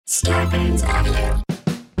Scarpins Avenue.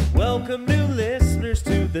 Welcome new listeners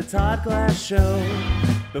to the Todd Glass Show.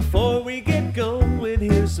 Before we get going,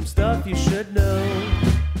 here's some stuff you should know.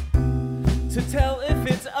 To tell if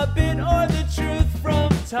it's a bit or the truth from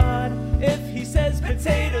Todd. If he says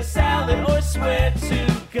potato salad or swear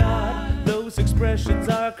to God, those expressions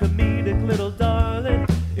are comedic, little darling.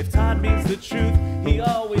 If Todd means the truth, he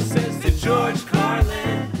always says to George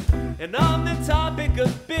Carlin. And on the topic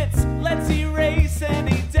of bits, let's erase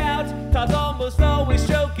any doubt. Todd's almost always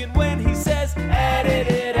joking when he says edit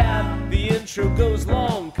it out. The intro goes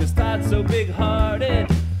long cause Todd's so big-hearted.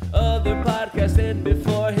 Other podcasts end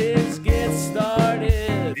before his gets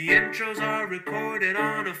started. The intros are recorded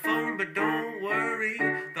on a phone, but don't worry,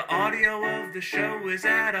 the audio of the show is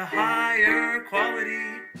at a higher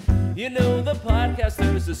quality. You know the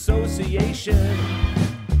Podcasters Association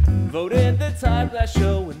voted the Todd Glass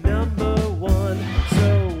Show number one.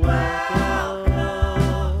 So welcome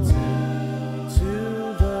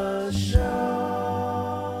to the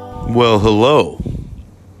show. Well, hello.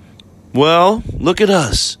 Well, look at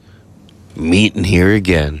us. Meeting here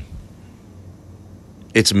again.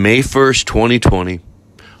 It's May 1st, 2020.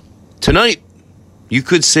 Tonight, you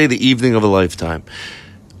could say the evening of a lifetime.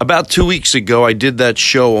 About 2 weeks ago, I did that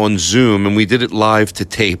show on Zoom, and we did it live to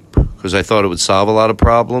tape because I thought it would solve a lot of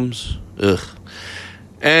problems.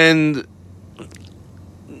 And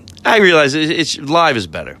I realized it's live is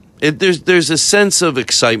better. There's a sense of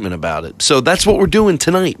excitement about it. So that's what we're doing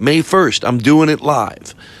tonight, May 1st. I'm doing it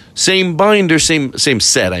live. Same binder, same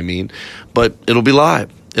set, but it'll be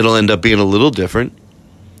live. It'll end up being a little different.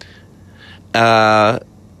 And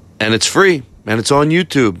it's free, and it's on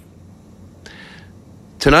YouTube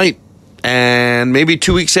tonight. And maybe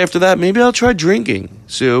 2 weeks after that, maybe I'll try drinking.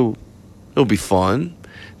 So it'll be fun.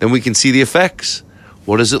 Then we can see the effects.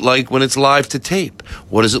 What is it like when it's live to tape?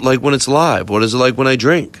 What is it like when it's live? What is it like when I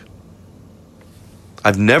drink?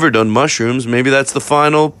 I've never done mushrooms. Maybe that's the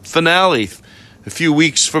final finale. A few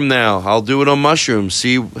weeks from now, I'll do it on mushrooms.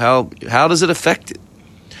 See how does it affect it?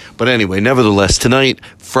 But anyway, nevertheless, tonight,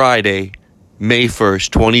 Friday, May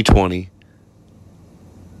 1st, 2020,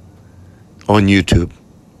 on YouTube.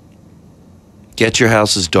 Get your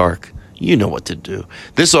houses dark. You know what to do.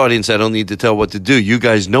 This audience, I don't need to tell what to do. You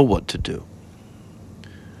guys know what to do.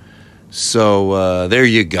 So there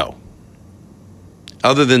you go.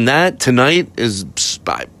 Other than that, tonight is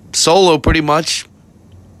solo pretty much.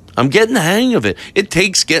 I'm getting the hang of it. It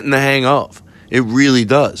takes getting the hang of. It really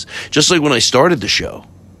does. Just like when I started the show.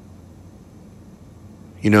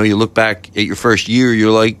 You know, you look back at your first year,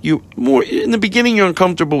 you're like, in the beginning, you're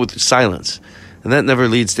uncomfortable with silence. And that never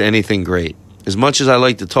leads to anything great. As much as I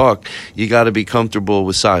like to talk, you got to be comfortable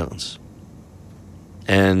with silence.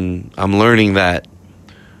 And I'm learning that.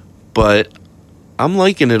 But I'm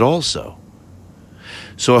liking it also.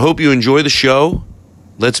 So I hope you enjoy the show.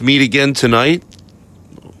 Let's meet again tonight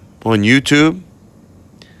on YouTube.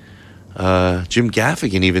 Jim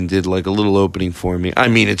Gaffigan even did like a little opening for me. I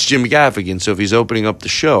mean, it's Jim Gaffigan, so if he's opening up the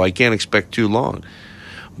show, I can't expect too long.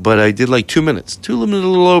 But I did like 2 minutes. 2-minute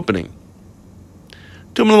little opening.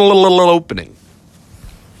 2-minute little opening.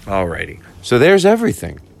 Alrighty. So there's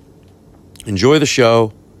everything. Enjoy the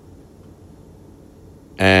show.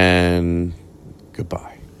 And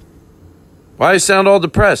goodbye. Why do I sound all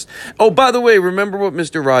depressed? Oh, by the way, remember what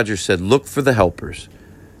Mr. Rogers said. Look for the helpers.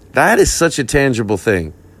 That is such a tangible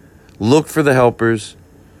thing. Look for the helpers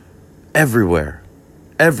everywhere.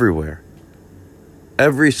 Everywhere.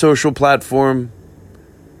 Every social platform.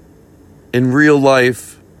 In real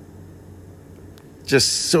life.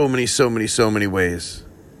 Just so many ways.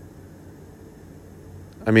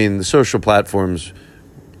 I mean, the social platforms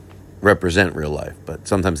represent real life, but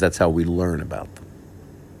sometimes that's how we learn about them.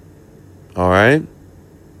 All right?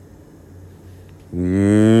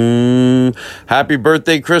 Happy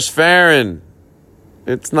birthday, Chris Farron.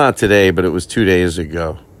 It's not today, but it was 2 days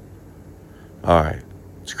ago. All right.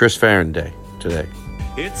 It's Chris Farron Day today.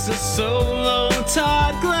 It's a solo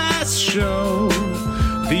Todd Glass show.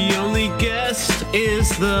 The only guest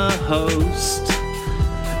is the host.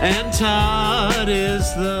 And Todd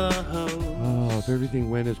is the host. Oh, if everything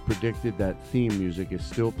went as predicted, that theme music is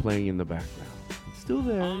still playing in the background. It's still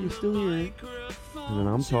there. You still hear it. And then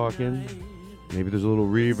I'm talking. Maybe there's a little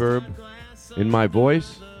reverb in my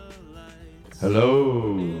voice.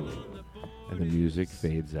 Hello. And the music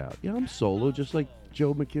fades out. Yeah, I'm solo, just like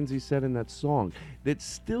Joe McKenzie said in that song. That's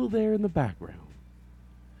still there in the background.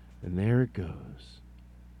 And there it goes.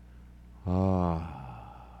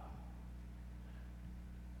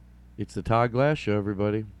 It's the Todd Glass Show,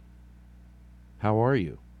 everybody. How are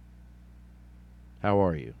you? How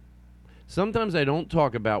are you? Sometimes I don't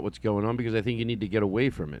talk about what's going on because I think you need to get away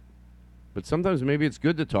from it. But sometimes maybe it's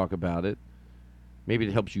good to talk about it. Maybe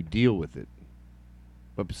it helps you deal with it.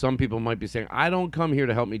 But some people might be saying, I don't come here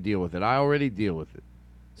to help me deal with it. I already deal with it.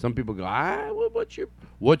 Some people go,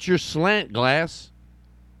 what's your slant, Glass?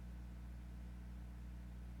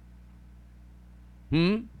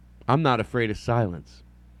 I'm not afraid of silence.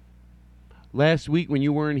 Last week when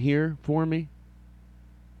you weren't here for me,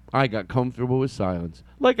 I got comfortable with silence.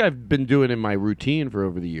 Like I've been doing in my routine for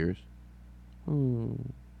over the years. Anyway.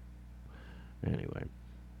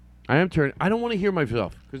 I don't want to hear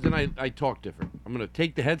myself because then I talk different. I'm going to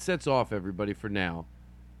take the headsets off, everybody, for now.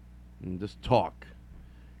 And just talk.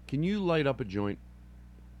 Can you light up a joint?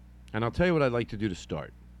 And I'll tell you what I'd like to do to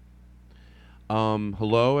start.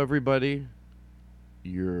 Hello, everybody.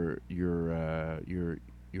 You're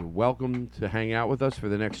welcome to hang out with us for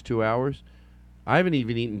the next 2 hours. I haven't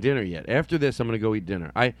even eaten dinner yet. After this, I'm going to go eat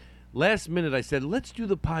dinner. Last minute, I said, let's do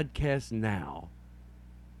the podcast now.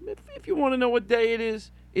 If you want to know what day it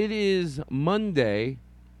is Monday.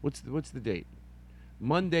 What's the date?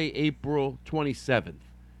 Monday, April 27th.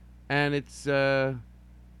 And it's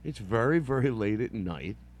very, very late at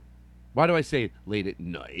night. Why do I say late at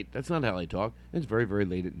night? That's not how I talk. It's very, very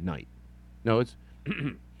late at night. No, it's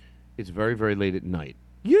it's very, very late at night.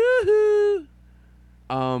 Yoo-hoo!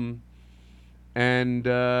 And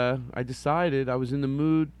I decided I was in the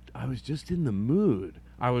mood. I was just in the mood.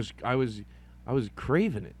 I was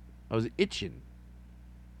craving it. I was itching.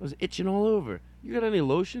 I was itching all over. You got any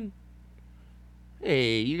lotion?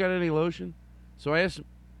 Hey, you got any lotion? So I asked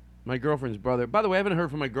my girlfriend's brother. By the way, I haven't heard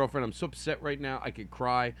from my girlfriend. I'm so upset right now. I could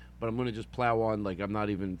cry, but I'm going to just plow on like I'm not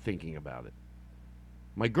even thinking about it.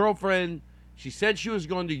 My girlfriend, she said she was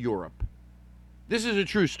going to Europe. This is a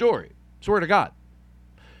true story. Swear to God.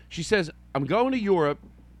 She says, I'm going to Europe.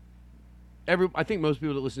 I think most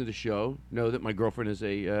people that listen to the show know that my girlfriend is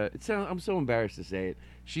I'm so embarrassed to say it.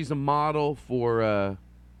 She's a model for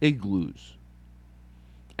igloos.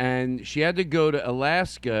 And she had to go to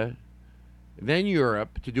Alaska, then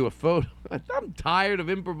Europe, to do a photo. I'm tired of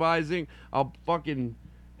improvising. I'll fucking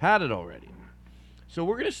had it already. So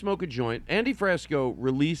we're going to smoke a joint. Andy Frasco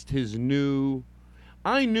released his new...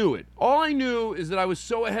 I knew it. All I knew is that I was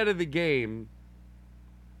so ahead of the game.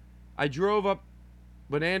 I drove up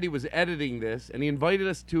when Andy was editing this, and he invited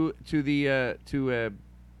us to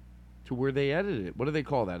where they edited it. What do they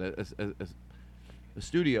call that? A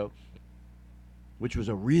studio, which was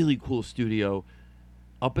a really cool studio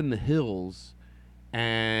up in the hills,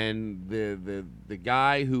 and the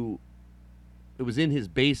guy who, it was in his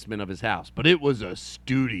basement of his house, but it was a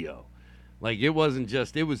studio. Like, it wasn't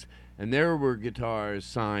just, it was, and there were guitars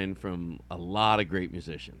signed from a lot of great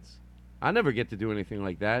musicians. I never get to do anything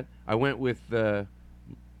like that. I went with my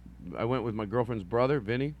girlfriend's brother,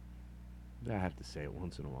 Vinny. I have to say it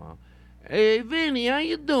once in a while. Hey, Vinny, how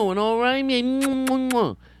you doing? All right?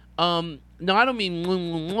 No, I don't mean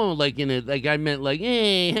like in it. Like I meant like,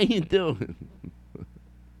 hey, how you doing?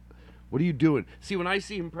 What are you doing? See, when I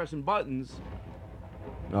see him pressing buttons,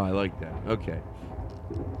 oh, I like that. Okay.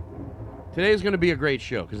 Today's going to be a great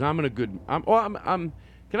show because I'm in a good. Can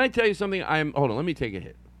I tell you something? Hold on. Let me take a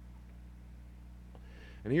hit.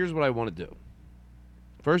 And here's what I want to do.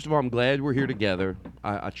 First of all, I'm glad we're here together.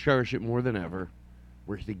 I cherish it more than ever.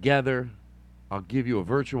 We're together. I'll give you a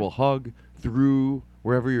virtual hug through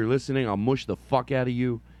wherever you're listening. I'll mush the fuck out of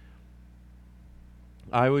you.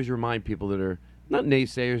 I always remind people that are not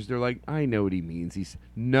naysayers. They're like, I know what he means.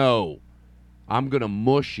 No, I'm going to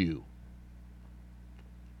mush you.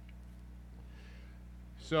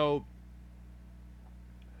 So,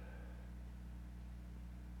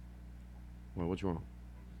 well, what's wrong?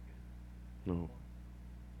 No.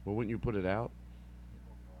 Well, wouldn't you put it out?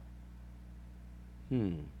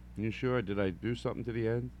 You sure? Did I do something to the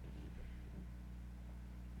end?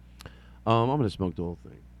 I'm going to smoke the whole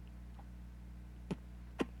thing.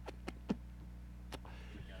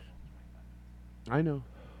 I know.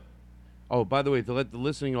 Oh, by the way, to let the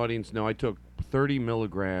listening audience know, I took 30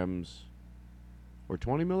 milligrams, or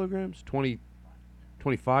 20 milligrams?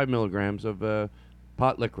 25 milligrams of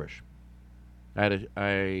pot licorice.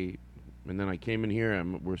 And then I came in here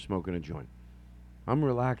and we're smoking a joint. I'm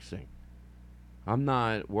relaxing. I'm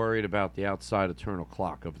not worried about the outside eternal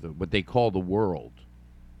clock of what they call the world.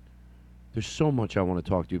 There's so much I want to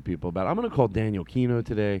talk to you people about. I'm going to call Daniel Kino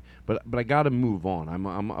today, but I got to move on.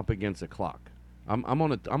 I'm up against a clock. I'm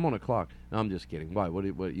on a clock. No, I'm just kidding. Why? What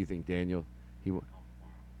do you think, Daniel?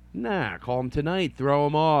 Nah, call him tonight. Throw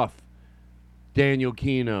him off. Daniel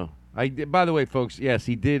Kino. By the way, folks, yes,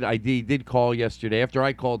 he did. He did call yesterday after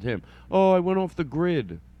I called him. Oh, I went off the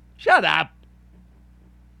grid. Shut up.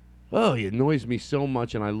 Oh, he annoys me so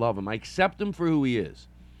much, and I love him. I accept him for who he is.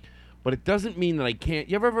 But it doesn't mean that I can't.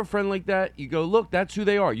 You ever have a friend like that? You go, look, that's who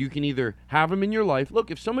they are. You can either have them in your life. Look,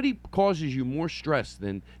 if somebody causes you more stress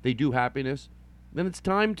than they do happiness, then it's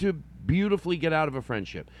time to beautifully get out of a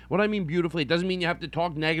friendship. What I mean beautifully, it doesn't mean you have to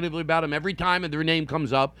talk negatively about them every time their name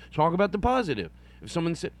comes up. Talk about the positive. If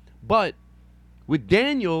someone said, but with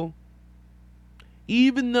Daniel,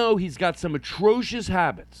 even though he's got some atrocious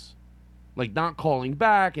habits, like not calling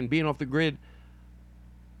back and being off the grid,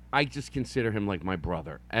 I just consider him like my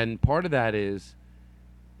brother. And part of that is,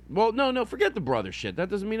 well, no, forget the brother shit. That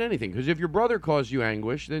doesn't mean anything. Because if your brother caused you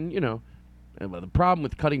anguish, then, the problem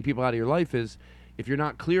with cutting people out of your life is if you're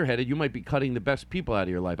not clear-headed, you might be cutting the best people out of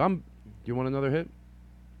your life. Do you want another hit?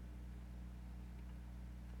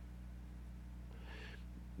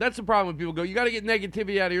 That's the problem when people go, you got to get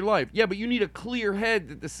negativity out of your life. Yeah, but you need a clear head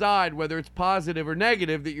to decide whether it's positive or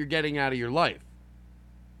negative that you're getting out of your life.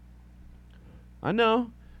 I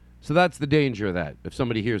know. So that's the danger of that. If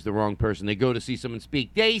somebody hears the wrong person, they go to see someone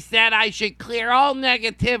speak. They said I should clear all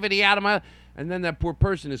negativity out of my... And then that poor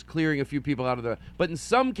person is clearing a few people out of the... But in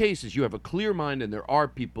some cases, you have a clear mind, and there are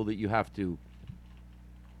people that you have to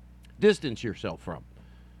distance yourself from.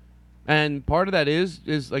 And part of that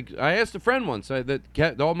is like, I asked a friend once,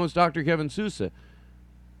 almost Dr. Kevin Sousa.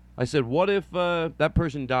 I said, what if that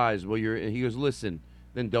person dies? Well, he goes, listen,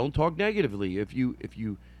 then don't talk negatively. If you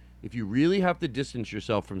really have to distance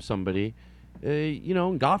yourself from somebody,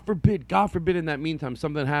 God forbid in that meantime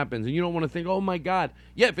something happens and you don't want to think, oh my God.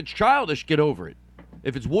 Yeah, if it's childish, get over it.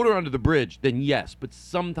 If it's water under the bridge, then yes. But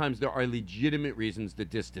sometimes there are legitimate reasons to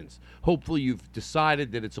distance. Hopefully you've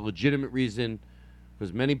decided that it's a legitimate reason,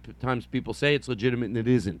 because many times people say it's legitimate and it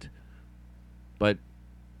isn't. But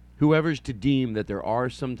whoever's to deem that there are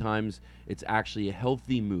sometimes it's actually a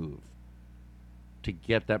healthy move to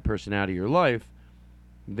get that person out of your life,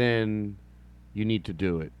 then you need to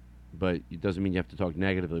do it. But it doesn't mean you have to talk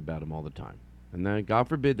negatively about them all the time. And then, God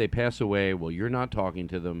forbid, they pass away. Well, you're not talking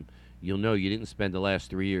to them. You'll know you didn't spend the last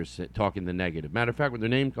 3 years talking the negative. Matter of fact, when their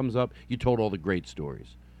name comes up, you told all the great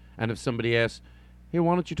stories. And if somebody asks, hey,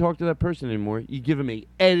 why don't you talk to that person anymore? You give them a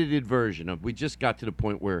edited version of, we just got to the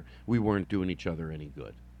point where we weren't doing each other any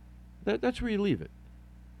good. That's where you leave it.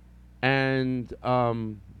 And I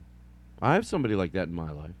have somebody like that in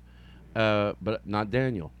my life. But not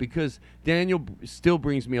Daniel, because Daniel still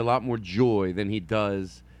brings me a lot more joy than he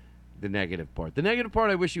does the negative part. The negative part,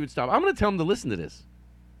 I wish he would stop. I'm going to tell him to listen to this.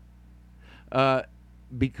 But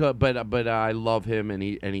I love him, and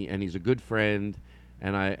he's a good friend,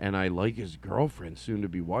 and I like his girlfriend, soon to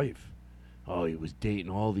be wife. Oh, he was dating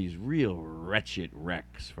all these real wretched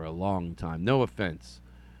wrecks for a long time. No offense,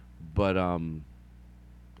 but I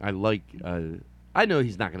know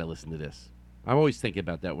he's not going to listen to this. I always think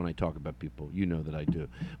about that when I talk about people. You know that I do.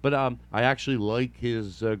 But I actually like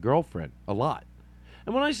his girlfriend a lot.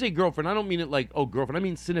 And when I say girlfriend, I don't mean it like, oh, girlfriend. I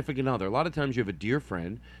mean significant other. A lot of times you have a dear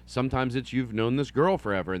friend. Sometimes it's you've known this girl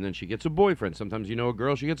forever, and then she gets a boyfriend. Sometimes you know a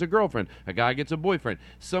girl, she gets a girlfriend. A guy gets a boyfriend.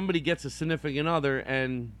 Somebody gets a significant other,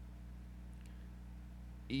 and,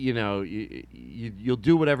 you'll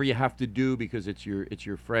do whatever you have to do because it's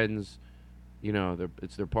your friends.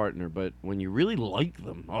 It's their partner. But when you really like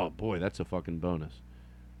them, oh, boy, that's a fucking bonus.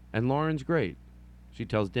 And Lauren's great. She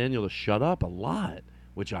tells Daniel to shut up a lot,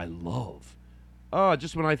 which I love. Oh,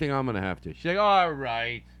 just when I think I'm going to have to. She's like, all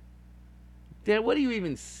right. Dan, what are you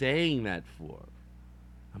even saying that for?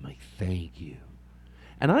 I'm like, thank you.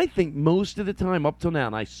 And I think most of the time up till now,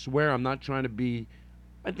 and I swear I'm not trying to be...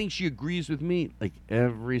 I think she agrees with me like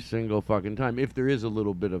every single fucking time, if there is a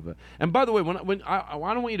little bit of a... And by the way, when I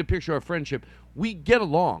don't want you to picture our friendship. We get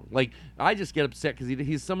along. Like, I just get upset because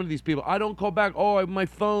he's some of these people. I don't call back. Oh, my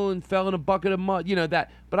phone fell in a bucket of mud.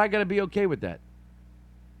 That. But I got to be okay with that.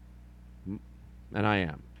 And I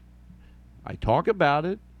am. I talk about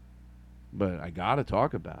it, but I got to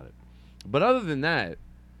talk about it. But other than that,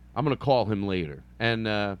 I'm going to call him later.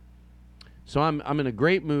 And... So I'm in a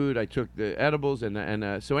great mood. I took the edibles,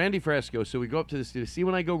 and so Andy Frasco. So we go up to the studio. See,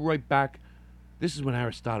 when I go right back, this is when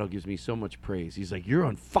Aristotle gives me so much praise. He's like, "You're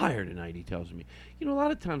on fire tonight." He tells me. A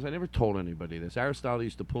lot of times I never told anybody this. Aristotle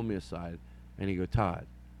used to pull me aside, and he go, "Todd,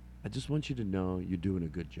 I just want you to know you're doing a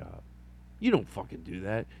good job. You don't fucking do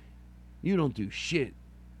that. You don't do shit.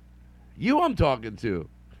 You I'm talking to."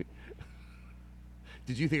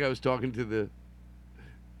 Did you think I was talking to the...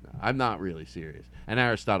 I'm not really serious. And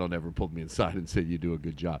Aristotle never pulled me inside and said, you do a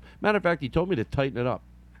good job. Matter of fact, he told me to tighten it up.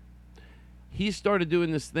 He started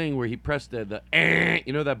doing this thing where he pressed the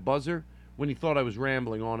that buzzer, when he thought I was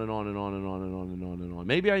rambling on and on and on and on and on and on and on.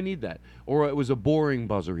 Maybe I need that. Or it was a boring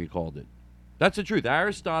buzzer, he called it. That's the truth.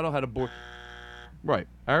 Aristotle had a Right.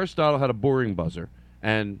 Aristotle had a boring buzzer.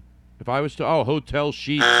 And if I was to, hotel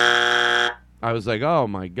sheets, I was like, oh,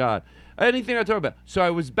 my God. Anything I talk about. So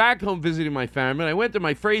I was back home visiting my family, and I went to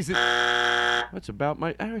my phrases. What's about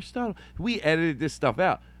my Aristotle? We edited this stuff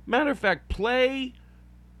out. Matter of fact, play.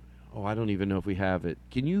 Oh, I don't even know if we have it.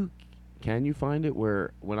 Can you find it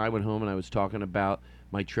where when I went home and I was talking about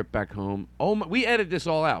my trip back home? Oh, we edited this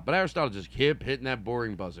all out, but Aristotle just kept hitting that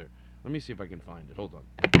boring buzzer. Let me see if I can find it. Hold on.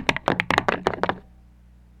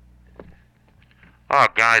 Oh,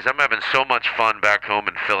 guys, I'm having so much fun back home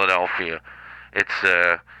in Philadelphia. It's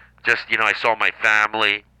just, I saw my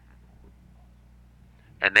family,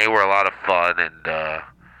 and they were a lot of fun,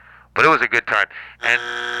 but it was a good time. And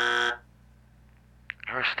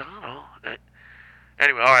Aristotle.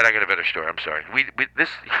 Anyway, all right, I got a better story. I'm sorry.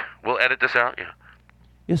 We'll edit this out. Yeah.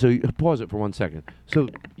 Yeah. So pause it for 1 second. So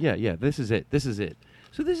yeah. This is it.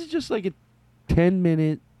 So this is just like a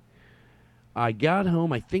 10-minute. I got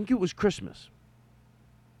home. I think it was Christmas.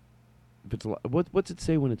 If it's what's it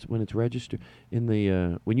say when it's registered in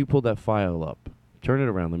the when you pull that file up? Turn it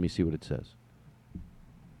around. Let me see what it says.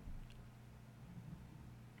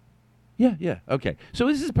 Yeah. Okay. So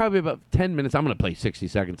this is probably about 10 minutes. I'm going to play 60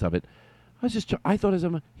 seconds of it. I thought as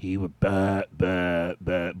he would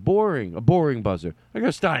boring, a boring buzzer. I got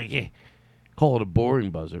to start call it a boring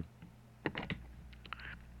buzzer.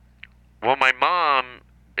 Well, my mom,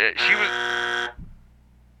 she was.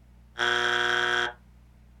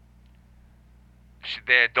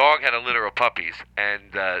 Their dog had a litter of puppies, and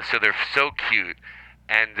so they're so cute.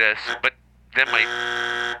 And but then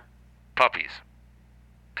my puppies.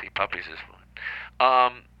 See, puppies is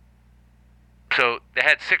fun. So they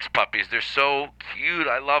had 6 puppies. They're so cute.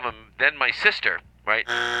 I love them. Then my sister, right?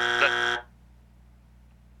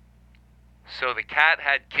 So the cat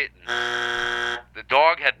had kittens. The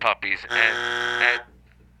dog had puppies, and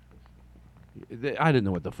I didn't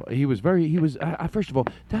know what the fuck. He was first of all,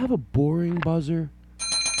 to have a boring buzzer,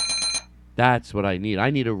 that's what I need.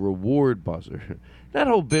 I need a reward buzzer. That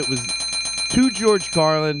whole bit was to George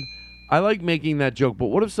Carlin. I like making that joke, but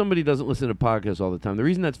what if somebody doesn't listen to podcasts all the time? The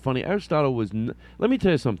reason that's funny, Aristotle was... let me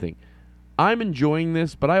tell you something. I'm enjoying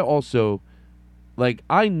this, but I also...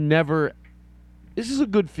 I never... This is a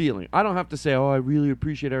good feeling. I don't have to say, I really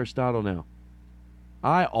appreciate Aristotle now.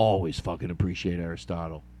 I always fucking appreciate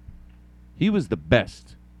Aristotle. He was the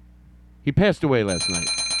best. He passed away last night.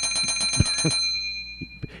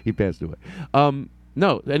 He passed away.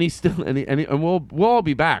 No, and he's still, and we'll all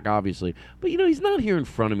be back, obviously. But he's not here in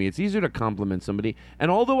front of me. It's easier to compliment somebody. And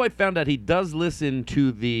although I found out he does listen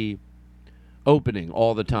to the opening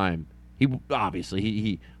all the time, he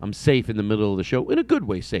obviously I'm safe in the middle of the show in a good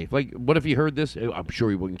way. Safe. Like, what if he heard this? I'm sure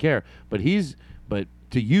he wouldn't care. But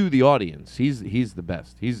to you, the audience, he's the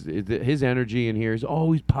best. His energy in here is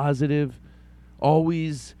always positive,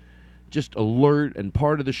 always just alert and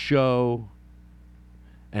part of the show.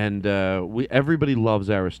 And everybody loves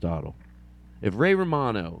Aristotle. If Ray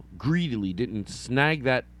Romano greedily didn't snag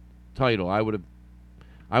that title, I would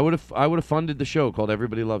have funded the show called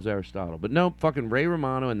Everybody Loves Aristotle. But no, fucking Ray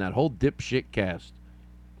Romano and that whole dipshit cast.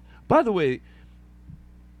 By the way,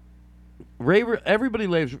 everybody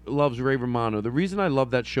loves Ray Romano. The reason I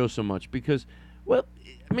love that show so much because, well,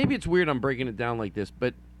 maybe it's weird I'm breaking it down like this,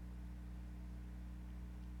 but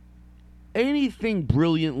anything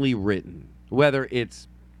brilliantly written, whether it's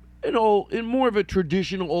in more of a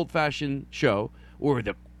traditional old-fashioned show, or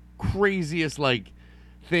the craziest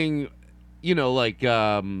thing,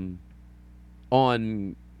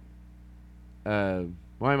 on why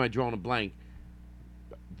am I drawing a blank?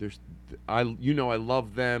 I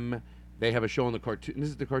love them. They have a show on the Cartoon. This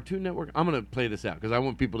is the Cartoon Network. I'm gonna play this out because I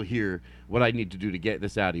want people to hear what I need to do to get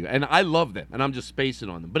this out of you. And I love them, and I'm just spacing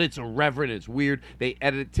on them. But it's irreverent. It's weird. They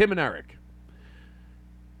edit Tim and Eric.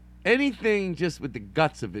 Anything just with the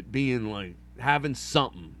guts of it being having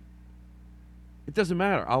something. It doesn't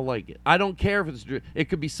matter. I'll like it. I don't care if it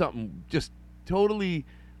could be something just totally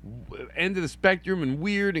end of the spectrum and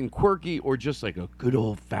weird and quirky, or just like a good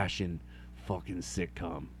old-fashioned fucking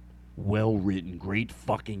sitcom. Well-written, great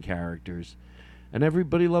fucking characters. And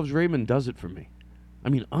Everybody Loves Raymond does it for me. I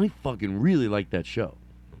mean, I fucking really like that show.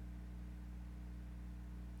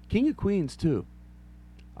 King of Queens, too.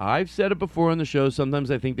 I've said it before on the show. Sometimes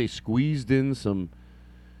I think they squeezed in some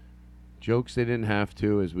jokes they didn't have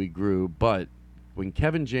to as we grew. But when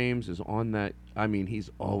Kevin James is on that, I mean, he's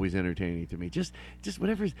always entertaining to me. Just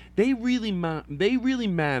whatever. They really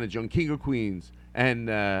manage on King of Queens. And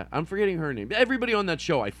I'm forgetting her name. Everybody on that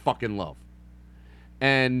show I fucking love.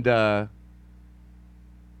 And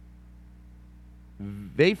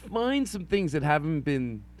they find some things that haven't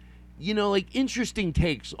been... like interesting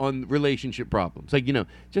takes on relationship problems. Like,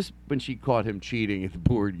 just when she caught him cheating at the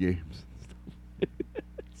board games.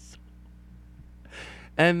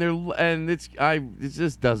 It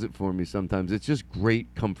just does it for me sometimes. It's just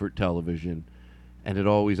great comfort television, and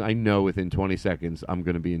I know within 20 seconds I'm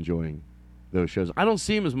going to be enjoying those shows. I don't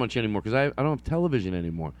see them as much anymore because I don't have television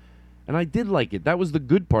anymore, and I did like it. That was the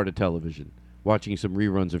good part of television, watching some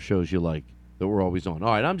reruns of shows you like that were always on. All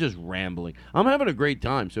right, I'm just rambling. I'm having a great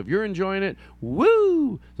time, so if you're enjoying it,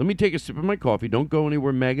 woo! Let me take a sip of my coffee. Don't go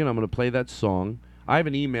anywhere, Megan. I'm going to play that song. I have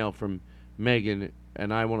an email from Megan,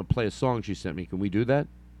 and I want to play a song she sent me. Can we do that?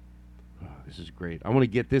 Oh, this is great. I want to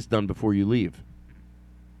get this done before you leave.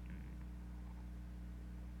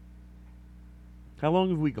 How long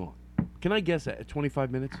have we gone? Can I guess at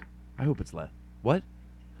 25 minutes? I hope it's less. What?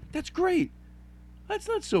 That's great. That's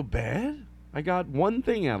not so bad. I got one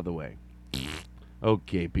thing out of the way.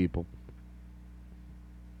 Okay, people.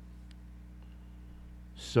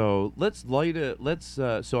 So let's light a. Let's.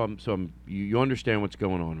 You understand what's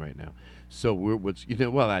going on right now. So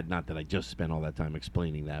not that I just spent all that time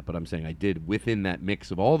explaining that, but I'm saying I did within that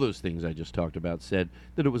mix of all those things I just talked about. Said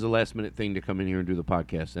that it was a last minute thing to come in here and do the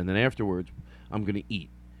podcast, and then afterwards I'm going to eat.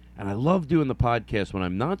 And I love doing the podcast when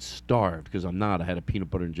I'm not starved, because I'm not. I had a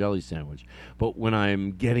peanut butter and jelly sandwich. But when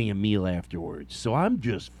I'm getting a meal afterwards. So I'm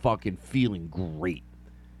just fucking feeling great.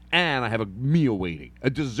 And I have a meal waiting. A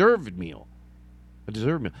deserved meal.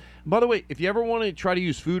 And by the way, if you ever want to try to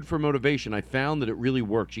use food for motivation, I found that it really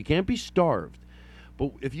works. You can't be starved.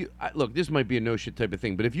 But look, this might be a no shit type of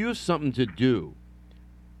thing, but if you have something to do,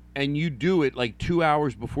 and you do it like 2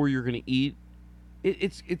 hours before you're going to eat,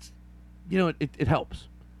 it helps.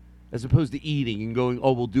 As opposed to eating and going,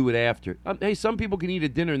 we'll do it after. Hey, some people can eat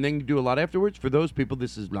at dinner and then do a lot afterwards. For those people,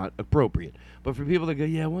 this is not appropriate. But for people that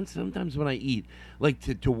go, sometimes when I eat, like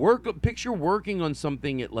to work, picture working on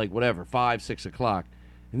something at like whatever, 5, 6 o'clock,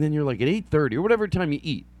 and then you're like at 8:30 or whatever time you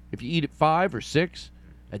eat. If you eat at 5 or 6,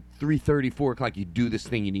 at 3:30, 4 o'clock, you do this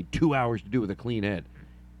thing. You need 2 hours to do it with a clean head.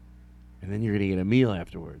 And then you're going to get a meal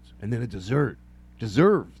afterwards. And then a dessert.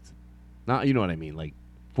 Deserved. Not, you know what I mean, like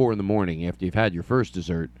 4 in the morning after you've had your first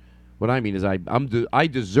dessert. What I mean is I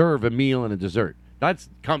deserve a meal and a dessert. That's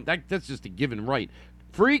just a given right.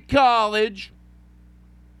 Free college.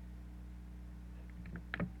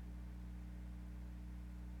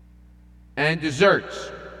 And desserts.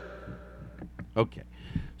 Okay.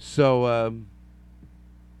 So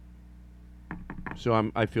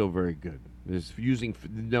I feel very good.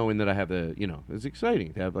 Knowing that I have it's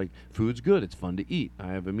exciting to have, like, food's good. It's fun to eat. I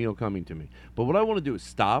have a meal coming to me. But what I want to do is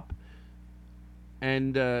stop.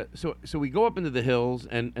 And so we go up into the hills,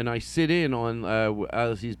 and I sit in on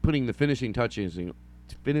as he's putting the finishing touches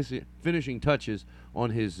on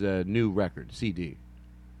his new record, CD,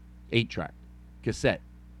 8-track, cassette,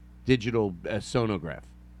 digital sonograph,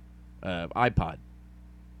 iPod,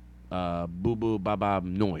 boo boo ba ba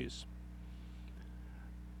noise.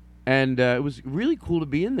 And it was really cool to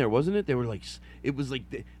be in there, wasn't it? It was like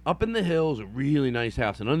up in the hills, a really nice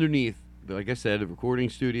house, and underneath, like I said, a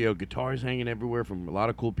recording studio, guitars hanging everywhere from a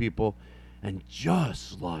lot of cool people, and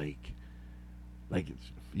just like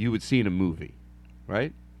you would see in a movie,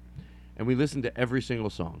 right? And we listened to every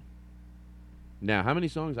single song. Now, how many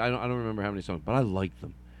songs? I don't remember how many songs, but I liked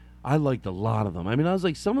them. I liked a lot of them. I mean, I was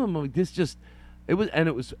like, some of them, like,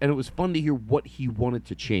 it was fun to hear what he wanted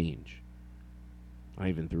to change. I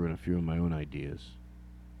even threw in a few of my own ideas.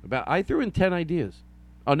 I threw in 10 ideas.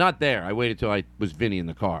 Oh, not there. I waited till I was Vinny in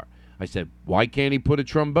the car. I said, why can't he put a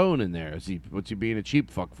trombone in there? What's he being a cheap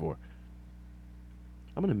fuck for?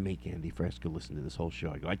 I'm going to make Andy Fresco listen to this whole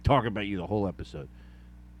show. I talk about you the whole episode,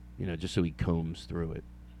 just so he combs through it.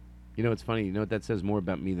 It's funny. You know what that says more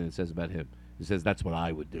about me than it says about him? It says that's what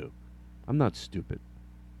I would do. I'm not stupid,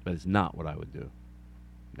 but it's not what I would do.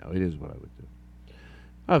 No, it is what I would do.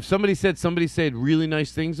 Oh, if somebody said really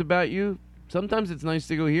nice things about you, sometimes it's nice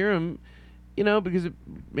to go hear them. Because it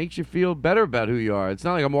makes you feel better about who you are. It's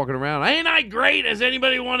not like I'm walking around, ain't I great? Does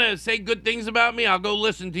anybody want to say good things about me? I'll go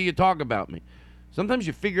listen to you talk about me. Sometimes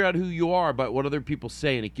you figure out who you are by what other people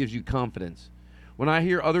say, and it gives you confidence. When I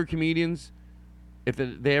hear other comedians, if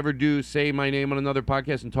they ever do say my name on another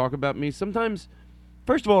podcast and talk about me, sometimes,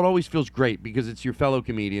 first of all, it always feels great because it's your fellow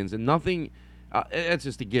comedians, and nothing, it's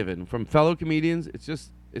just a given. From fellow comedians, it's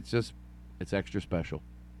extra special.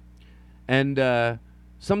 And,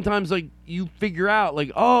 sometimes, like, you figure out,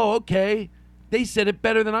 like, oh, okay, they said it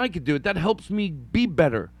better than I could do it. That helps me be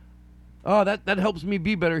better. Oh, that helps me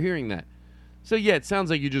be better hearing that. So, yeah, it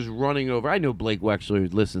sounds like you're just running over. I know Blake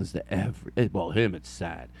Wexler listens to him, it's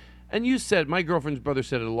sad. And you said, my girlfriend's brother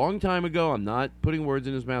said it a long time ago. I'm not putting words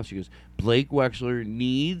in his mouth. She goes, Blake Wexler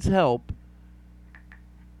needs help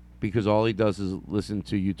because all he does is listen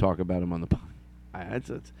to you talk about him on the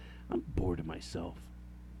podcast. I'm bored of myself.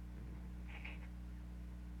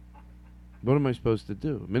 What am I supposed to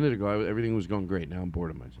do? A minute ago, everything was going great. Now I'm bored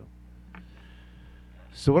of myself.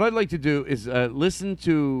 So what I'd like to do is listen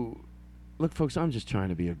to... Look, folks, I'm just trying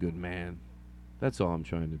to be a good man. That's all I'm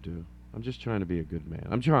trying to do. I'm just trying to be a good man.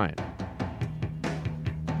 I'm trying.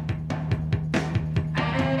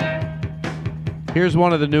 Here's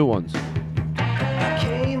one of the new ones. I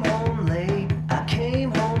came home late, I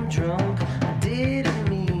came home drunk. I didn't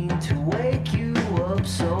mean to wake you up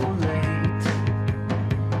so late.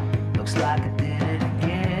 Looks like I did it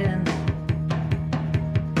again.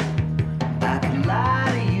 I could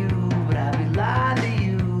lie to you, but I'd be lying to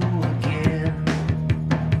you again.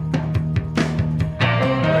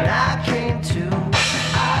 When I came to,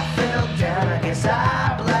 I fell down. I guess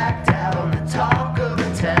I blacked out on the talk of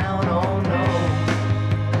the town. Oh no.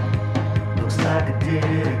 Like I did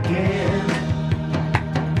it again.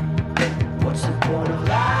 What's the point of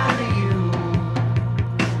lying to you?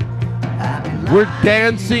 We're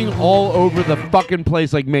dancing all over the fucking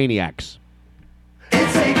place like maniacs.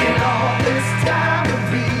 It's taking all this time to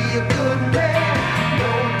be a good man.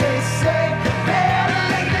 Know what they say, better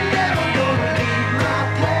late than never. Gonna leave my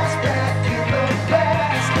past back in the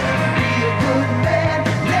past. Be a good man,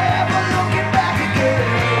 never looking back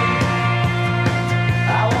again.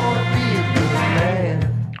 I wanna be a good man.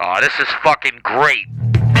 Oh, this is fucking great.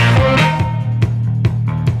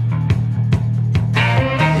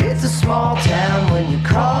 It's a small town. When you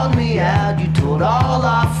called me out, you told all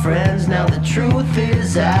our friends. Now the truth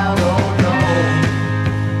is out. Oh no,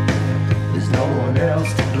 there's no one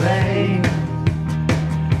else to blame.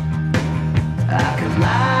 I could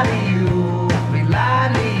lie to you, be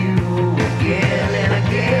lying to you again and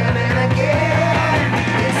again and again.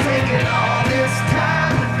 It's taking all this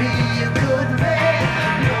time to be a good man.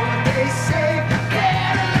 Know what they say,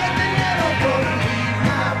 better late than never. Gonna leave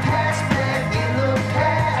my past back in the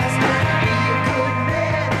past. Be a good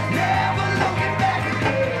man, never looking back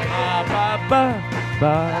again.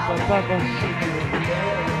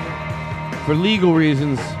 For legal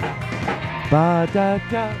reasons. Ba da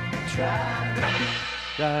da.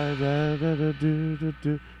 Da, da, da, da, do, do,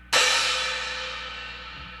 do.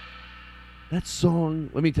 That song,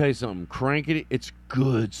 let me tell you something. Crank It, it's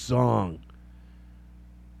good song.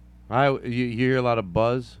 You hear a lot of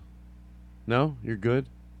buzz? No? You're good?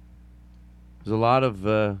 There's a lot of,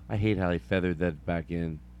 I hate how they feathered that back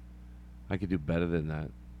in. I could do better than that.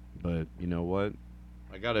 But you know what?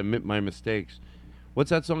 I gotta admit my mistakes. What's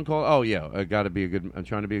that song called? Oh, yeah. I'm trying to be a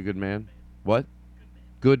good man. What?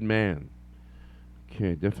 Good man.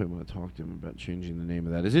 Okay, definitely want to talk to him about changing the name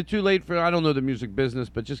of that. Is it too late for, I don't know the music business,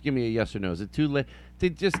 but just give me a yes or no. Is it too late?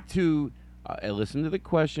 Listen to the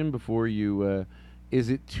question before you, is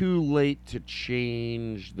it too late to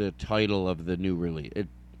change the title of the new release?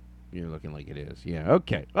 You're looking like it is. Yeah,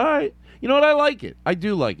 okay. All right. You know what? I like it. I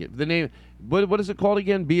do like it. The name, what is it called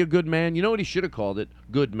again? Be a Good Man? You know what he should have called it?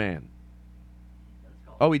 Good Man.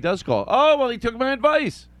 Oh, he does call it. Oh, well, he took my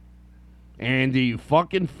advice. Andy, you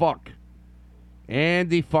fucking fuck.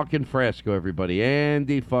 Andy fucking Fresco, everybody.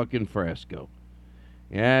 Andy fucking Fresco.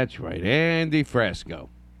 That's right. Andy Fresco.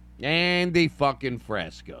 Andy fucking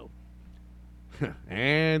Fresco.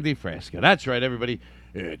 Andy Fresco. That's right, everybody.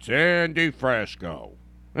 It's Andy Fresco.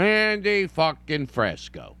 Andy fucking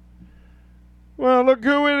Fresco. Well, look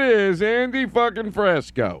who it is. Andy fucking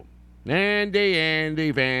Fresco.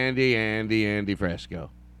 Andy Fresco.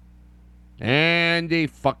 Andy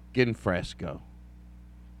fucking Fresco.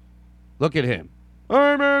 Look at him.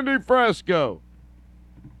 I'm Andy Fresco.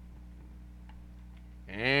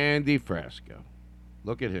 Andy Fresco.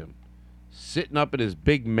 Look at him. Sitting up in his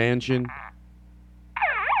big mansion.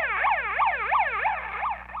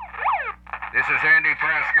 This is Andy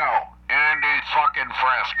Fresco. Andy fucking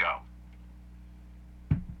Fresco.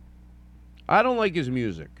 I don't like his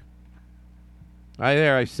music.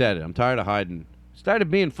 I said it. I'm tired of hiding. It's tired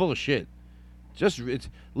of being full of shit. It's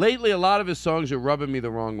lately a lot of his songs are rubbing me the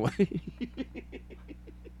wrong way.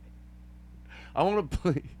 I want to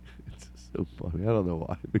play. It's so funny. I don't know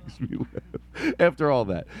why it makes me laugh. After all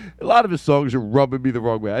that, a lot of his songs are rubbing me the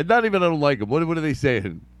wrong way. I don't like them. What are they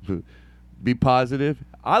saying? Be positive.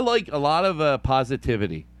 I like a lot of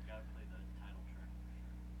positivity.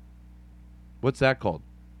 What's that called?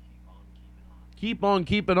 Keep on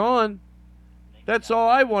keeping on. That's all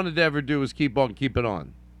I wanted to ever do was keep on keeping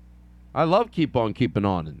on. I love Keep On Keeping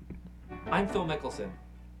On. I'm Phil Mickelson.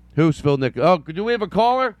 Who's Phil Nicholson? Oh, do we have a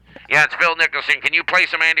caller? Yeah, it's Phil Nicholson. Can you play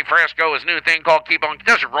some Andy Fresco, his new thing called Keep On?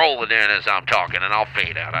 Just roll it in as I'm talking, and I'll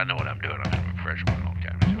fade out. I know what I'm doing. I'm a freshman.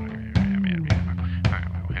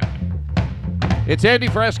 It's Andy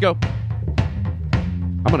Fresco.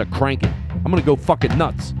 I'm gonna crank it. I'm gonna go fucking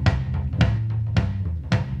nuts.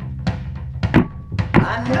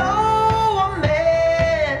 I know a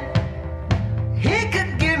man, he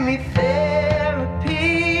could give me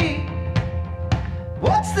therapy.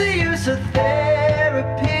 What's the use of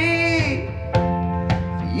therapy?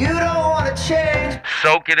 You don't want to change.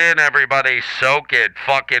 Soak it in, everybody. Soak it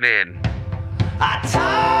fucking in. I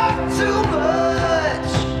talk too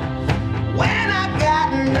much when I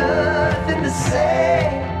got nothing to say.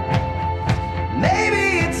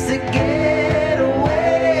 Maybe it's to get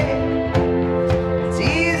away. It's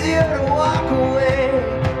easier to walk away.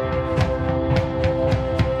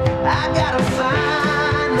 I gotta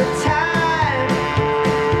find the time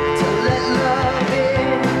to let love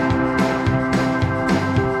in.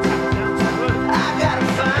 I gotta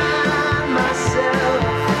find myself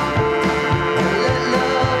and let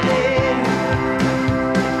love in.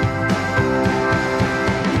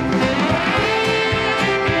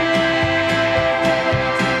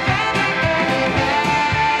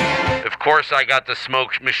 Of course, I got the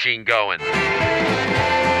smoke machine going.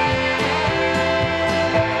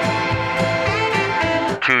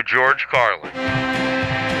 To George Carlin.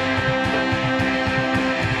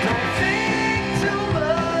 Don't think too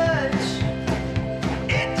much.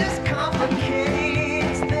 It just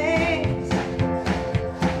complicates things.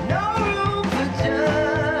 No room for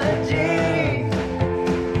judging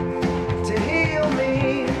to heal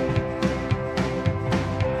me.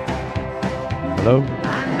 Hello?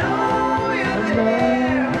 I know you're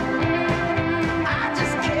there. I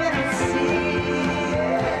just can't see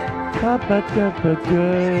it. I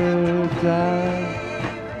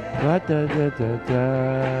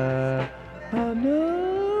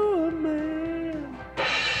know a man.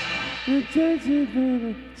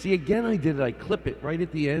 See, again, I did it. I clip it right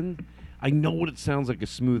at the end. I know what it sounds like, a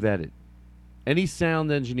smooth edit. Any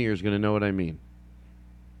sound engineer is going to know what I mean.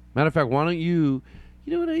 Matter of fact, why don't you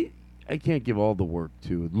know what, I can't give all the work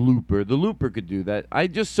to Looper. The Looper could do that. I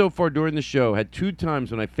just so far during the show had 2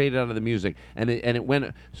 times when I faded out of the music, and it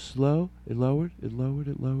went slow. It lowered,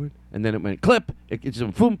 and then it went clip. It's just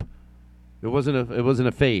a thump. It wasn't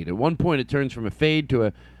a fade. At one point, it turns from a fade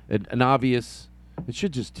to an obvious. It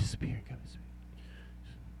should just disappear, guys.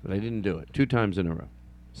 But I didn't do it 2 times in a row.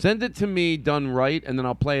 Send it to me done right, and then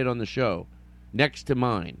I'll play it on the show next to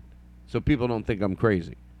mine, so people don't think I'm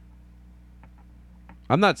crazy.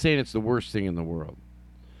 I'm not saying it's the worst thing in the world.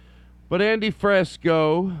 But Andy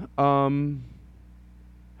Fresco, how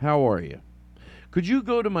are you? Could you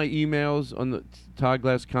go to my emails on the Todd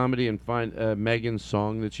Glass Comedy and find Megan's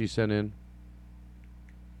song that she sent in?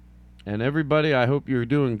 And everybody, I hope you're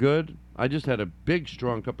doing good. I just had a big,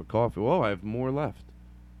 strong cup of coffee. Oh, I have more left.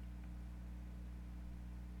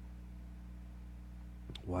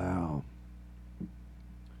 Wow.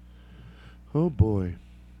 Oh, boy.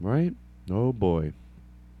 Right? Oh, boy.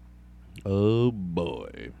 Oh,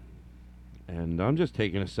 boy. And I'm just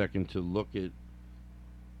taking a second to look at,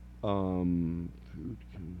 looking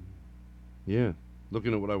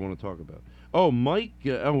at what I want to talk about. Oh, Mike,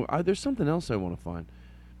 there's something else I want to find.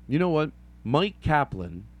 You know what? Mike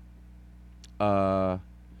Kaplan put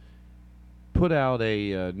out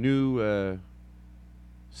a new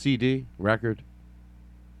CD record.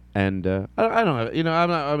 And I don't know, I'm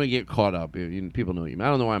gonna get caught up. People know you. I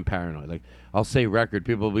don't know why I'm paranoid. Like, I'll say record,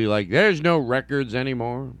 people will be like, "There's no records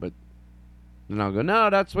anymore." But then I'll go, "No,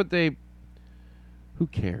 that's what they." Who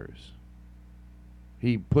cares?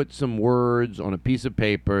 He put some words on a piece of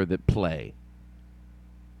paper that play,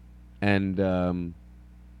 and I'm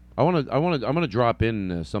gonna drop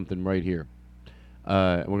in something right here.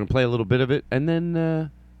 We're gonna play a little bit of it, and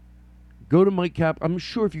then go to Mike Cap. I'm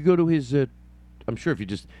sure if you go to his. I'm sure if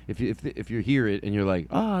you hear it and you're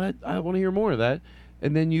like, I want to hear more of that,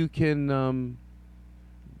 and then you can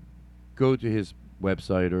go to his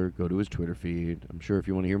website or go to his Twitter feed. I'm sure if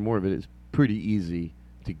you want to hear more of it, it's pretty easy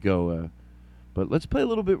to go. But let's play a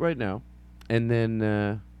little bit right now, and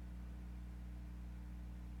then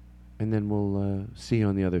we'll see you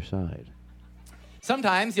on the other side.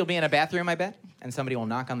 Sometimes you'll be in a bathroom, I bet, and somebody will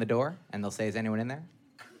knock on the door, and they'll say, "Is anyone in there?"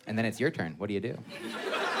 And then it's your turn. What do you do?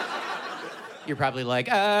 You're probably like,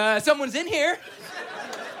 someone's in here.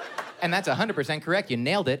 And that's 100% correct. You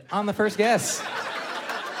nailed it on the first guess.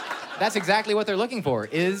 That's exactly what they're looking for.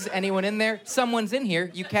 Is anyone in there? Someone's in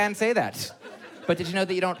here. You can say that. But did you know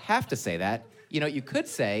that you don't have to say that? You know what you could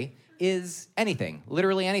say is anything.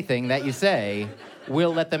 Literally anything that you say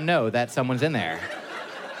we'll let them know that someone's in there.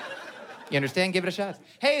 You understand? Give it a shot.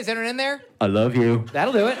 Hey, is anyone in there? I love you.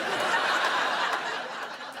 That'll do it.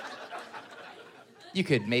 You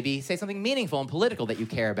could maybe say something meaningful and political that you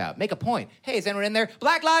care about. Make a point. Hey, is anyone in there?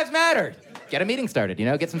 Black Lives Matter. Get a meeting started,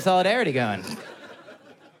 get some solidarity going.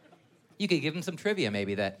 You could give them some trivia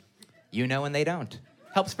maybe that you know and they don't.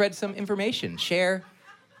 Help spread some information. Share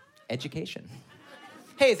education.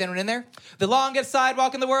 Hey, is anyone in there? The longest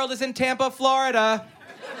sidewalk in the world is in Tampa, Florida.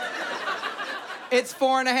 It's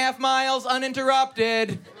 4.5 miles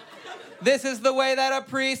uninterrupted. This is the way that a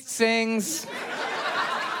priest sings.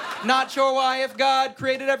 Not sure why, if God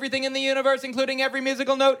created everything in the universe, including every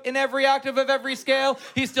musical note in every octave of every scale,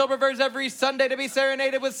 he still prefers every Sunday to be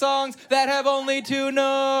serenaded with songs that have only 2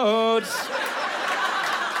 notes.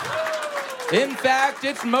 In fact,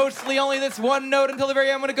 it's mostly only this one note until the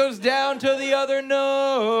very end when it goes down to the other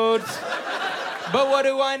note. But what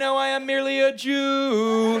do I know? I am merely a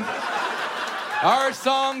Jew. Our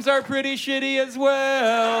songs are pretty shitty as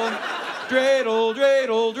well. Dreidel,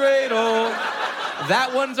 dreidel, dreidel.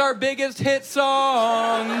 That one's our biggest hit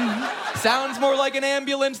song. Sounds more like an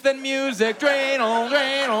ambulance than music. Dreidel,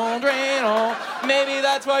 dreidel, dreidel. Maybe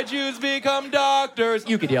that's why Jews become doctors.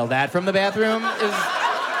 You could yell that from the bathroom, is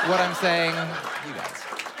what I'm saying. You guys.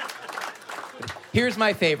 Here's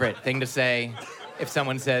my favorite thing to say if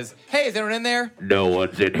someone says, hey, is anyone in there? No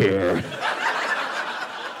one's in here.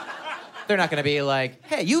 They're not gonna be like,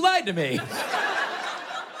 hey, you lied to me.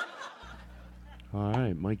 All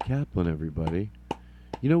right, Mike Kaplan, everybody.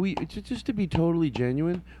 We just to be totally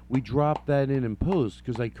genuine, we dropped that in post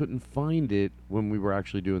because I couldn't find it when we were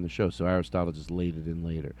actually doing the show. So Aristotle just laid it in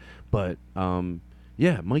later. But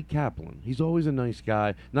yeah, Mike Kaplan. He's always a nice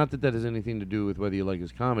guy. Not that has anything to do with whether you like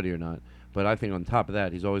his comedy or not. But I think on top of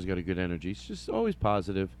that, he's always got a good energy. He's just always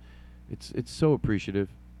positive. It's so appreciative.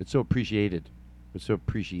 It's so appreciated. It's so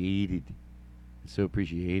appreciated. It's so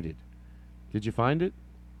appreciated. Did you find it?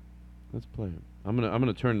 Let's play it. I'm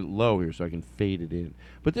gonna turn it low here so I can fade it in.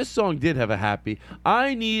 But this song did have a happy.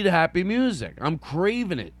 I need happy music. I'm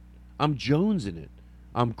craving it. I'm jonesing it.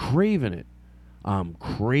 I'm craving it. I'm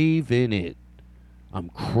craving it. I'm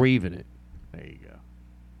craving it. There you go.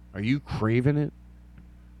 Are you craving it?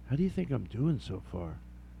 How do you think I'm doing so far?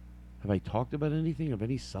 Have I talked about anything of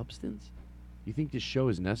any substance? You think this show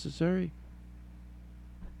is necessary?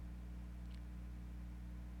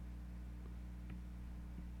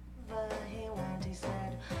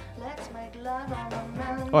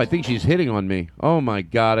 Oh, I think she's hitting on me. Oh my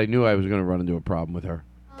God, I knew I was going to run into a problem with her.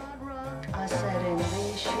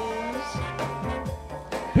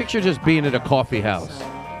 Picture just being at a coffee house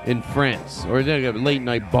in France or a late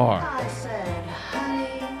night bar.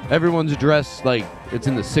 Everyone's dressed like it's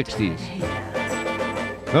in the 60s.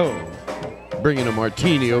 Oh, bringing a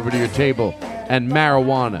martini over to your table and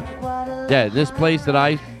marijuana. Yeah, this place that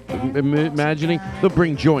I'm imagining, they'll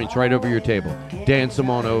bring joints right over your table. Dance them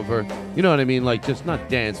on over. You know what I mean? Like, just not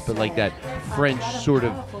dance, but like that French sort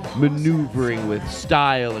of maneuvering with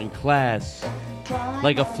style and class.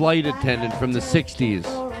 Like a flight attendant from the 60s.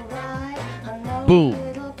 Boom.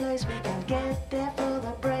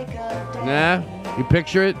 Nah? You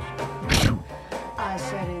picture it?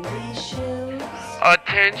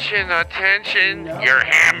 Attention, attention. Your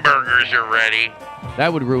hamburgers are ready.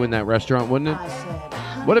 That would ruin that restaurant, wouldn't it?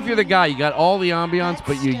 What if you're the guy, you got all the ambiance,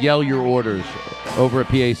 but you yell your orders over a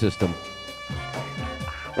PA system?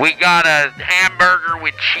 We got a hamburger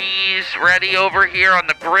with cheese ready over here on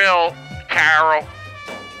the grill, Carol.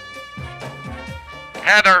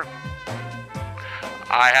 Heather,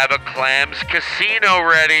 I have a clams casino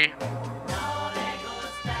ready.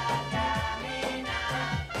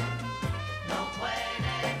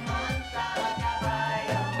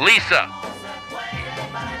 Lisa,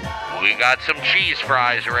 we got some cheese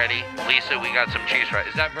fries ready. Lisa, we got some cheese fries.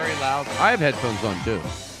 Is that very loud? I have headphones on, too.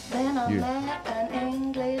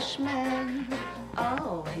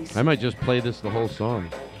 I might just play this the whole song.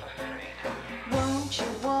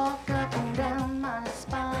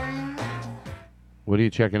 What are you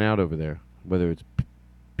checking out over there? Whether it's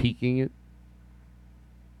peeking it?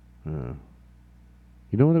 You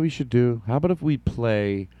know what we should do? How about if we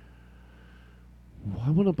play...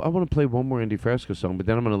 I want to play one more Andy Frasco song, but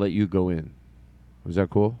then I'm going to let you go in. Is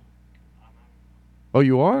that cool? Oh,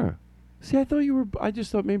 you are? See, I thought you were... I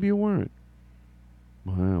just thought maybe you weren't.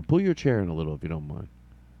 Wow. Pull your chair in a little if you don't mind.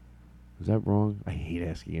 Is that wrong? I hate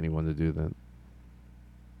asking anyone to do that.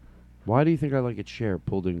 Why do you think I like a chair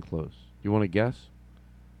pulled in close? You want to guess?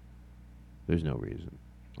 There's no reason.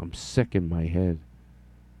 I'm sick in my head.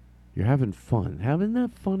 You're having fun. Having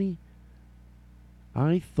that funny?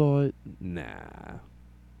 I thought, nah.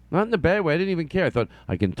 Not in a bad way. I didn't even care. I thought,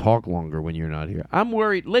 I can talk longer when you're not here. I'm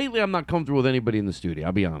worried. Lately, I'm not comfortable with anybody in the studio.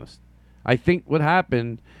 I'll be honest. I think what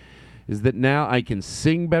happened is that now I can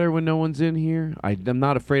sing better when no one's in here. I'm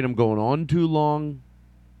not afraid I'm going on too long.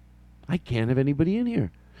 I can't have anybody in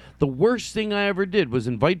here. The worst thing I ever did was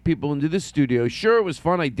invite people into this studio. Sure, it was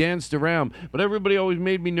fun. I danced around. But everybody always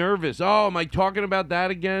made me nervous. Oh, am I talking about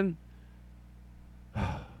that again?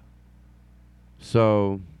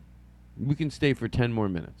 So we can stay for 10 more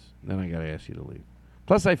minutes. Then I got to ask you to leave.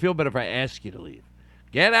 Plus, I feel better if I ask you to leave.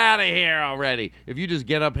 Get out of here already. If you just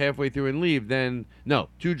get up halfway through and leave, then no.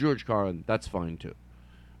 To George Carlin, that's fine too.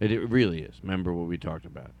 It really is. Remember what we talked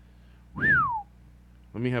about. Whew.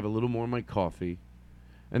 Let me have a little more of my coffee.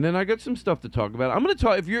 And then I got some stuff to talk about. I'm going to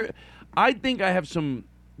talk, I think I have some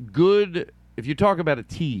good, if you talk about a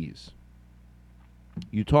tease.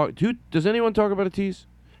 Does anyone talk about a tease?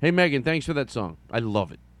 Hey, Megan, thanks for that song. I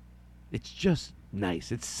love it. It's just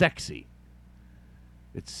nice. It's sexy.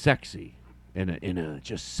 It's sexy in a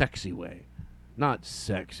just sexy way. Not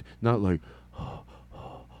sex. Not like,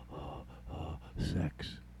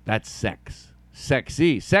 sex. That's sex.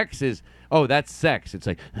 Sexy. Sex is, that's sex. It's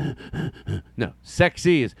like, no.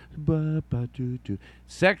 Sexy is,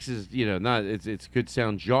 sex is, not, it could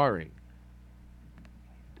sound jarring.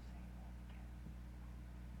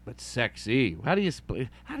 But sexy. How do you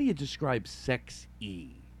describe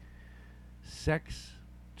sexy? Sex,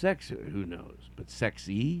 who knows? But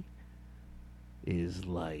sexy is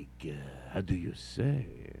like, how do you say?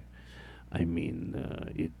 I mean,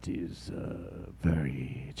 it is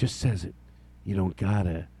it just says it. You don't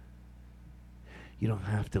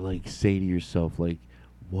have to like say to yourself like,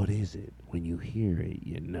 what is it? When you hear it,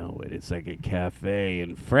 you know it. It's like a cafe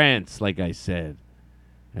in France, like I said.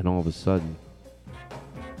 And all of a sudden,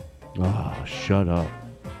 shut up.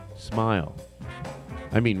 Smile.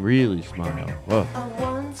 I mean, really smile. Oh. I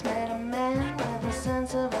once met a man with a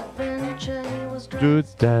sense of adventure. He was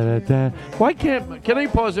Why can I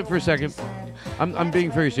pause it for a second? I'm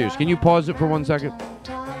being very serious. Can you pause it for 1 second?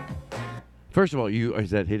 First of all,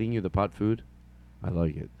 is that hitting you, the pot food? I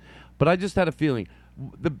like it. But I just had a feeling.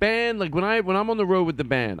 The band, like when I'm on the road with the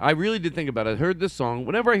band, I really did think about it. I heard this song.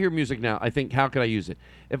 Whenever I hear music now, I think, how could I use it?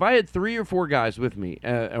 If I had 3 or 4 guys with me,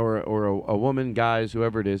 or a woman, guys,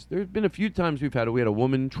 whoever it is, there's been a few times we had a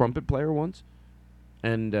woman trumpet player once,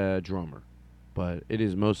 and a drummer. But it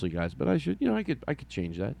is mostly guys. But I could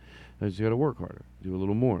change that. I just got to work harder, do a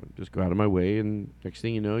little more, just go out of my way, and next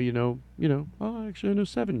thing you know, actually I know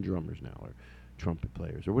 7 drummers now, or trumpet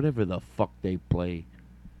players, or whatever the fuck they play.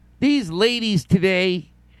 These ladies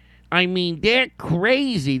today, I mean, they're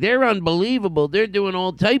crazy. They're unbelievable. They're doing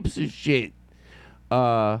all types of shit.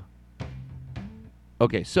 Okay,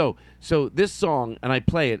 so this song, and I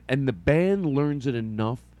play it, and the band learns it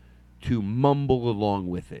enough to mumble along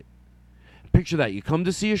with it. Picture that. You come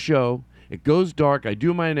to see a show, it goes dark, I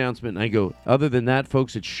do my announcement, and I go, other than that,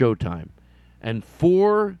 folks, it's showtime. And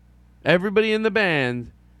for everybody in the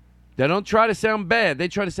band, they don't try to sound bad. They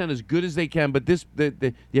try to sound as good as they can, but you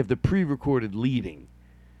have the pre-recorded leading.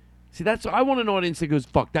 See, I want an audience that goes,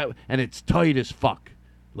 fuck that, and it's tight as fuck.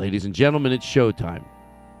 Ladies and gentlemen, it's showtime.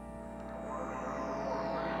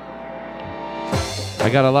 I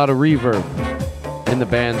got a lot of reverb in the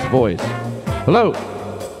band's voice. Hello.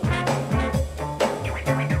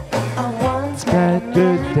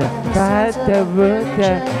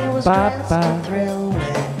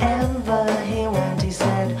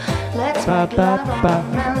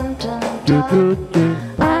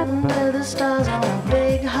 Under the stars on a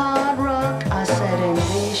big hard rock. I said, in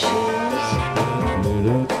these shoes, I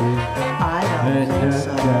don't think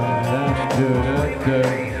so.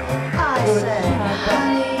 I said,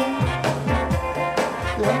 honey,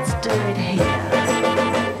 let's do it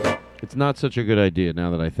here. It's not such a good idea now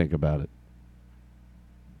that I think about it.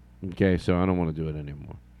 Okay, so I don't want to do it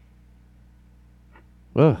anymore.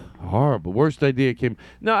 Ugh, horrible. Worst idea came.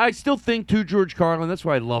 No, I still think to George Carlin. That's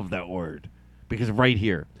why I love that word. Because right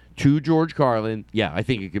here, to George Carlin, yeah, I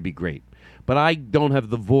think it could be great. But I don't have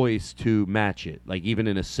the voice to match it, like even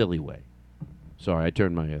in a silly way. Sorry, I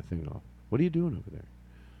turned my thing off. What are you doing over there?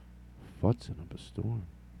 Futzing up a storm.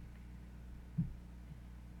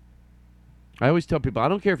 I always tell people, I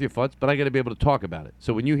don't care if you futz, but I got to be able to talk about it.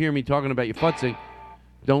 So when you hear me talking about you futzing,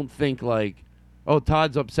 don't think like, oh,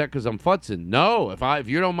 Todd's upset because I'm futzing. No, if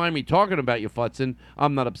you don't mind me talking about you futzing,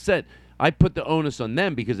 I'm not upset. I put the onus on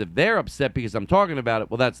them because if they're upset because I'm talking about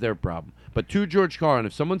it, well, that's their problem. But to George Carlin,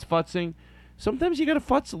 if someone's futzing, Sometimes you got to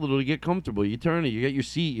futz a little to get comfortable. You turn it, you get your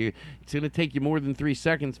seat. It's going to take you more than 3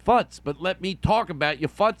 seconds. Futz, but let me talk about your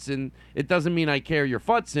futzing. It doesn't mean I care you're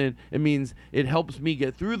futzing. It means it helps me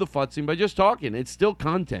get through the futzing by just talking. It's still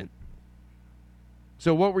content.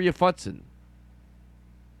 So what were you futzing?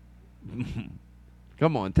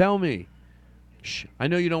 Come on, tell me. Shh. I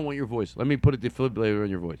know you don't want your voice. Let me put a defibrillator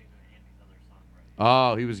on your voice.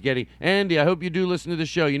 Oh, he was getting... Andy, I hope you do listen to the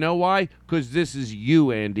show. You know why? Because this is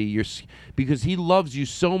you, Andy. Because he loves you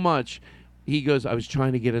so much. He goes, I was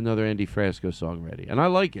trying to get another Andy Frasco song ready. And I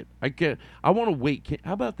like it. I want to wait.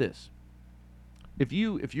 How about this? If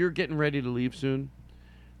you're getting ready to leave soon,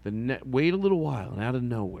 wait a little while, and out of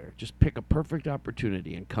nowhere, just pick a perfect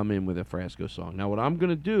opportunity and come in with a Frasco song. Now, what I'm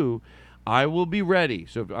going to do, I will be ready.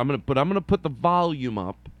 So I'm going to put the volume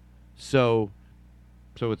up so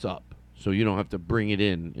it's up. So you don't have to bring it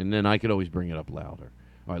in, and then I could always bring it up louder.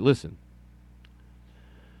 All right, listen.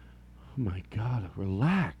 Oh, my God.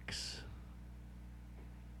 Relax.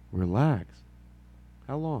 Relax.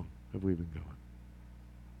 How long have we been going?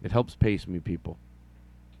 It helps pace me, people.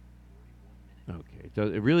 Okay.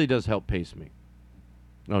 It really does help pace me.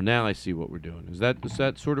 Oh, now I see what we're doing. Is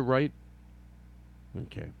that sort of right?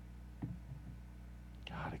 Okay.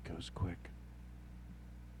 God, it goes quick.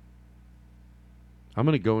 I'm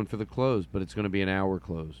going to go in for the close, but it's going to be an hour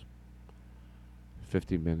close.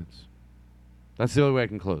 50 minutes. That's the only way I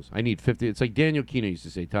can close. I need 50. It's like Daniel Kino used to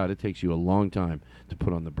say, Todd, it takes you a long time to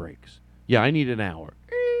put on the brakes. Yeah, I need an hour.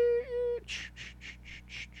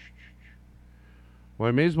 Well,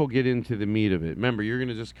 I may as well get into the meat of it. Remember, you're going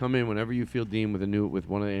to just come in whenever you feel deemed with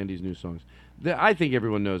one of Andy's new songs. I think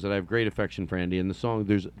everyone knows that I have great affection for Andy, and the song,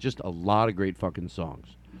 there's just a lot of great fucking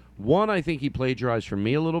songs. One, I think he plagiarized from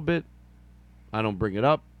me a little bit. I don't bring it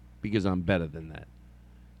up because I'm better than that.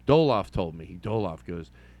 Doloff told me. Doloff goes,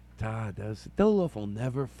 Todd, Doloff will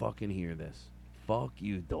never fucking hear this. Fuck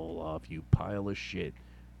you, Doloff, you pile of shit.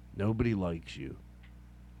 Nobody likes you.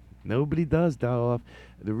 Nobody does, Doloff.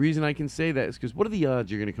 The reason I can say that is because what are the odds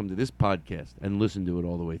you're going to come to this podcast and listen to it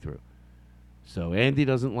all the way through? So Andy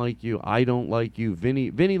doesn't like you. I don't like you.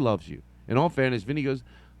 Vinny loves you. In all fairness, Vinny goes,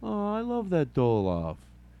 oh, I love that Doloff.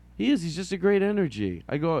 He is. He's just a great energy.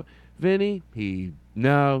 I go, Vinny,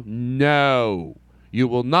 no. You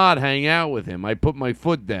will not hang out with him. I put my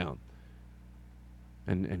foot down.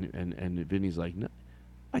 And Vinny's like, no,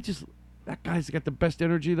 that guy's got the best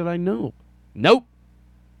energy that I know. Nope.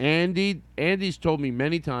 Andy's told me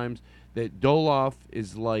many times that Doloff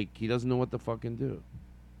is like, he doesn't know what to fucking do.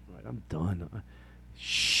 All right, I'm done.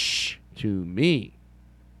 Shh to me.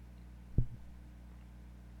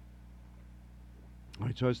 All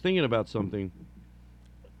right, so I was thinking about something.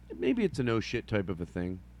 Maybe it's a no shit type of a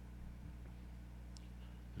thing.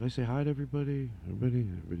 Did I say hi to everybody?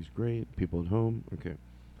 Everybody's great. People at home? Okay.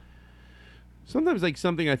 Sometimes like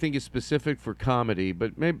something I think is specific for comedy,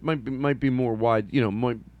 but might be more wide,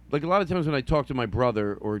 like a lot of times when I talk to my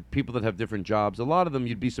brother or people that have different jobs, a lot of them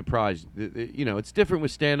you'd be surprised. It's different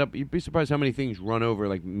with stand-up. You'd be surprised how many things run over,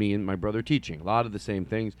 like me and my brother teaching. A lot of the same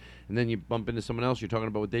things. And then you bump into someone else, you're talking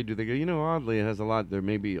about what they do. They go, oddly, it has a lot. There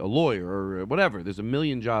may be a lawyer or whatever. There's a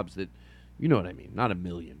million jobs that, you know what I mean. Not a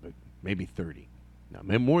million, but maybe 30.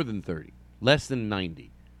 No, more than 30. Less than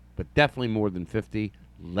 90. But definitely more than 50.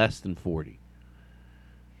 Less than 40.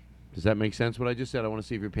 Does that make sense, what I just said? I want to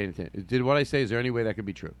see if you're paying attention. Did what I say, is there any way that could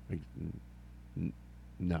be true?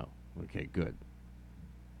 No. Okay, good.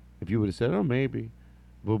 If you would have said, oh, maybe.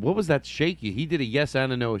 But what was that shake? He did a yes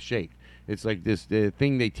and a no shake. It's like this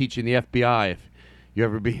thing they teach in the FBI if you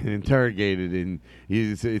ever being interrogated. And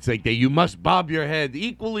it's like you must bob your head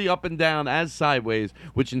equally up and down as sideways,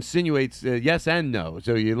 which insinuates yes and no.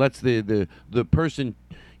 So you lets the person,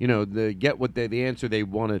 get what the answer they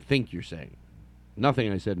want to think you're saying.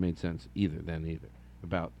 Nothing I said made sense either.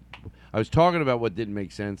 I was talking about what didn't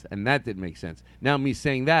make sense, and that didn't make sense. Now me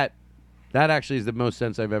saying that actually is the most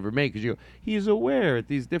sense I've ever made, because he's aware at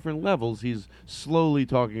these different levels he's slowly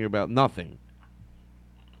talking about nothing.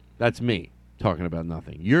 That's me talking about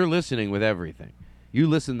nothing. You're listening with everything. You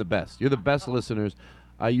listen the best. You're the best listeners.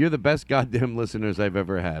 You're the best goddamn listeners I've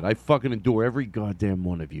ever had. I fucking adore every goddamn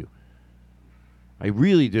one of you. I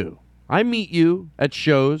really do. I meet you at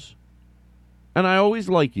shows. And I always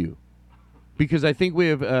like you, because I think we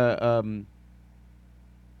have, I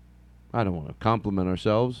don't want to compliment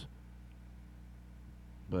ourselves,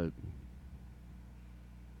 but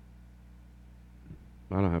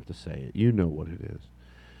I don't have to say it. You know what it is.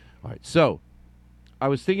 All right, so I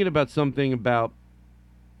was thinking about something about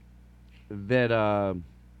that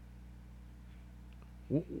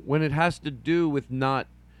when it has to do with not,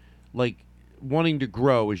 like, wanting to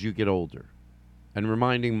grow as you get older, and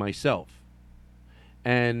reminding myself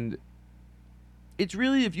And it's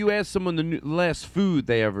really, if you ask someone the last food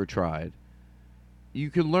they ever tried, you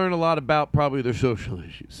can learn a lot about probably their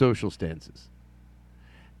social stances.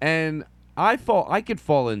 And I could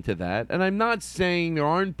fall into that. And I'm not saying there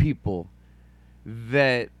aren't people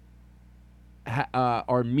that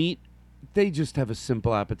are meat. They just have a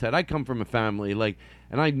simple appetite. I come from a family,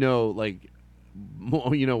 and I know,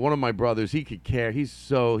 one of my brothers, he could care. He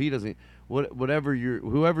doesn't, whoever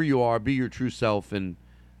you are, be your true self, and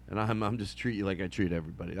I'm just treat you like I treat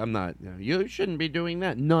everybody. I'm not, you shouldn't be doing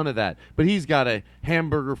that. None of that. But he's got a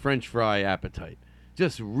hamburger, French fry appetite.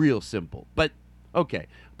 Just real simple. But, okay.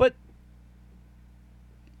 But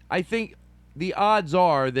I think the odds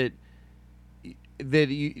are that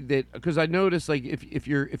because I notice, like, if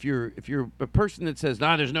you're a person that says,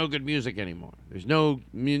 there's no good music anymore, there's no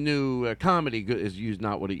new comedy is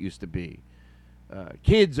not what it used to be,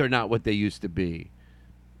 kids are not what they used to be,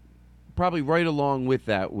 probably right along with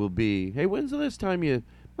that will be, hey, when's the last time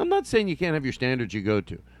I'm not saying you can't have your standards you go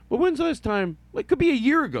to, but when's the last time, it could be a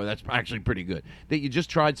year ago, that's actually pretty good, that you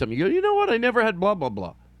just tried something, you go, you know what, I never had blah blah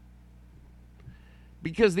blah.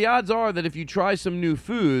 Because the odds are that if you try some new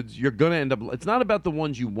foods, you're going to end up... It's not about the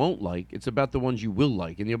ones you won't like. It's about the ones you will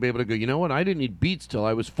like. And you'll be able to go, you know what? I didn't eat beets till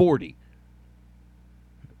I was 40.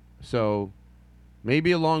 So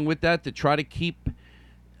maybe along with that, to try to keep...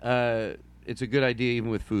 it's a good idea, even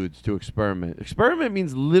with foods, to experiment. Experiment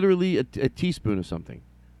means literally a teaspoon of something.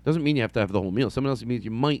 Doesn't mean you have to have the whole meal. Someone else means you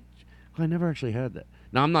might... I never actually had that.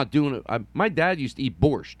 Now, I'm not doing it. My dad used to eat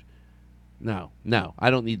borscht. No, I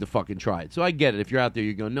don't need to fucking try it. So I get it. If you're out there,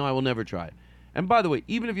 you're going, no, I will never try it. And by the way,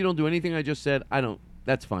 even if you don't do anything I just said,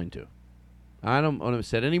 that's fine too. I don't want to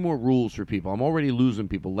set any more rules for people. I'm already losing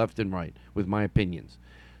people left and right with my opinions.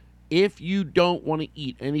 If you don't want to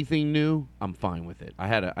eat anything new, I'm fine with it. I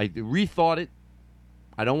rethought it.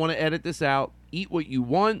 I don't want to edit this out. Eat what you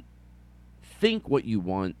want, think what you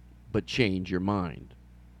want, but change your mind.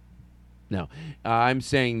 No, I'm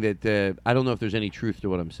saying that I don't know if there's any truth to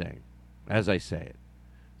what I'm saying. As I say it,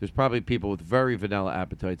 there's probably people with very vanilla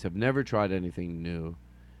appetites, have never tried anything new,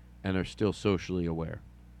 and are still socially aware.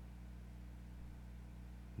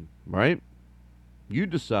 Right? You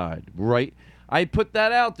decide. Right? I put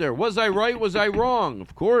that out there. Was I right? Was I wrong?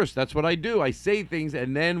 Of course, that's what I do. I say things,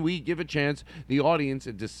 and then we give a chance, the audience,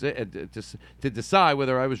 to decide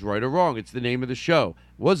whether I was right or wrong. It's the name of the show.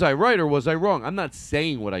 Was I right or was I wrong? I'm not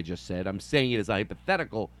saying what I just said. I'm saying it as a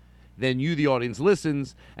hypothetical. Then you, the audience,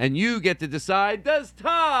 listens, and you get to decide, does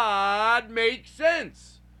Todd make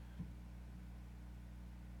sense?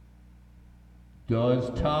 Does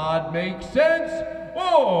Todd make sense?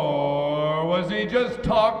 Or was he just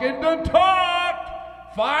talking to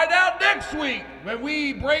talk? Find out next week when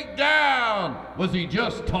we break down, was he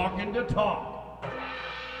just talking to talk?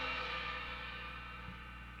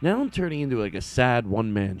 Now I'm turning into like a sad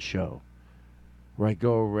one-man show. Where I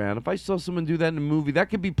go around. If I saw someone do that in a movie, that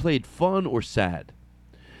could be played fun or sad.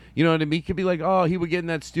 You know what I mean? It could be like, oh, he would get in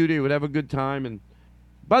that studio, would have a good time. And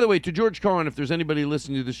by the way, to George Carlin, if there's anybody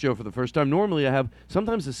listening to this show for the first time, normally I have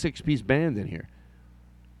sometimes a 6-piece band in here.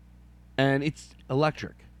 And it's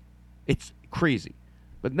electric. It's crazy.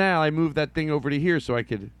 But now I moved that thing over to here so I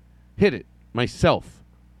could hit it myself.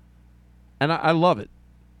 And I love it.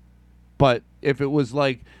 But if it was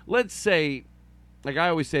like, let's say... Like, I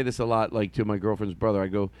always say this a lot, like, to my girlfriend's brother. I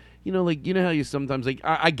go, you know how you sometimes, like,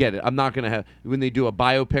 I get it. I'm not going to have, when they do a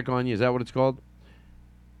biopic on you, is that what it's called?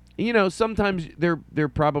 Sometimes they're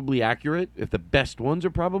probably accurate. If the best ones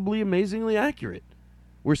are probably amazingly accurate.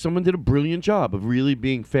 Where someone did a brilliant job of really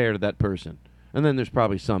being fair to that person. And then there's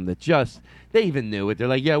probably some that just, they even knew it. They're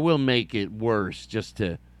like, yeah, we'll make it worse just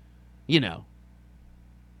to, would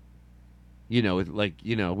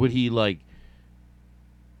he, like,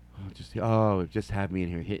 just have me in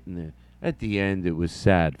here hitting it. At the end, it was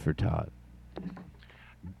sad for Todd.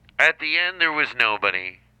 At the end, there was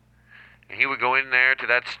nobody. And he would go in there to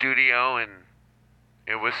that studio, and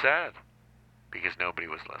it was sad because nobody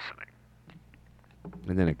was listening.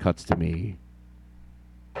 And then it cuts to me.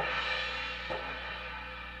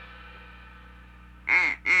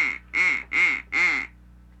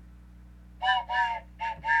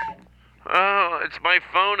 Oh, it's my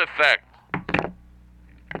phone effect.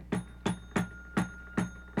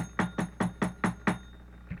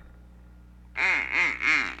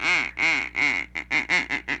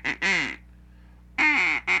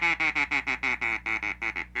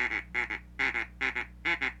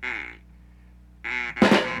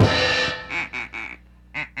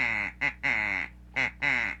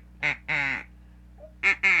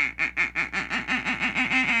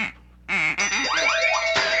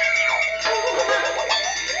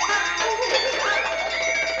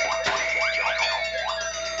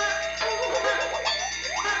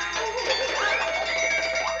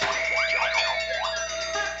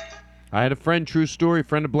 I had a friend, true story,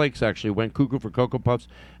 friend of Blake's actually, went cuckoo for Cocoa Puffs,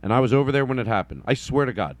 and I was over there when it happened. I swear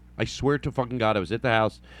to God. I swear to fucking God, I was at the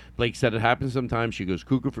house. Blake said it happens sometimes. She goes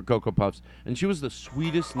cuckoo for Cocoa Puffs, and she was the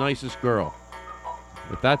sweetest, nicest girl.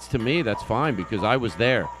 If that's to me, that's fine, because I was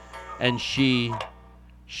there. And she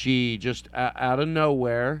just, out of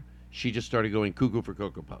nowhere, she just started going cuckoo for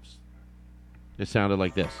Cocoa Puffs. It sounded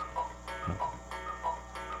like this.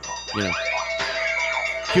 You know.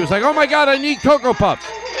 She was like, oh my God, I need Cocoa Puffs.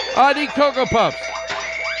 I need Cocoa Puffs.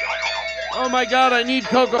 Oh my God, I need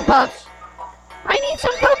Cocoa Puffs. I need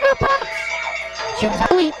some Cocoa Puffs.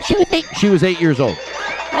 She was 8 years old.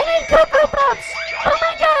 I need Cocoa Puffs. Oh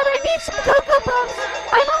my God, I need some Cocoa Puffs.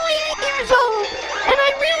 I'm only 8 years old, and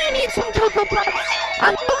I really need some Cocoa Puffs.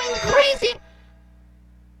 I'm going crazy.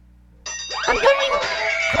 I'm going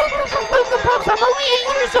cuckoo for Cocoa Puffs. I'm only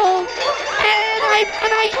 8 years old, and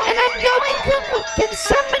I'm going cuckoo. Can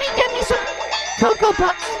somebody get me some Cocoa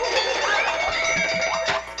Puffs?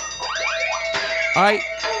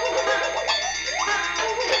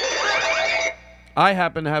 I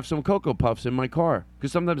happen to have some Cocoa Puffs in my car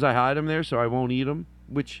because sometimes I hide them there so I won't eat them,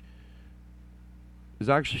 which is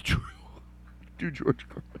actually true. Do George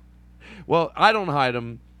Carlin. Well, I don't hide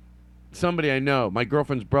them. Somebody I know, my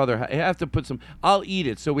girlfriend's brother, I have to put some. I'll eat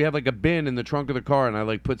it. So we have like a bin in the trunk of the car, and I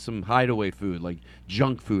like put some hideaway food, like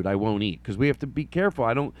junk food. I won't eat because we have to be careful.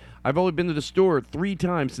 I've only been to the store 3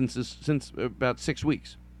 times since about 6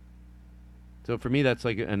 weeks. So for me, that's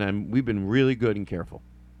like, and we've been really good and careful.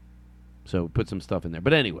 So put some stuff in there.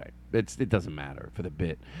 But anyway, it doesn't matter for the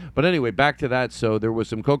bit. But anyway, back to that. So there was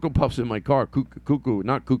some Cocoa Puffs in my car. Cuckoo,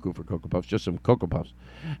 not cuckoo for Cocoa Puffs, just some Cocoa Puffs.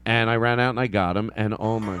 And I ran out and I got them. And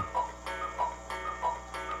oh my.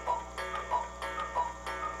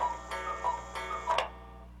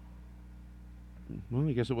 Well,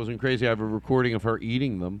 I guess it wasn't crazy. I have a recording of her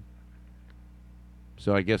eating them.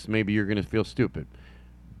 So I guess maybe you're going to feel stupid.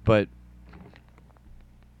 But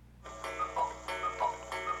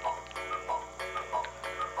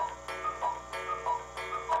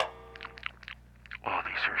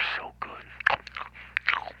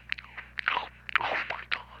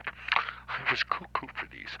was cuckoo for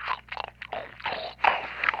these. Oh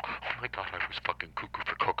my God, I was fucking cuckoo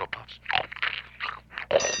for Cocoa Puffs.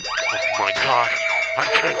 Oh my God, I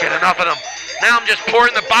can't get enough of them. Now I'm just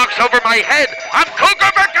pouring the box over my head. I'm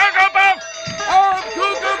cuckoo for Cocoa Puffs! I'm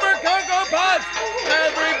cuckoo for Cocoa Puffs!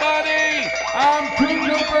 Everybody! I'm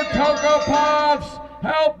cuckoo for Cocoa Puffs!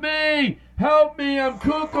 Help me! Help me! I'm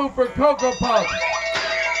cuckoo for Cocoa Puffs!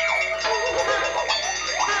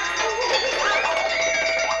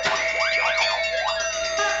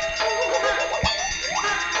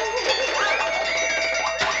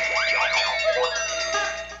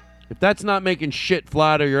 If that's not making shit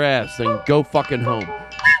fly out of your ass, then go fucking home.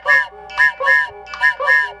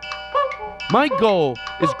 My goal,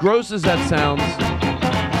 as gross as that sounds,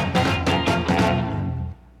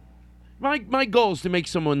 my goal is to make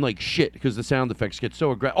someone like shit because the sound effects get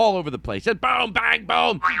so aggressive all over the place. It's boom, bang,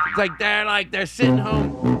 boom. It's like they're sitting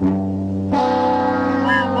home.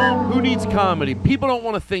 Who needs comedy? People don't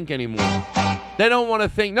want to think anymore. They don't want to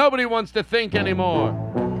think. Nobody wants to think anymore.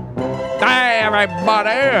 Hey,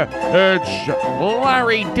 everybody, it's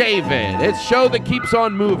Larry David. It's show that keeps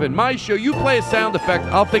on moving. My show, you play a sound effect,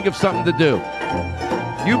 I'll think of something to do.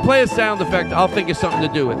 You play a sound effect, I'll think of something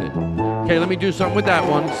to do with it. Okay, let me do something with that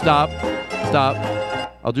one. Stop.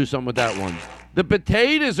 I'll do something with that one. The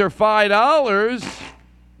potatoes are $5.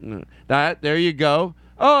 There you go.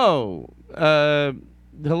 Oh,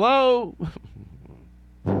 hello?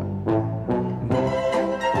 All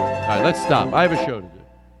right, let's stop. I have a show to do.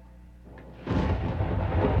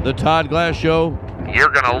 The Todd Glass Show. You're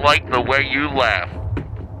gonna like the way you laugh.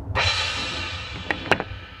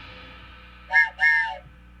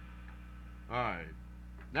 All right.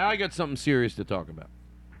 Now I got something serious to talk about.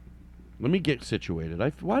 Let me get situated.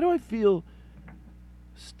 Why do I feel...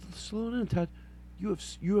 Slow down, Todd. You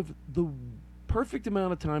have the perfect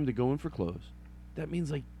amount of time to go in for clothes. That means,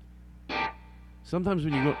 like... Sometimes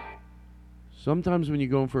when you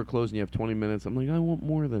go in for a close and you have 20 minutes, I'm like, I want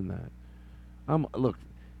more than that. Look...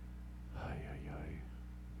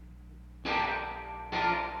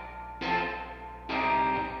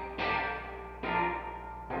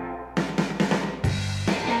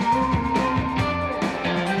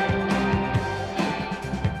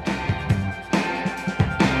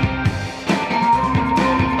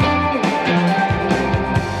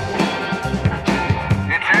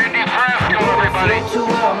 To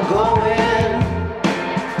where I'm going.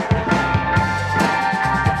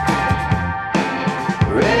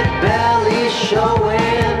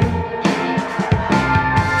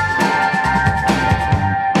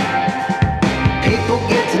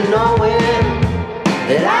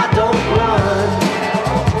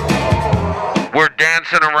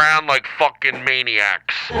 fucking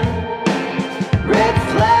maniacs. Red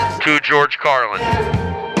flags. To George Carlin.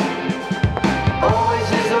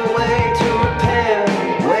 Always is a way to repair.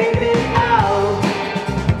 Wait it out.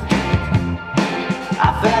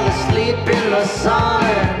 I fell asleep in the sun.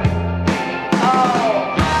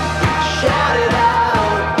 Oh, shout it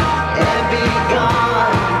out and be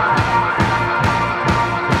gone.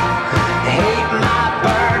 Hate my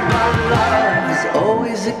burn, but love is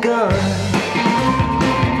always a gun.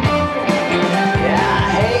 Yeah, I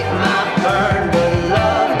hate my burn, but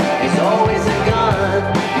love is always a gun.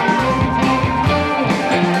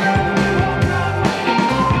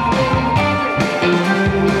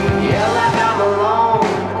 Yeah, like I'm alone,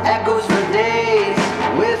 echoes for days,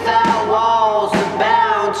 without walls, are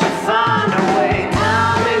bound to find a way.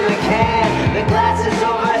 Time in the can, the glass is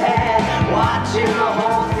overhead, watching the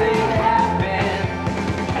whole thing happen.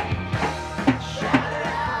 Shout it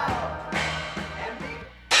out and be.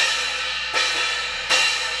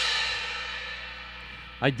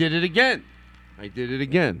 I did it again.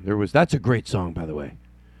 That's a great song, by the way.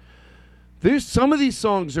 There's some of these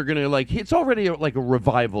songs are gonna like. It's already like a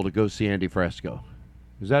revival to go see Andy Fresco.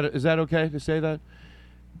 Is that okay to say that?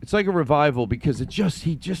 It's like a revival because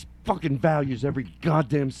he just fucking values every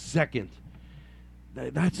goddamn second.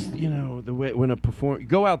 That's the way when a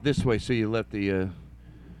go out this way so you let the.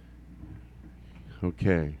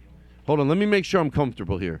 Okay, hold on. Let me make sure I'm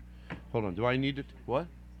comfortable here. Hold on. Do I need to what?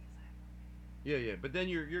 Yeah. But then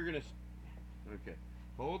you're gonna. Okay.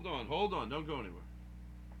 Hold on. Don't go anywhere.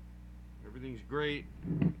 Everything's great.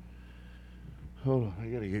 Hold on. I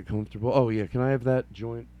gotta get comfortable. Oh yeah. Can I have that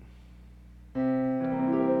joint?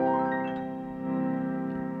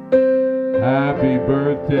 Happy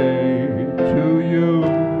birthday to you.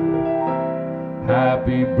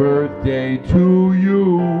 Happy birthday to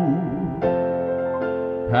you.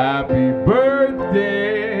 Happy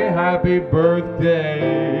birthday. Happy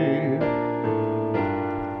birthday.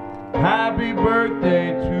 Happy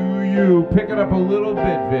birthday to you. Pick it up a little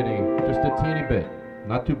bit, Vinny. Just a teeny bit.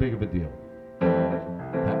 Not too big of a deal.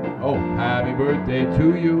 Happy birthday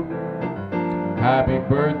to you. Happy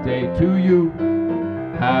birthday to you.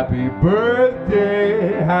 Happy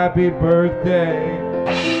birthday. Happy birthday.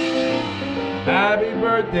 Happy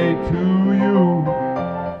birthday to you.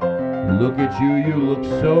 Look at you. You look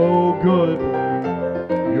so good.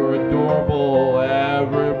 You're adorable,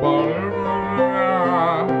 everybody.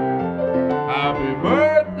 Happy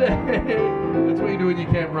birthday! That's what you do when you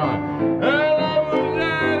can't run.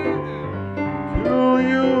 To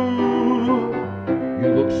you. You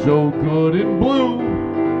look so good in blue.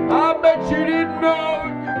 I bet you didn't know.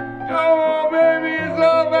 Oh, baby, it's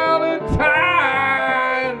a Valentine.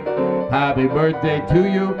 Happy birthday to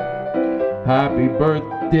you. Happy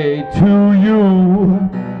birthday to you.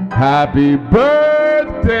 Happy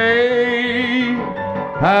birthday.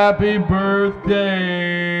 Happy birthday.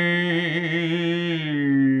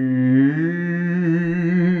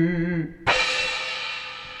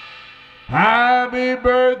 Happy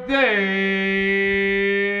birthday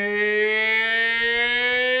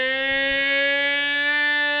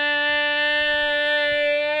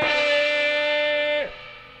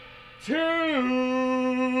to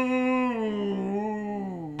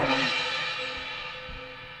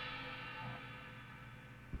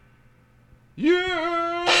you.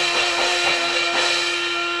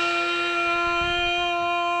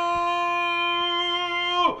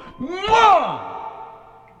 Mwah!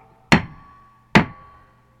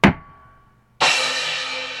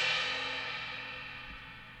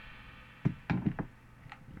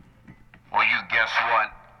 Well, you guess what?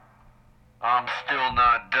 I'm still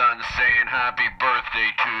not done saying happy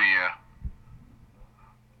birthday to you.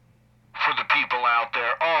 For the people out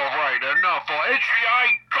there, all right, enough. I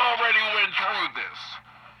already went through this.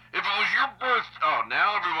 If it was your birthday,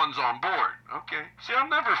 now everyone's on board. Okay. See, I'm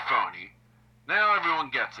never phony. Now everyone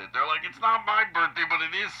gets it. They're like, it's not my birthday, but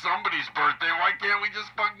it is somebody's birthday. Why can't we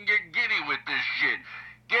just fucking get giddy with this shit?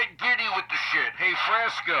 Get giddy with the shit. Hey,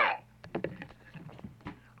 Fresco.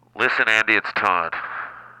 Listen, Andy, it's Todd.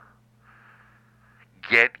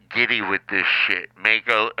 Get giddy with this shit. Make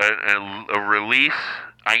a release.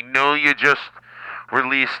 I know you just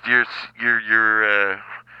released your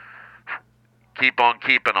keep on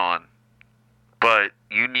keeping on, but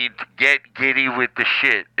you need to get giddy with the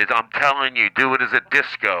shit. I'm telling you, do it as a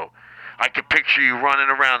disco. I can picture you running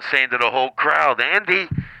around saying to the whole crowd, Andy,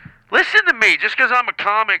 listen to me, just because I'm a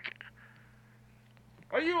comic.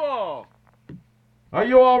 Are you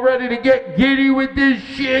all ready to get giddy with this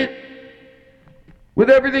shit? With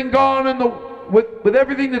everything with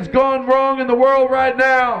everything that's gone wrong in the world right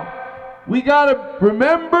now, we gotta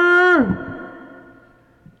remember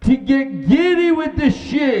to to get giddy with the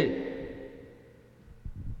shit.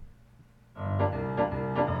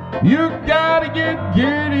 You gotta get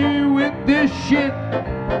giddy with this shit.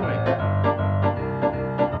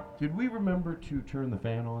 Did we remember to turn the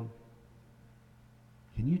fan on?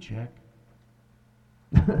 Can you check?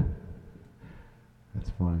 That's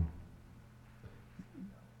funny.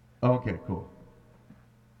 Okay, cool.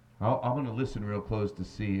 I'm going to listen real close to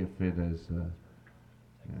see if it is.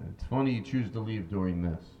 It's funny you choose to leave during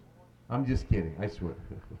this. I'm just kidding, I swear.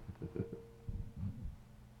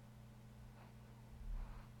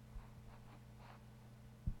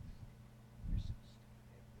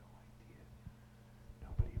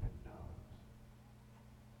 Nobody even knows.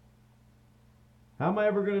 How am I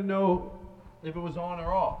ever going to know if it was on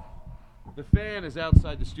or off? The fan is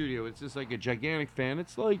outside the studio. It's just like a gigantic fan.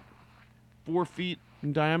 It's like 4 feet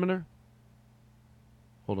in diameter.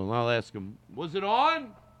 Hold on, I'll ask him. Was it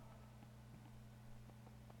on?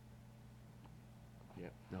 Yeah,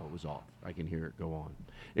 no, it was off. I can hear it go on.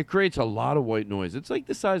 It creates a lot of white noise. It's like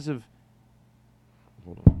the size of...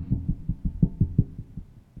 Hold on.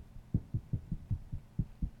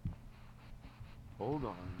 Hold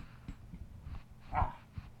on. Ah.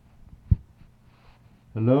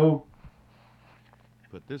 Hello?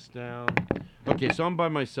 Put this down. Okay, so I'm by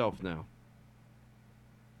myself now.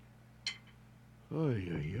 Oy,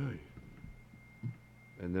 oy, oy.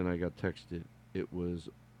 And then I got texted. It was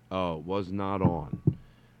not on.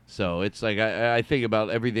 So it's like I think about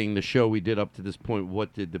everything, the show we did up to this point.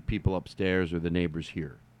 What did the people upstairs or the neighbors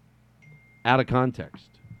hear? Out of context.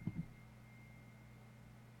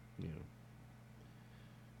 You know.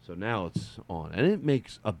 So now it's on. And it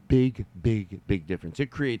makes a big, big, big difference.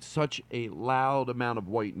 It creates such a loud amount of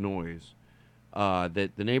white noise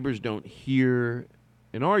that the neighbors don't hear.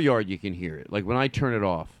 In our yard, you can hear it. Like when I turn it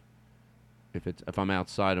off, if I'm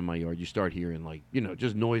outside of my yard, you start hearing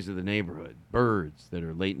just noise of the neighborhood, birds that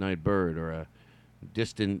are late night bird or a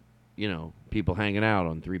distant, people hanging out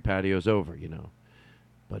on 3 patios over,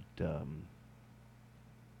 But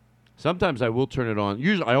sometimes I will turn it on.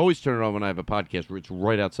 Usually, I always turn it on when I have a podcast where it's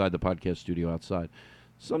right outside the podcast studio outside.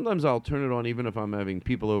 Sometimes I'll turn it on even if I'm having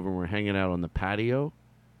people over and we're hanging out on the patio.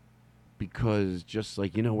 Because just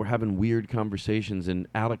we're having weird conversations, and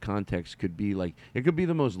out of context could be it could be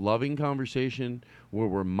the most loving conversation where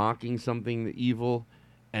we're mocking something evil,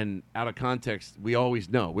 and out of context, we always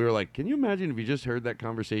know. We were like, can you imagine if you just heard that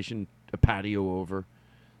conversation a patio over?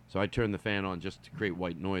 So I turned the fan on just to create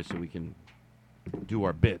white noise so we can do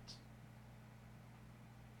our bits.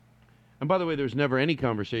 And by the way, there's never any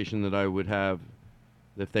conversation that I would have,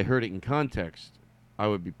 that if they heard it in context, I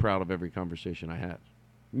would be proud of every conversation I had.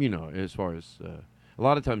 As far as a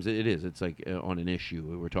lot of times it is. It's like on an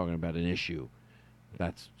issue. We're talking about an issue.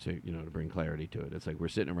 That's to bring clarity to it. It's like we're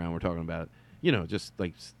sitting around. We're talking about just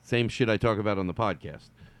like same shit I talk about on the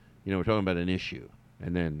podcast. We're talking about an issue.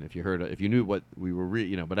 And then if you knew what we were,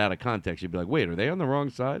 but out of context, you'd be like, wait, are they on the wrong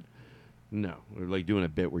side? No, we're like doing a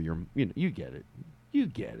bit where you get it. You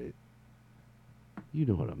get it. You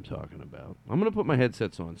know what I'm talking about. I'm gonna put my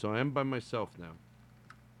headsets on, so I am by myself now.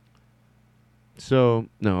 So,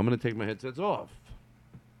 no, I'm going to take my headsets off.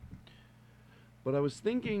 But I was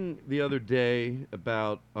thinking the other day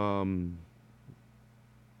about growing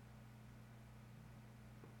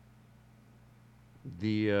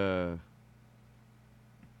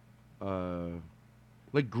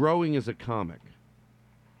as a comic.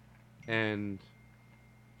 And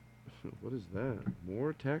what is that?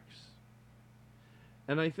 More text?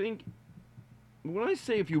 And I think when I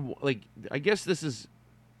say I guess this is...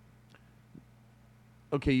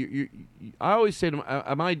 Okay, I always say to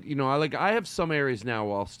am I, I have some areas now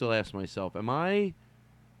where I'll still ask myself, am I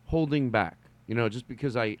holding back? Just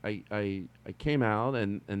because I came out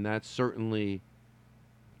and that certainly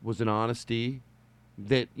was an honesty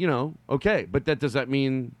that, okay, but does that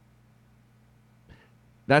mean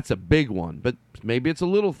that's a big one? But maybe it's a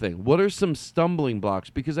little thing. What are some stumbling blocks?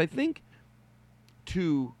 Because I think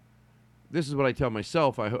this is what I tell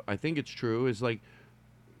myself, I think it's true, is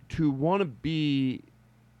to want to be...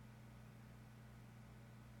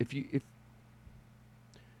 If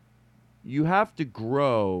you have to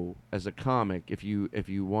grow as a comic, if you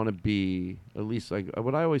want to be at least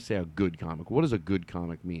what I always say, a good comic. What does a good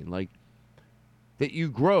comic mean? That you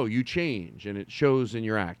grow, you change, and it shows in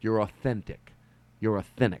your act. You're authentic. You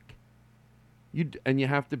have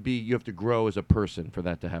to grow as a person for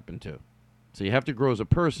that to happen too. So you have to grow as a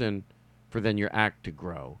person for then your act to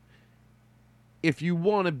grow. If you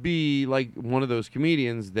want to be like one of those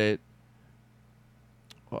comedians that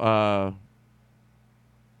there are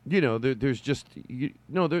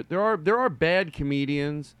bad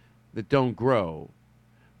comedians that don't grow,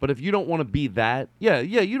 But if you don't want to be that,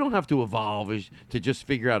 you don't have to evolve to just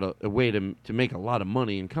figure out a way to make a lot of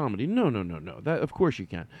money in comedy. No. That, of course you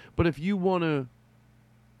can. But if you want to,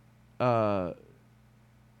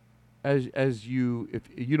 if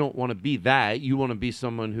you don't want to be that, you want to be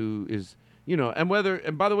someone who is, and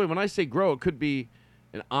by the way, when I say grow, it could be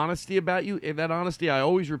an honesty about you. And that honesty, I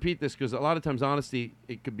always repeat this because a lot of times honesty,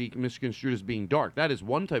 it could be misconstrued as being dark. That is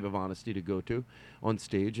one type of honesty to go to on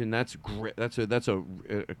stage, and that's great. That's a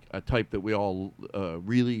type that we all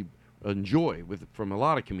really enjoy from a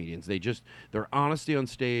lot of comedians. Their honesty on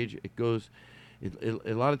stage. It goes.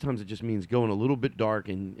 A lot of times it just means going a little bit dark,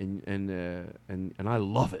 and I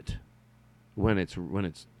love it when it's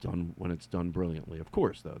done brilliantly. Of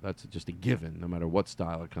course, though, that's just a given, no matter what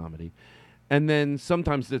style of comedy. And then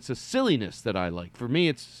sometimes it's a silliness that I like. For me,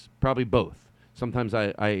 it's probably both. Sometimes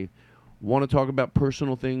I want to talk about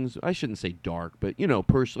personal things. I shouldn't say dark, but,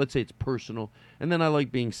 let's say it's personal. And then I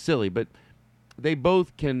like being silly. But they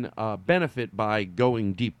both can benefit by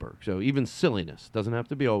going deeper. So even silliness doesn't have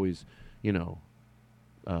to be always,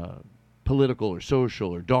 political or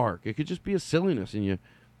social or dark. It could just be a silliness in you.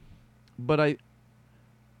 But I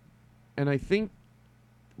think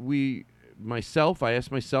I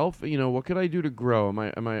ask myself, what could I do to grow?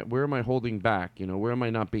 Where am I holding back? Where am I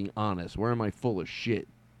not being honest? Where am I full of shit?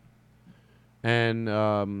 And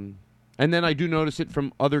then I do notice it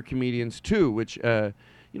from other comedians too, which,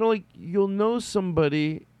 like you'll know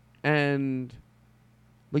somebody and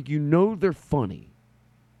like, they're funny.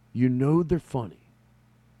 They're funny.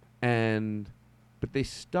 But they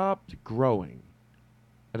stopped growing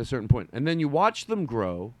at a certain point. And then you watch them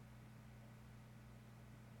grow.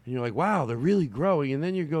 And you're like, wow, they're really growing. And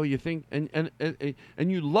then you think, and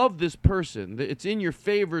you love this person. It's in your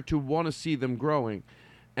favor to want to see them growing.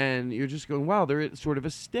 And you're just going, wow, they're at sort of a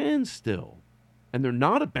standstill. And they're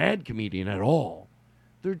not a bad comedian at all.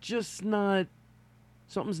 They're just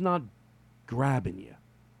something's not grabbing you.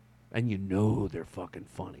 And they're fucking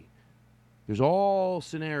funny. There's all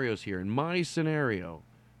scenarios here. In my scenario,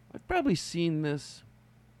 I've probably seen this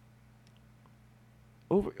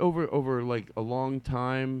over like a long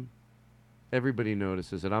time. Everybody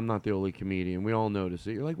notices it. I'm not the only comedian. We all notice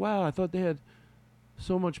it. You're like, wow, I thought they had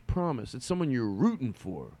so much promise. It's someone you're rooting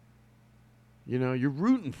for. You're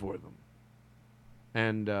rooting for them.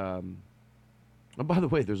 And by the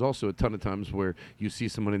way, there's also a ton of times where you see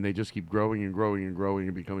someone and they just keep growing and growing and growing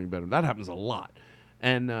and becoming better. That happens a lot.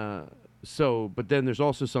 And but then there's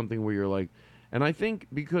also something where you're like, and I think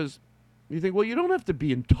because you think, well, you don't have to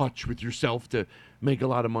be in touch with yourself to make a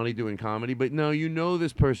lot of money doing comedy. But no,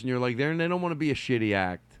 this person, you're like, they don't want to be a shitty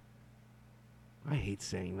act. I hate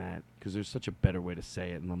saying that because there's such a better way to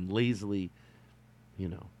say it. And I'm lazily,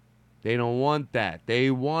 they don't want that.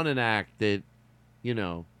 They want an act that,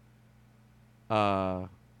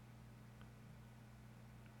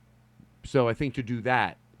 so I think to do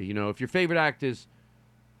that, if your favorite act is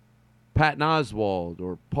Patton Oswalt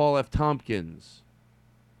or Paul F. Tompkins,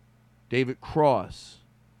 David Cross,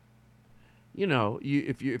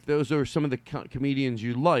 if those are some of the comedians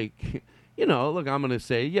you like, look, I'm going to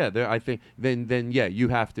say, I think then you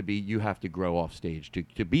have to grow off stage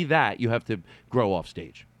to be that. You have to grow off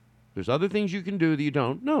stage. There's other things you can do that you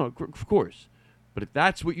don't. No, of course. But if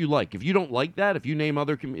that's what you like, if you don't like that, if you name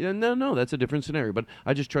other comedians, no, that's a different scenario. But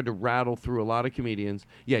I just tried to rattle through a lot of comedians.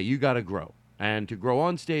 Yeah, you got to grow. And to grow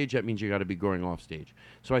on stage, that means you got to be growing off stage.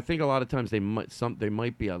 So I think a lot of times they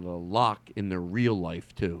might be a lock in their real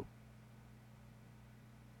life too.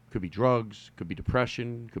 Could be drugs, could be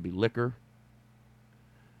depression, could be liquor.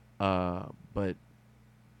 But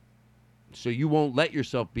so you won't let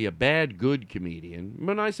yourself be a bad, good comedian.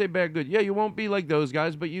 When I say bad, good, you won't be like those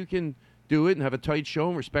guys, but you can do it and have a tight show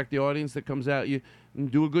and respect the audience that comes out. You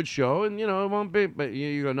and do a good show, and it won't be. But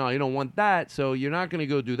you go, no, you don't want that, so you're not going to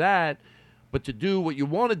go do that. But to do what you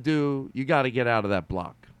want to do, you got to get out of that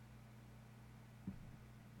block.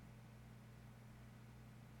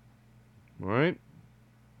 All right?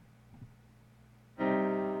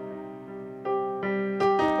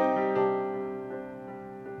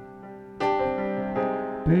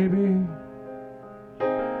 Baby.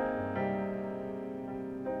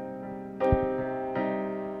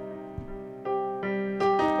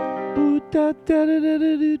 Ooh, da, da, da, da,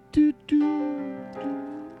 da, do, do.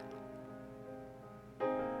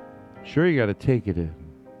 Sure, you got to take it in.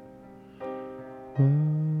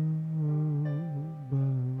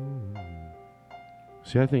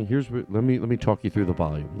 See, I think here's what, let me talk you through the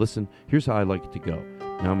volume. Listen, here's how I like it to go.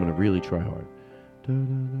 Now I'm going to really try hard.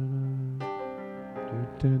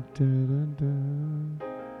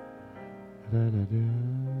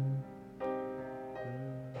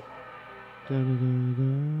 See,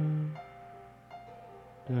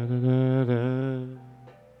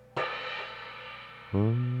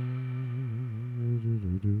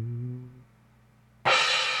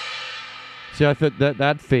 I thought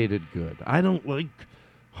that faded good. I don't like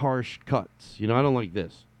harsh cuts. You know, I don't like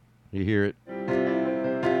this. You hear it?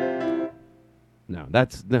 No,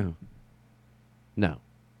 no.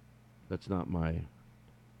 That's not my.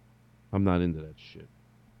 I'm not into that shit.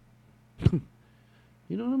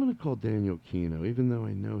 You know what? I'm going to call Daniel Kino, even though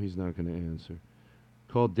I know he's not going to answer.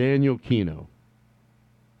 Call Daniel Kino.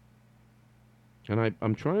 And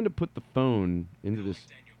I'm trying to put the phone into this.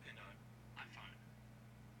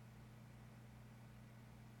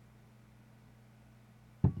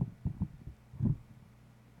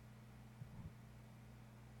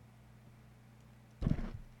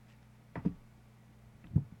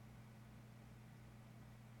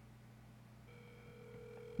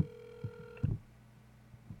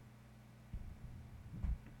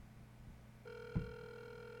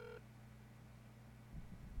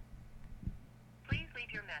 Please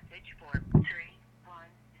leave your message for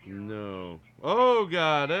 310. No. Oh,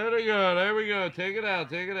 God. There we go. There we go. Take it out.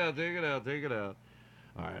 Take it out. Take it out. Take it out.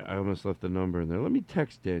 All right. I almost left the number in there. Let me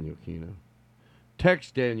text Daniel Kino.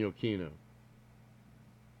 Text Daniel Kino.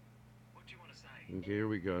 What do you want to say? Okay, here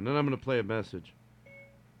we go. And then I'm going to play a message.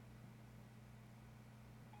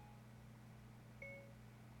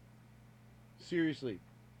 Seriously,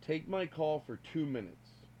 take my call for 2 minutes.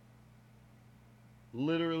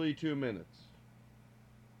 Literally 2 minutes.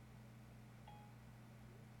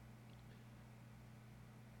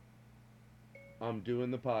 I'm doing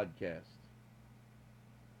the podcast.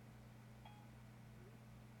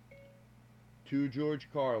 To George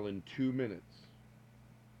Carlin, 2 minutes.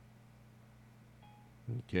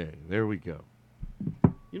 Okay, there we go.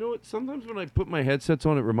 You know what? Sometimes when I put my headsets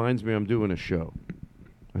on, it reminds me I'm doing a show.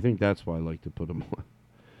 I think that's why I like to put them on.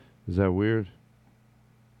 Is that weird?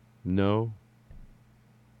 No.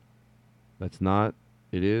 That's not.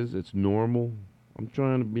 It is. It's normal. I'm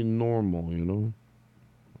trying to be normal, you know?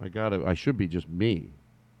 I should be just me.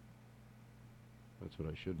 That's what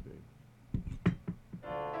I should be.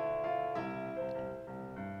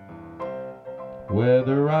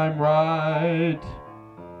 Whether I'm right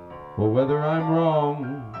or whether I'm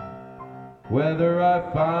wrong, whether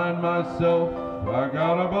I find myself, I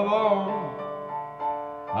gotta belong.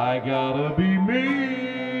 I gotta be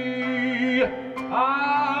me.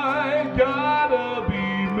 I gotta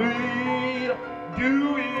be me.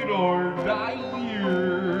 Do it or die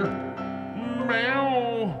here.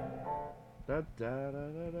 Meow. Da, da, da,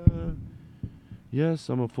 da, da. Yes,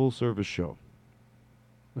 I'm a full service show.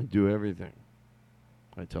 I do everything.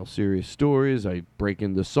 I tell serious stories. I break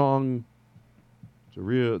into song. It's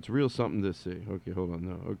real something to see. Okay, hold on.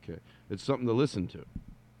 No, okay. It's something to listen to.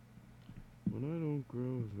 When I don't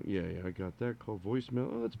grow... Yeah, I got that. Call voicemail.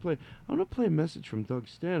 Oh, let's play... I'm going to play a message from Doug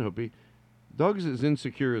Stanhope. Doug's as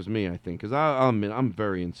insecure as me, I think, because I'll admit I'm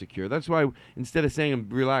very insecure. That's why instead of saying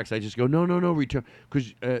relax, I just go, no, return.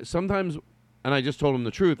 Because sometimes, and I just told him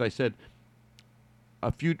the truth, I said,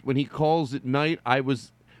 when he calls at night, I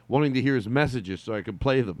was wanting to hear his messages so I could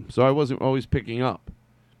play them. So I wasn't always picking up.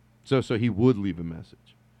 So he would leave a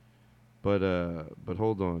message. But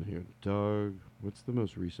hold on here. Doug, what's the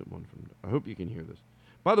most recent one from Doug? I hope you can hear this.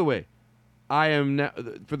 By the way, I am now,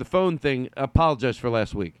 for the phone thing, apologize for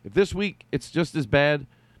last week. If this week it's just as bad,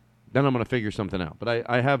 then I'm going to figure something out. But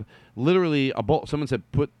I have literally a bowl. Someone said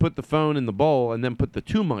put the phone in the bowl and then put the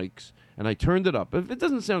two mics, and I turned it up. If it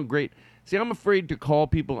doesn't sound great, see, I'm afraid to call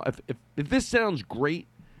people. If this sounds great,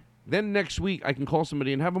 then next week I can call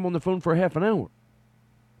somebody and have them on the phone for half an hour.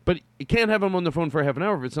 But you can't have them on the phone for half an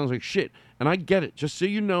hour if it sounds like shit. And I get it. Just so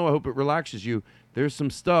you know, I hope it relaxes you. There's some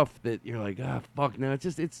stuff that you're like, fuck. Now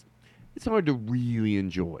it's hard to really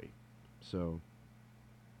enjoy. So.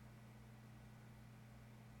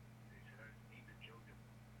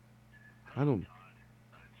 I don't.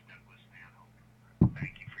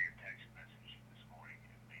 Thank you for your text message this morning.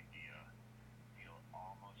 It made me feel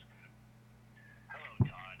almost good. Hello,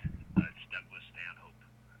 Todd. It's Douglas Stanhope.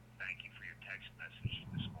 Thank you for your text message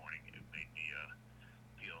this morning. It made me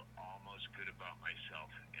feel almost good about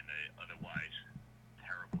myself in a otherwise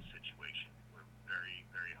terrible situation. We're very,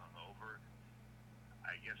 very hungover.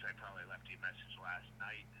 I guess I probably left you a message last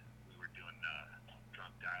night. We were doing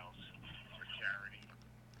drunk dials for charity.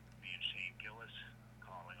 Me and Shane Gillis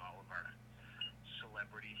calling all of our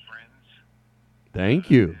celebrity friends.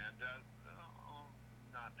 Thank you. And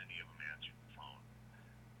not many of them answered the phone.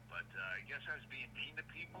 But I guess I was being mean to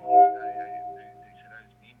people. They said I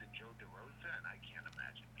was mean to Joe DeRosa, and I can't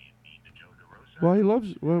imagine being mean to Joe DeRosa. Well, he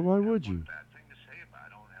loves. Well, why would One you? bad thing to say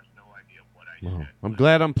about it. I don't have no idea what Well, I'm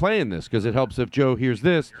glad I'm playing this because it helps if Joe hears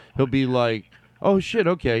this. He'll be like, oh, shit,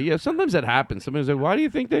 okay. Yeah, sometimes that happens. Sometimes like, why do you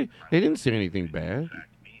think they didn't say anything bad?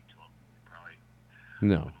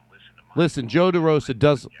 No. Listen, Joe DeRosa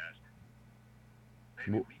does...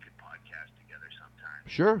 Maybe we could podcast together sometime.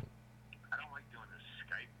 Sure. I don't like doing this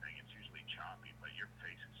Skype thing. It's usually choppy, but your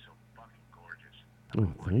face is so fucking gorgeous. Oh,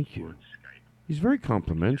 thank you. On Skype. He's very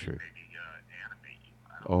complimentary. Maybe animate you.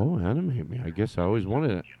 I don't Oh, animate me. I guess I always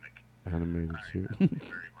wanted it gimmick. animated too. Thank you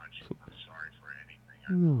very much. I'm sorry for anything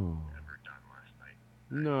I've No. ever done last night.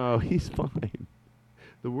 No, he's fine.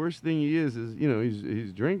 The worst thing he is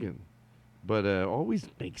he's drinking. But always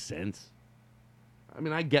makes sense. I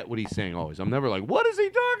mean, I get what he's saying always. I'm never like, what is he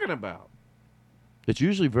talking about? It's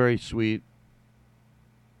usually very sweet.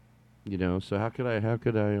 So how could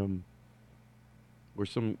I or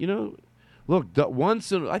some, look,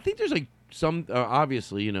 I think there's like some,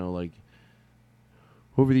 obviously, like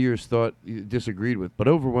over the years disagreed with, but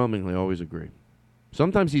overwhelmingly always agree.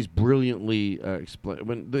 Sometimes he's brilliantly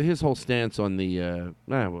his whole stance on the, I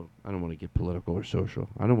don't want to get political or social.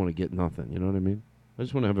 I don't want to get nothing. You know what I mean? I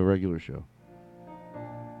just want to have a regular show.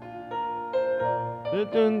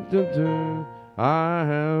 Dun, dun, dun. I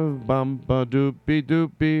have bumpa doopy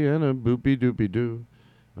doopy and a boopy doopy doo.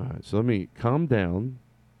 All right, so let me calm down.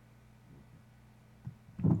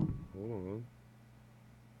 Hold on.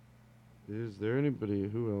 Is there anybody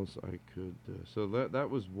who else I could? So that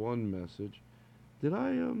was one message. Did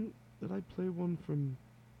I play one from?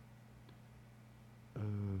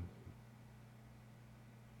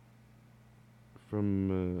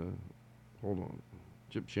 Hold on,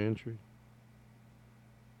 Chip Chantry.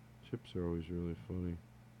 Chips are always really funny.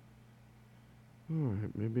 All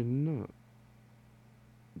right, maybe not.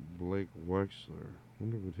 Blake Wexler.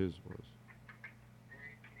 Wonder what his was.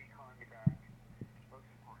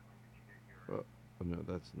 Oh, no,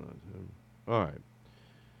 that's not him. All right.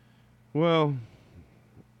 Well,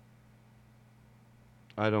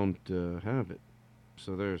 I don't have it.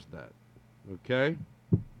 So there's that. Okay?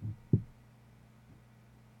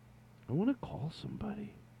 I want to call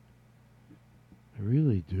somebody. I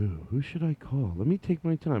really do. Who should I call? Let me take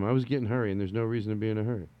my time. I was getting hurry, and there's no reason to be in a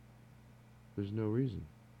hurry. There's no reason.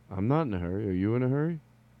 I'm not in a hurry. Are you in a hurry?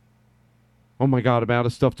 Oh, my God, I'm out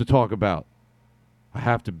of stuff to talk about. I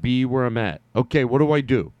have to be where I'm at. Okay, what do I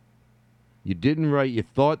do? You didn't write. You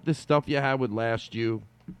thought the stuff you had would last you.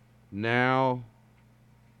 Now,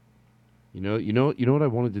 you know what I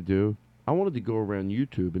wanted to do? I wanted to go around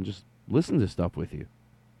YouTube and just listen to stuff with you.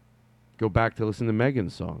 Go back to listen to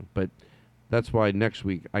Megan's song, but that's why next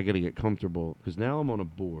week I got to get comfortable because now I'm on a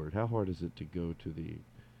board. How hard is it to go to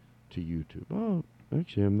YouTube? Oh,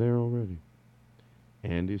 actually, I'm there already.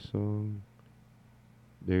 Andy's song.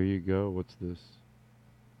 There you go. What's this?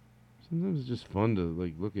 Sometimes it's just fun to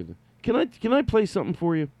like look at it. Can I play something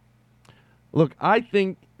for you? Look, I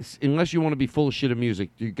think unless you want to be full of shit of music,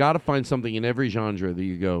 you got to find something in every genre that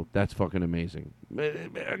you go, that's fucking amazing.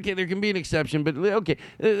 Okay, there can be an exception, but okay,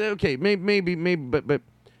 maybe, but,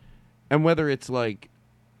 and whether it's like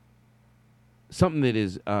something that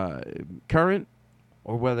is current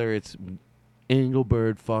or whether it's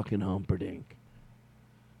Engelbert fucking Humperdinck.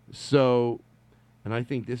 So, and I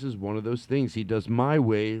think this is one of those things. He does my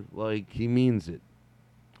way like he means it.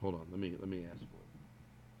 Hold on, let me ask for it.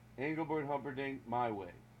 Engelbert Humperdinck, my way.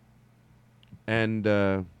 And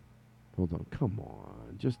hold on, come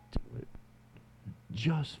on, just do it.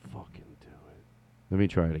 Just fucking do it. Let me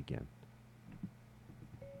try it again.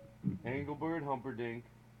 Engelbert Humperdinck,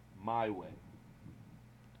 my way.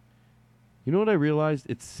 You know what I realized?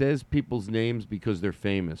 It says people's names because they're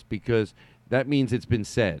famous. Because that means it's been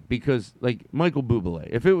said. Because, like, Michael Bublé.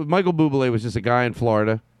 If it was Michael Bublé was just a guy in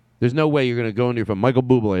Florida, there's no way you're going to go into your phone, Michael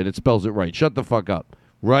Bublé, and it spells it right. Shut the fuck up.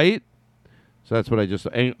 Right? So that's what I just...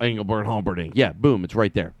 Engelbert Humperdinck. Yeah, boom, it's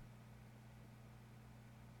right there.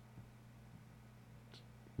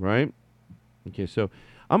 Right? Okay, so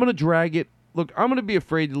I'm going to drag it. Look, I'm going to be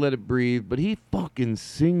afraid to let it breathe, but he fucking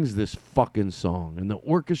sings this fucking song. And the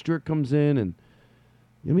orchestra comes in, and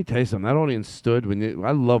let me tell you something. That audience stood when they,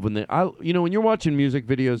 I love when they... when you're watching music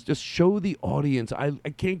videos, just show the audience. I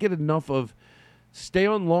can't get enough of... Stay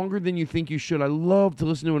on longer than you think you should. I love to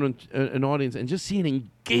listen to an audience and just see it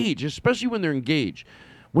engage, especially when they're engaged.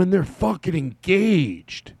 When they're fucking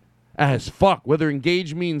engaged as fuck. Whether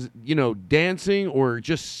engaged means, dancing or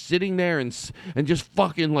just sitting there and just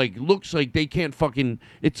fucking like looks like they can't fucking...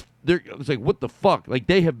 It's like, what the fuck? Like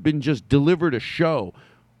they have been just delivered a show.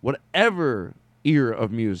 Whatever era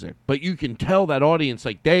of music. But you can tell that audience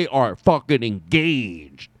like they are fucking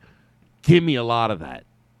engaged. Give me a lot of that.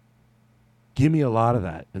 give me a lot of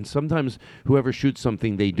that. And sometimes whoever shoots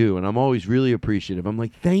something, they do. And I'm always really appreciative. I'm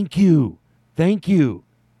like, thank you. Thank you.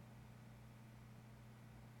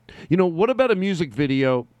 You know, what about a music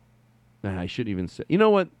video? Nah, I shouldn't even say. You know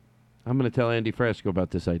what? I'm going to tell Andy Frasco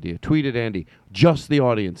about this idea. Tweet at Andy. Just the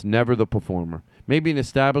audience, never the performer. Maybe an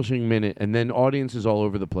establishing minute, and then audiences all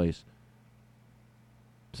over the place.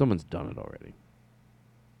 Someone's done it already.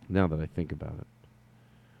 Now that I think about it.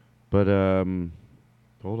 But,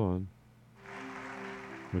 hold on.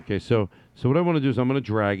 Okay, so what I want to do is I'm going to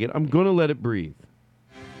drag it. I'm going to let it breathe.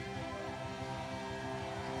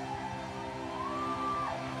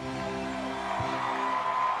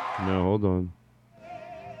 No, hold on.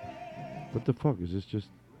 What the fuck? Is this just...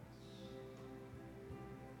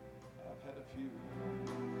 I've had a few.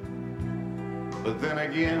 But then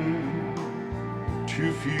again,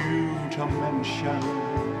 too few to mention.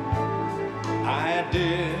 I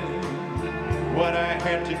did what I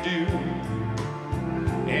had to do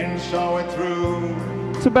and saw it through.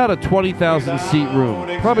 It's about a 20,000 seat room.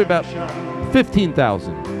 Probably about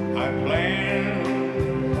 15,000. I planned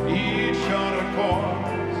each shot of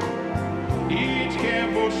course, each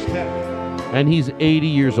careful step. And he's 80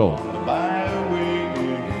 years old. By way,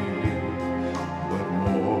 but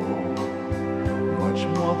more, much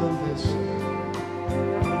more than this,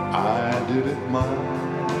 I did it my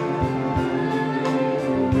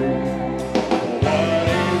way. What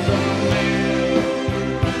is a man?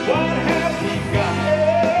 What has he got?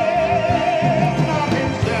 Not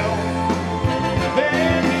himself.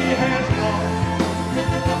 Then he has gone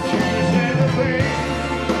to say the thing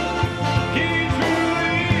he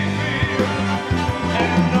truly feels.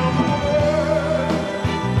 And I'm the word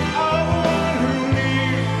of one who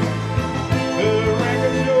needs the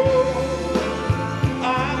record show. I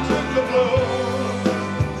took the blow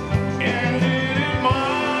and did it my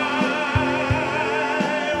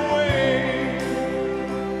way.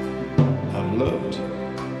 I've looked,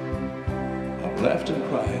 I've laughed and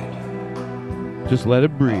cried. Just let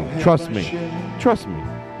it breathe. I've had Trust my me. share, Trust me.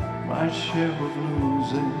 my share of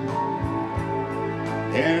losing.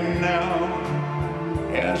 And now,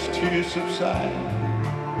 as tears subside,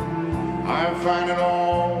 I find it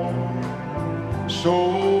all so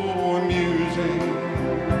amusing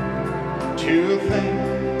to think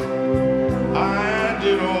I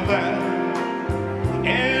did all that.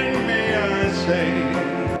 And may I say,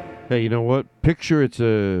 Hey, you know what? Picture it's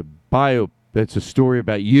a bio. It's a story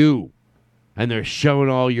about you. And they're showing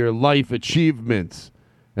all your life achievements.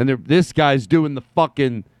 And this guy's doing the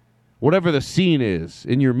fucking... whatever the scene is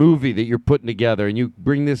in your movie that you're putting together, and you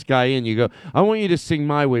bring this guy in, you go, I want you to sing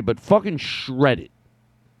my way, but fucking shred it.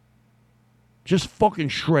 Just fucking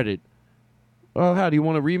shred it. Well, how do you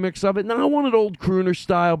want a remix of it? No, I want it old crooner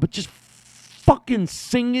style, but just fucking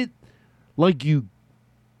sing it like you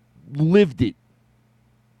lived it.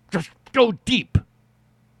 Just go deep.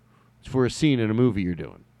 It's for a scene in a movie you're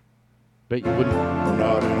doing. Bet you wouldn't.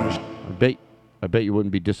 I bet you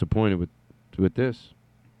wouldn't be disappointed with this.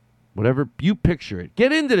 Whatever, you picture it.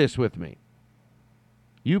 Get into this with me.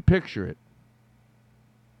 You picture it.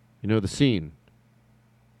 You know the scene.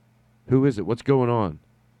 Who is it? What's going on?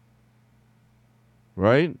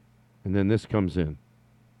 Right? And then this comes in.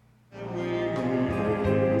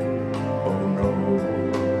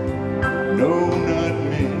 no, not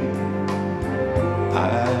me. I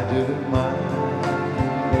did it my way.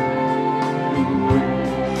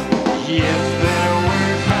 Yes, there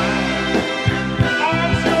were times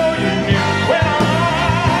I'm sure you knew when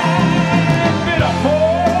I bit off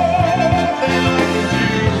more than I could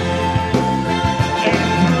chew.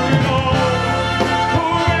 And through it all,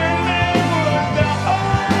 when there was doubt,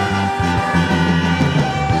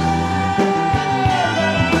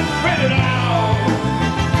 I spit it out.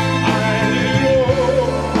 I did it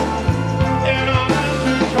all, and I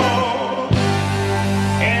stood tall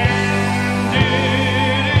and did it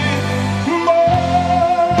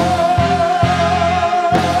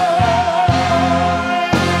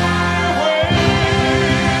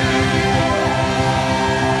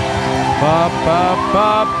Ba ba ba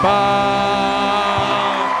ba.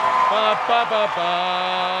 Ba ba ba ba.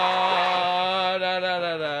 Da da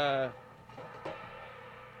da da.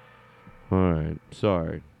 All right,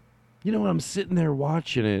 sorry. You know what? I'm sitting there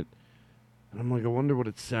watching it, and I'm like, I wonder what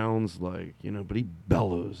it sounds like, you know. But he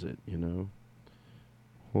bellows it, you know.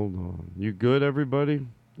 Hold on, you good, everybody?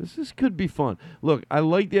 This could be fun. Look, I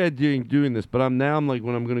like the idea of doing this, but I'm like,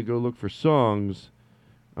 when I'm gonna go look for songs,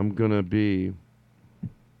 I'm gonna be.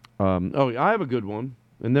 I have a good one,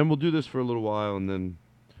 and then we'll do this for a little while, and then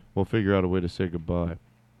we'll figure out a way to say goodbye.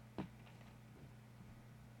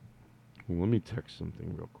 Well, let me text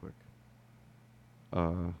something real quick.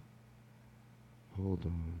 Hold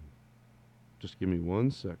on. Just give me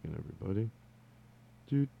 1 second, everybody.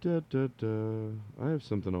 Do da da da. I have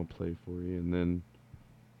something I'll play for you, and then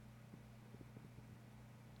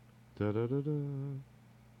da da da da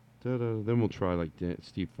da da. Then we'll try like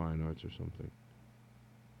Steve Fine Arts or something.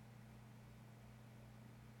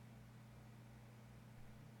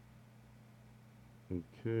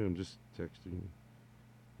 Okay, I'm just texting.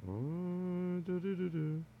 Da, da, da,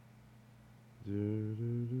 da. Da,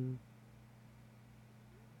 da, da.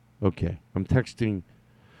 Okay, I'm texting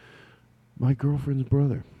my girlfriend's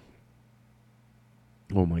brother.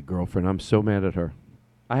 Oh, my girlfriend. I'm so mad at her.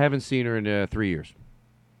 I haven't seen her in 3 years.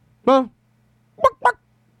 Well,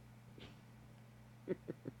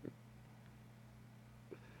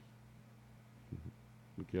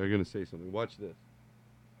 okay, I'm going to say something. Watch this.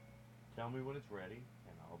 Tell me when it's ready,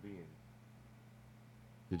 and I'll be in.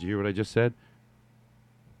 Did you hear what I just said?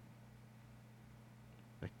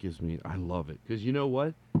 That gives me, I love it. Because you know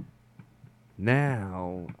what?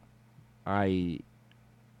 Now, I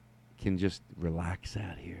can just relax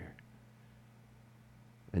out here.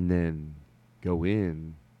 And then go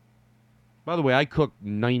in. By the way, I cook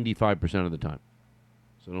 95% of the time.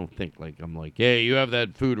 So don't think like I'm like, hey, you have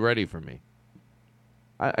that food ready for me.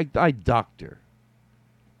 I doctor.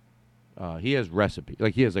 He has recipe.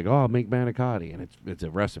 Like he has like, oh, I'll make manicotti, and it's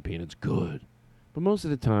a recipe and it's good. But most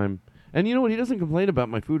of the time, and you know what? He doesn't complain about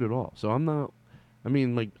my food at all. So I'm not. I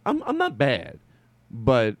mean, like I'm not bad,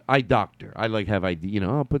 but I doctor. I like have idea. You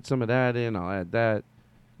know, I'll put some of that in. I'll add that.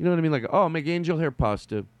 You know what I mean? Like, oh, I'll make angel hair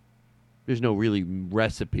pasta. There's no really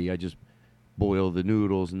recipe. I just boil the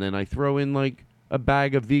noodles and then I throw in like a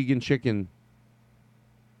bag of vegan chicken,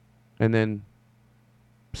 and then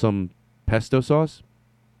some pesto sauce.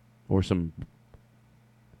 Or some,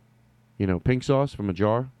 pink sauce from a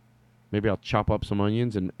jar. Maybe I'll chop up some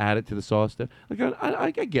onions and add it to the sauce. Like I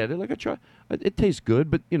get it. Like I try. It tastes good,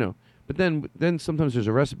 but But then sometimes there's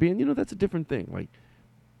a recipe, and that's a different thing. Like,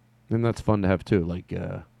 and that's fun to have too. Like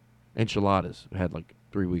enchiladas I had like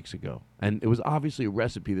 3 weeks ago, and it was obviously a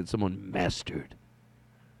recipe that someone mastered.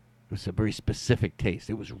 It was a very specific taste.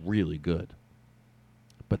 It was really good.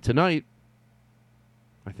 But tonight,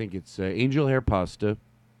 I think it's angel hair pasta.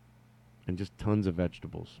 And just tons of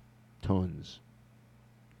vegetables. Tons.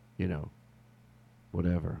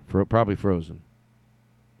 Whatever. Probably frozen.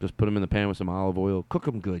 Just put them in the pan with some olive oil. Cook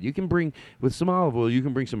them good. You can bring, with some olive oil, you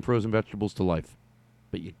can bring some frozen vegetables to life.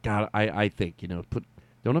 But you gotta, I think,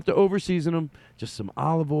 don't have to over-season them. Just some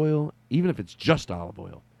olive oil, even if it's just olive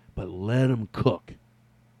oil. But let them cook.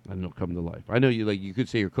 And they'll come to life. I know you could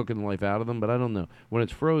say you're cooking the life out of them, but I don't know. When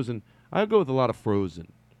it's frozen, I go with a lot of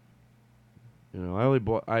frozen. The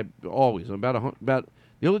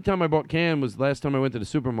only time I bought canned was last time I went to the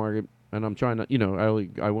supermarket, and I'm trying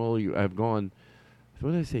to, I've gone,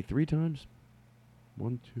 what did I say, 3 times?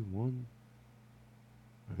 1, 2, 1.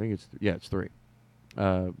 I think it's 3.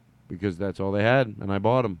 Because that's all they had, and I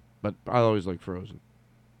bought them, but I always like frozen.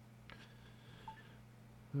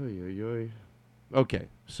 Oy, oy, oy. Okay,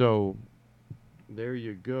 so there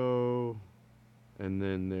you go, and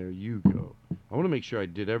then there you go. I want to make sure I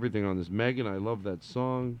did everything on this. Megan, I love that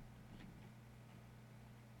song.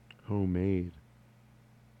 Homemade.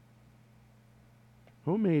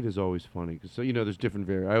 Homemade is always funny because there's different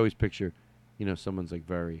I always picture, someone's like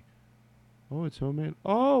very, oh, it's homemade.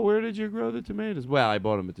 Oh, where did you grow the tomatoes? Well, I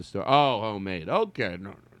bought them at the store. Oh, homemade. Okay,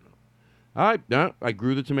 no. All right, no, I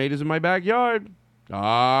grew the tomatoes in my backyard.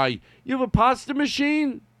 Ah, you have a pasta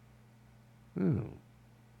machine? Oh,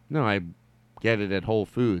 no, I get it at Whole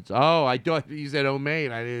Foods. Oh, I thought you said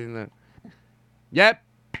homemade. I didn't know. Yep,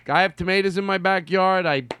 I have tomatoes in my backyard.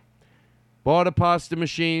 I bought a pasta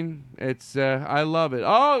machine. It's I love it.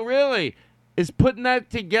 Oh, really? Is putting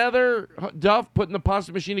that together, Duff, putting the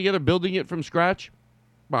pasta machine together, building it from scratch?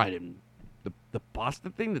 Well, I didn't. The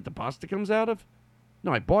pasta thing that the pasta comes out of?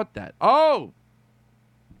 No, I bought that. Oh!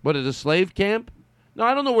 What, at a slave camp? No,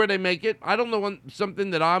 I don't know where they make it. I don't know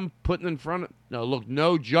something that I'm putting in front of. No, look,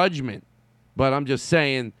 no judgment. But I'm just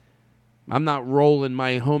saying, I'm not rolling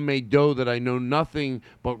my homemade dough that I know nothing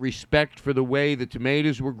but respect for the way the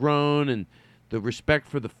tomatoes were grown and the respect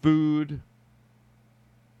for the food.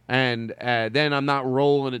 And then I'm not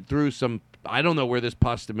rolling it through I don't know where this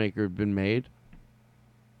pasta maker had been made.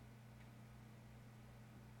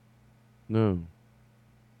 No.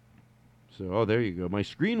 So, there you go. My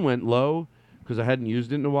screen went low because I hadn't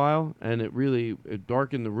used it in a while, and it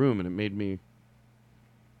darkened the room, and it made me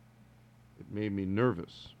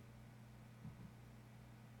nervous.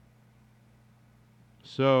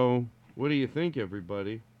 So, what do you think,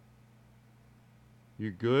 everybody?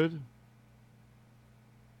 You good?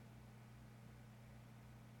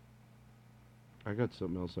 I got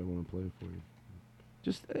something else I want to play for you.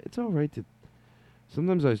 Just, it's all right to...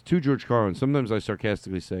 Sometimes to George Carlin, sometimes I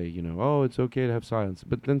sarcastically say, you know, oh, it's okay to have silence.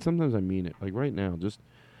 But then sometimes I mean it. Like right now,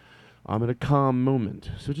 I'm in a calm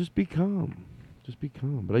moment. So just be calm. Just be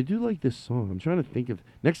calm. But I do like this song. I'm trying to think of...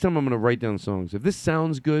 Next time I'm going to write down songs. If this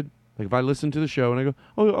sounds good, like if I listen to the show and I go,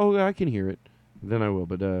 oh, I can hear it, then I will.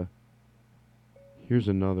 But here's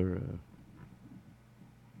another...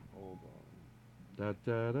 hold on.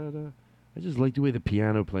 Da-da-da-da. I just like the way the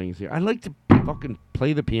piano playing is here. I like to fucking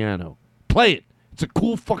play the piano. Play it. It's a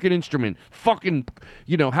cool fucking instrument. Fucking,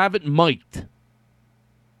 have it mic'd.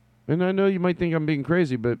 And I know you might think I'm being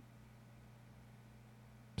crazy, but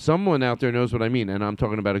someone out there knows what I mean. And I'm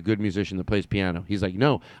talking about a good musician that plays piano. He's like,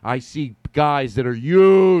 no, I see guys that are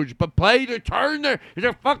huge, but it's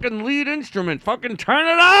a fucking lead instrument. Fucking turn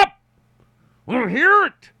it up. I want to hear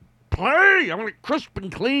it. Play. I want it crisp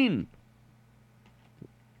and clean.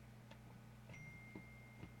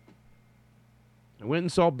 I went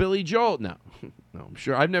and saw Billy Joel. No, I'm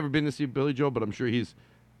sure. I've never been to see Billy Joel, but I'm sure he's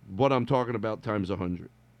what I'm talking about times 100.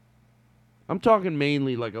 I'm talking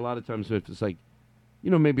mainly like a lot of times if it's like,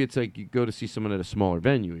 maybe it's like you go to see someone at a smaller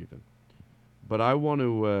venue even. But I want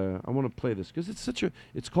to play this because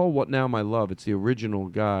it's called What Now My Love. It's the original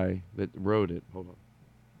guy that wrote it. Hold on.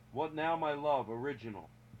 What Now My Love, original.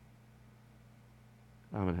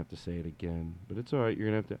 I'm going to have to say it again, but it's all right.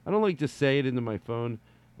 You're going to have to. I don't like to say it into my phone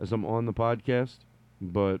as I'm on the podcast,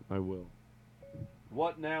 but I will.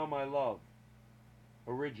 What Now My Love,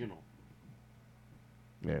 original.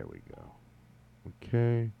 There we go.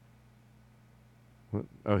 Okay. What?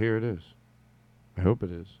 Oh, here it is. I hope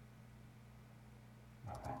it is.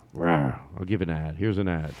 I'll give an ad. Here's an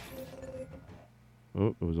ad.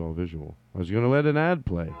 Oh, it was all visual. I was going to let an ad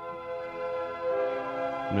play.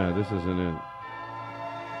 No, this isn't it.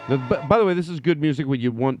 Now, by the way, this is good music when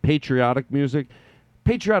you want patriotic music.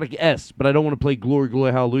 Patriotic S, but I don't want to play Glory,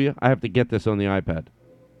 Glory, Hallelujah. I have to get this on the iPad.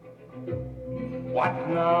 What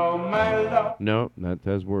now, my love? No, that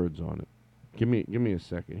has words on it. Give me a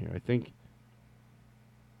second here. I think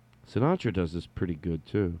Sinatra does this pretty good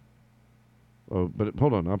too. Oh, but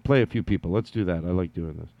hold on. I'll play a few people. Let's do that. I like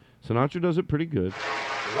doing this. Sinatra does it pretty good.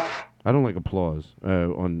 I don't like applause.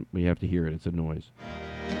 We have to hear it. It's a noise.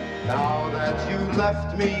 Now that you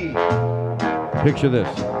left me, Picture this.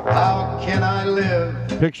 how can I live?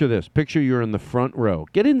 Picture this. Picture you're in the front row.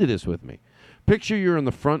 Get into this with me. Picture you're in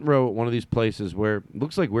the front row at one of these places where it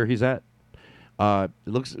looks like where he's at.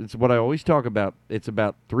 It's what I always talk about. It's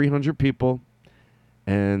about 300 people,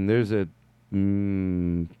 and there's a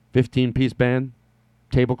 15-piece band,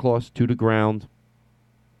 tablecloths, 2 to ground,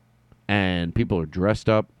 and people are dressed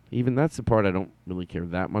up. Even that's the part I don't really care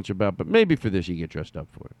that much about, but maybe for this you get dressed up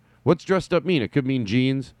for it. What's dressed up mean? It could mean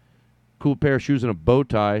jeans, cool pair of shoes, and a bow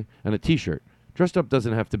tie, and a T-shirt. Dressed up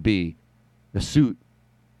doesn't have to be a suit.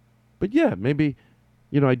 But yeah, maybe,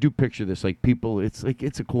 I do picture this, like people, it's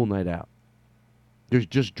a cool night out. There's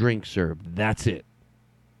just drinks served. That's it.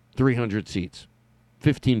 300 seats.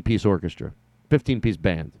 15-piece orchestra. 15-piece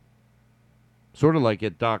band. Sort of like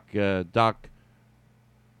at Doc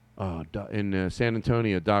in San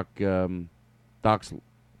Antonio, Doc's,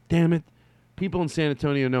 damn it. People in San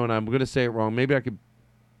Antonio know, and I'm going to say it wrong. Maybe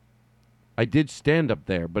I did stand up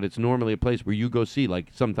there, but it's normally a place where you go see, like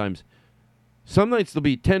sometimes, some nights there'll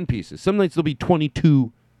be 10 pieces. Some nights there'll be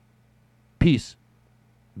 22-piece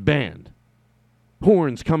band.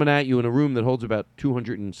 Horns coming at you in a room that holds about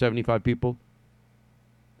 275 people.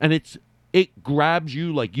 And it grabs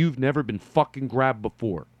you like you've never been fucking grabbed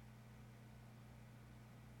before.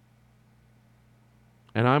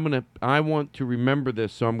 And I want to remember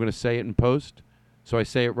this, so I'm going to say it in post. So I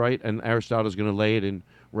say it right, and Aristotle's going to lay it in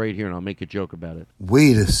right here, and I'll make a joke about it.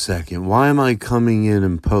 Wait a second. Why am I coming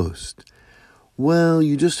in post? Well,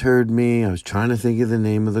 you just heard me. I was trying to think of the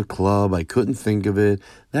name of the club. I couldn't think of it.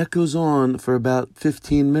 That goes on for about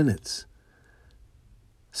 15 minutes.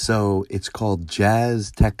 So it's called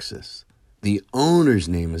Jazz Texas. The owner's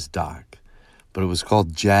name is Doc, but it was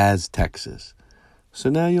called Jazz Texas. So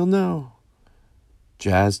now you'll know.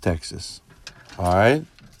 Jazz Texas. All right?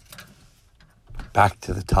 Back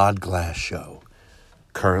to the Todd Glass Show.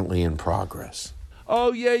 Currently in progress.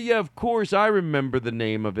 Oh, yeah, of course. I remember the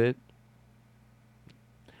name of it.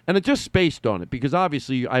 And I just spaced on it because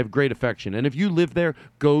obviously I have great affection. And if you live there,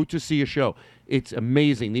 go to see a show. It's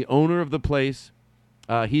amazing. The owner of the place,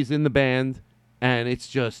 he's in the band, and it's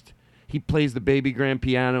just, he plays the baby grand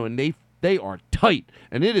piano, and they are tight,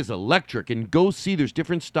 and it is electric. And go see, there's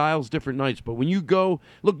different styles, different nights. But when you go,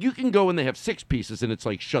 look, you can go and they have 6 pieces, and it's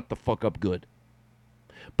like, shut the fuck up good.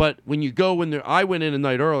 But when you go, I went in a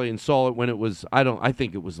night early and saw it when it was, I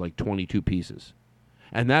think it was like 22 pieces.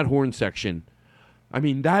 and that horn section, I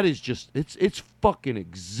mean, that is just, it's fucking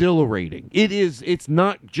exhilarating. It's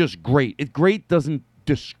not just great. Great doesn't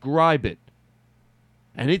describe it.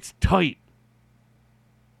 And it's tight.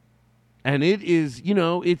 And it is, you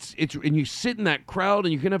know, it's, and you sit in that crowd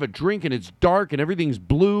and you can have a drink and it's dark and everything's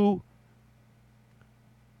blue.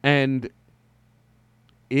 And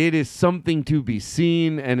it is something to be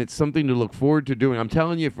seen, and it's something to look forward to doing. I'm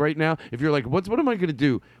telling you, if right now, if you're like, what am I going to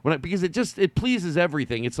do? Because it pleases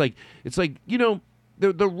everything. It's like, you know,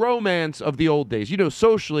 the romance of the old days. You know,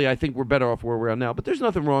 socially, I think we're better off where we're at now. But there's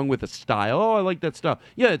nothing wrong with a style. Oh, I like that style.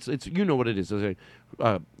 Yeah, it's you know what it is. You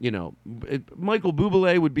know, Michael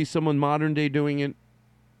Bublé would be someone modern day doing it.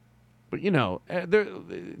 But you know,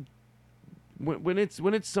 when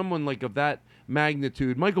it's someone like of that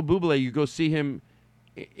magnitude, Michael Bublé, you go see him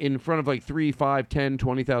in front of like 3, 5, 10,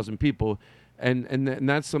 20,000 people, and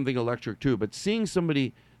that's something electric too. But seeing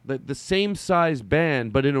somebody the same size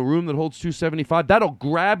band, but in a room that holds 275, that'll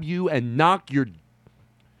grab you and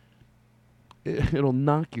it'll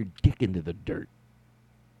knock your dick into the dirt.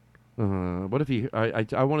 What if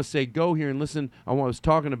I want to say, go here and listen. I was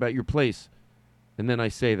talking about your place, and then I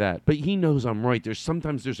say that, but he knows I'm right.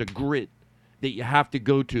 Sometimes there's a grit that you have to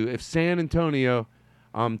go to. If San Antonio,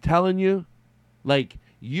 I'm telling you, like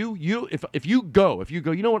if you go,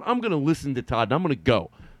 you know what? I'm going to listen to Todd, and I'm going to go.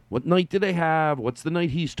 What night do they have? What's the night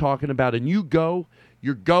he's talking about? And you go,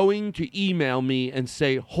 you're going to email me and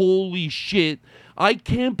say, holy shit, I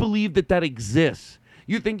can't believe that exists.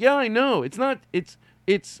 You think, yeah, I know. It's not,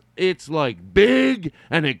 it's like big,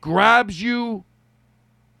 and it grabs you,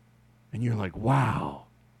 and you're like, wow.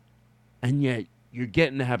 And yet you're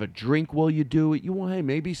getting to have a drink while you do it. Hey,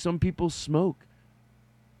 maybe some people smoke.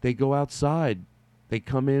 They go outside. They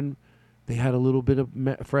come in. They had a little bit of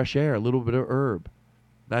fresh air, a little bit of herb.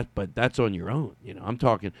 But that's on your own, you know. I'm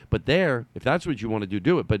talking. But there, if that's what you want to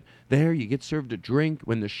do it. But there, you get served a drink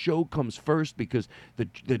when the show comes first because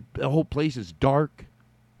the whole place is dark,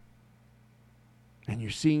 and you're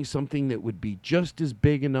seeing something that would be just as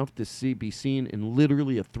big enough to be seen in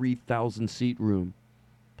literally a 3,000 seat room,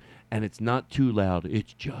 and it's not too loud.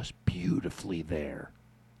 It's just beautifully there,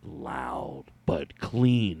 loud but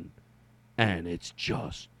clean, and it's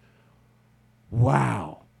just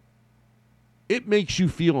wow. It makes you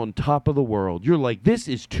feel on top of the world. You're like, this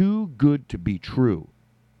is too good to be true.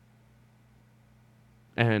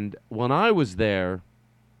 And when I was there,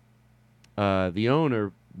 the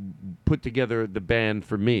owner put together the band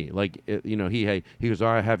for me. Like, you know, he goes,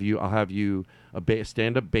 all right, I'll have you a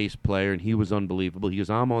stand-up bass player, and he was unbelievable. He goes,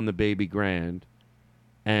 I'm on the baby grand,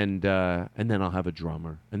 and then I'll have a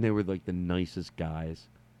drummer. And they were like the nicest guys.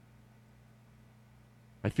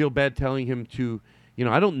 I feel bad telling him to. You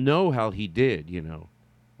know, I don't know how he did, you know.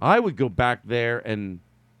 I would go back there and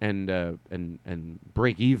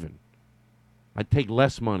break even. I'd take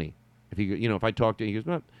less money if I talked to him. He goes,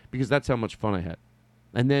 no, because that's how much fun I had.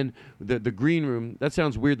 And then the green room, that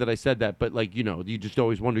sounds weird that I said that, but like, you know, you just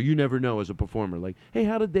always wonder, you never know as a performer, like, hey,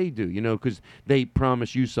 how did they do? You know, because they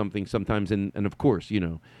promise you something sometimes, and of course, you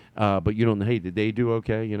know, but you don't know, hey, did they do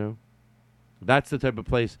okay, you know? That's the type of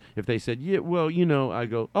place, if they said, yeah, well, you know, I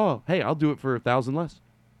go, oh, hey, I'll do it for 1,000 less.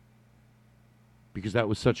 Because that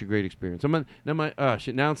was such a great experience. Now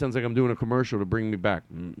it sounds like I'm doing a commercial to bring me back.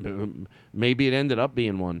 Maybe it ended up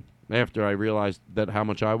being one after I realized that how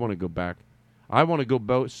much I want to go back. I want to go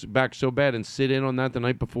back so bad and sit in on that the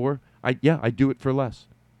night before. I do it for less.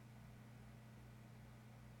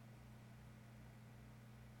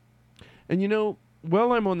 And, you know,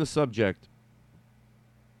 while I'm on the subject,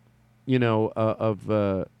 you know, of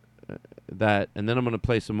that, and then I'm going to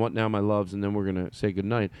play some What Now My Loves, and then we're going to say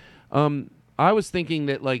goodnight. I was thinking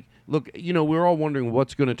that, like, look, you know, we're all wondering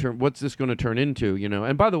what's this going to turn into, you know.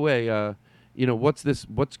 And by the way, you know, what's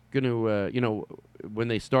going to, you know, when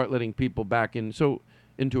they start letting people back into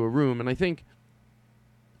a room, and I think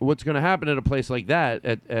what's going to happen at a place like that,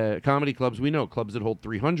 at comedy clubs, we know clubs that hold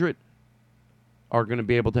 300 are going to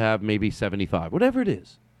be able to have maybe 75, whatever it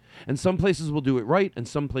is. And some places will do it right, and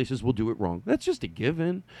some places will do it wrong. That's just a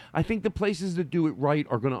given. I think the places that do it right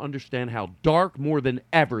are going to understand how dark more than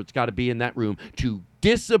ever it's got to be in that room to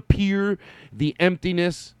disappear the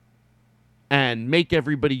emptiness and make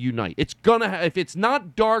everybody unite. It's going to if it's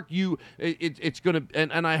not dark, it's going to,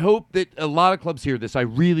 and I hope that a lot of clubs hear this. I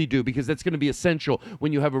really do, because that's going to be essential.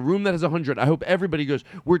 When you have a room that has 100, I hope everybody goes,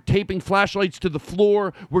 we're taping flashlights to the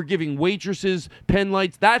floor, we're giving waitresses pen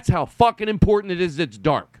lights. That's how fucking important it is it's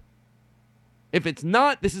dark. If it's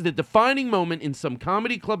not, this is the defining moment in some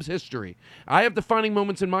comedy club's history. I have defining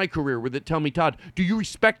moments in my career where they tell me, Todd, do you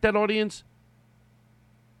respect that audience?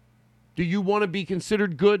 Do you want to be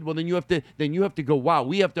considered good? Well, then you have to go, wow,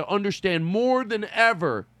 we have to understand more than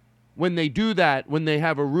ever when they do that, when they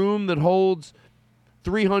have a room that holds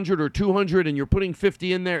 300 or 200 and you're putting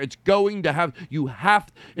 50 in there, it's going to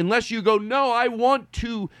have, unless you go, no, I want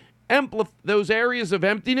to amplify those areas of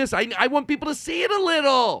emptiness. I want people to see it a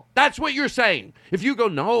little. That's what you're saying. If you go,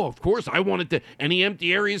 no, of course I want any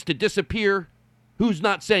empty areas to disappear. Who's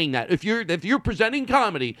not saying that? If you're presenting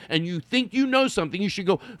comedy and you think you know something, you should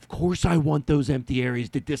go, of course I want those empty areas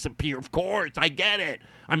to disappear. Of course, I get it.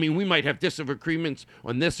 I mean, we might have disagreements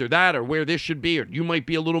on this or that or where this should be, or you might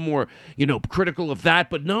be a little more, critical of that,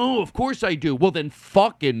 but no, of course I do. Well, then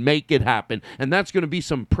fucking make it happen. And that's going to be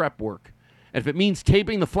some prep work. And if it means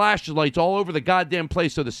taping the flashlights all over the goddamn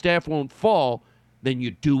place so the staff won't fall, then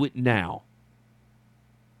you do it now.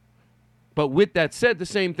 But with that said, the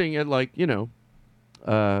same thing at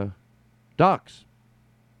Docs.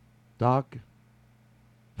 Doc.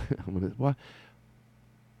 What?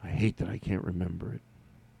 I hate that I can't remember it.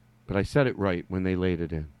 But I said it right when they laid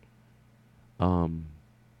it in. But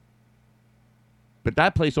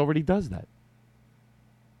that place already does that.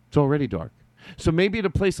 It's already dark. So maybe at a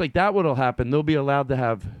place like that, what'll happen, they'll be allowed to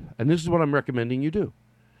have, and this is what I'm recommending you do.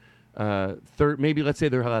 Maybe let's say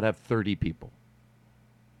they're allowed to have 30 people.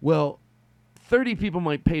 Well, 30 people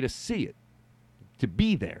might pay to see it, to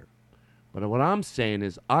be there. But what I'm saying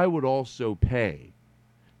is I would also pay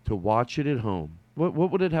to watch it at home. What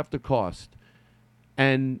would it have to cost?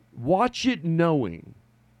 And watch it knowing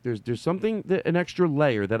there's something, an extra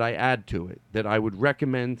layer that I add to it that I would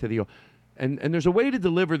recommend to the, and there's a way to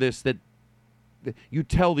deliver this that you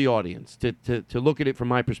tell the audience to look at it from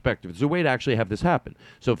my perspective. There's a way to actually have this happen.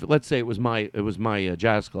 So if, let's say it was my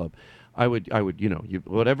jazz club, I would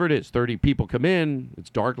whatever it is, 30 people come in, it's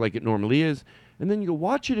dark like it normally is, and then you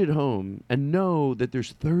watch it at home and know that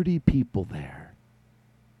there's 30 people there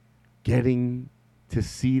getting to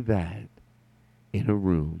see that in a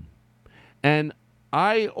room. And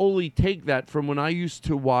I only take that from when I used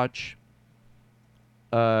to watch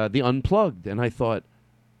the Unplugged, and I thought,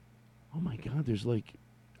 oh my God, there's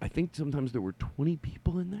I think sometimes there were 20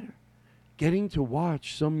 people in there getting to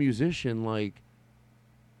watch some musician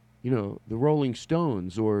the Rolling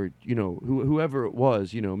Stones or, whoever it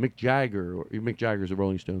was, Mick Jagger, or Mick Jagger's the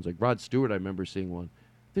Rolling Stones, like Rod Stewart, I remember seeing one.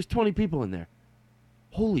 There's 20 people in there.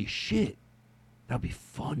 Holy shit. That'd be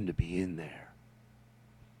fun to be in there.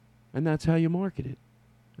 And that's how you market it.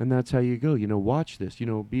 And that's how you go, watch this,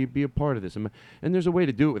 be a part of this. And there's a way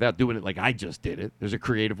to do it without doing it like I just did it. There's a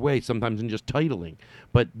creative way, sometimes in just titling.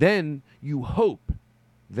 But then you hope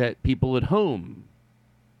that people at home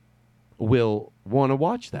will want to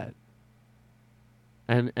watch that.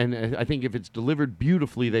 And I think if it's delivered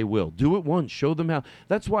beautifully, they will. Do it once. Show them how.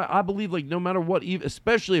 That's why I believe, no matter what,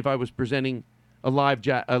 especially if I was presenting a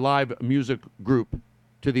live music group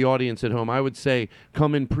to the audience at home, I would say,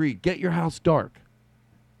 come in get your house dark.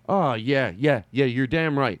 Oh, yeah, you're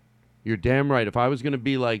damn right. You're damn right. If I was going to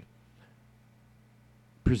be,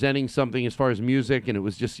 presenting something as far as music, and it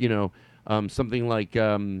was just, something like,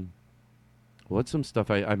 what's some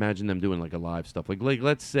stuff I imagine them doing, a live stuff? Like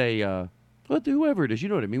let's say, whoever it is, you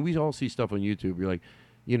know what I mean? We all see stuff on YouTube. You're like,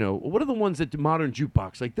 what are the ones that do Modern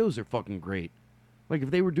Jukebox? Those are fucking great. If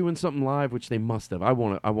they were doing something live, which they must have, I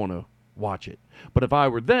want to watch it. But if I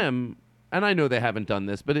were them, and I know they haven't done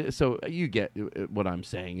this, but so you get what I'm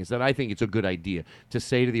saying, is that I think it's a good idea to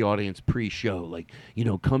say to the audience pre-show,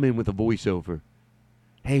 come in with a voiceover.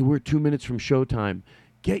 Hey, we're 2 minutes from showtime.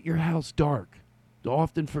 Get your house dark. It's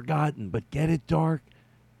often forgotten, but get it dark.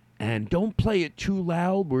 And don't play it too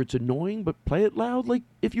loud where it's annoying, but play it loud like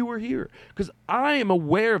if you were here. Because I am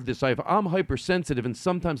aware of this. I'm hypersensitive, and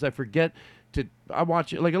sometimes I forget I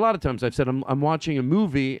watch it. A lot of times I've said I'm watching a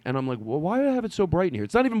movie, and I'm like, well, why do I have it so bright in here?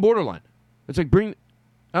 It's not even borderline. It's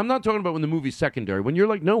I'm not talking about when the movie's secondary. When you're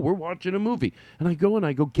like, no, we're watching a movie. And I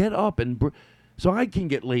go, get up. So I can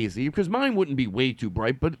get lazy, because mine wouldn't be way too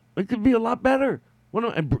bright, but it could be a lot better.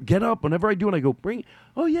 I get up, whenever I do it, I go,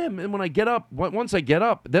 oh yeah, and when I get up, once I get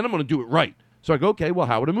up, then I'm going to do it right. So I go, okay, well,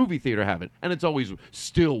 how would a movie theater have it? And it's always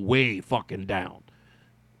still way fucking down.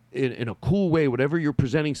 In a cool way, whatever you're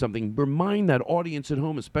presenting something, remind that audience at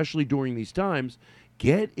home, especially during these times,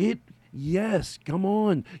 get it. Yes, come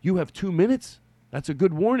on. You have 2 minutes. That's a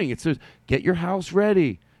good warning. It says, get your house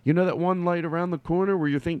ready. You know that one light around the corner where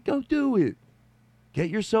you think, go do it. Get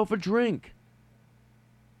yourself a drink.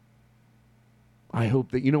 I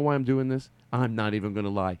hope that, you know why I'm doing this? I'm not even going to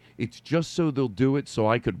lie. It's just so they'll do it so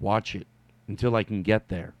I could watch it until I can get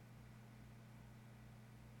there.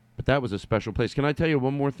 But that was a special place. Can I tell you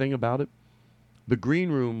one more thing about it? The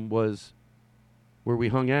green room was where we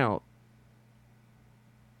hung out.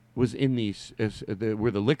 was in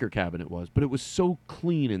where the liquor cabinet was, but it was so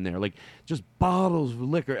clean in there, like just bottles of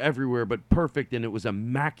liquor everywhere, but perfect, and it was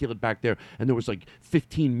immaculate back there. And there was like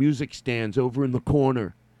 15 music stands over in the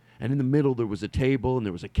corner, and in the middle there was a table and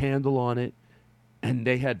there was a candle on it, and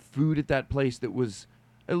they had food at that place that was.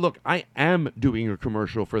 Look, I am doing a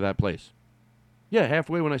commercial for that place. Yeah,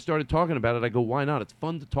 halfway when I started talking about it, I go, why not? It's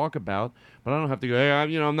fun to talk about, but I don't have to go, hey,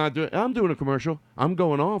 I'm not doing. I'm doing a commercial. I'm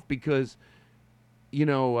going off because.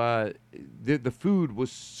 The food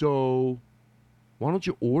was so. Why don't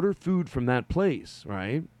you order food from that place,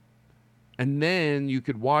 right? And then you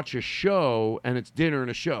could watch a show, and it's dinner and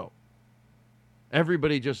a show.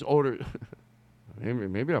 Everybody just ordered.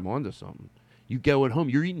 maybe I'm onto something. You go at home,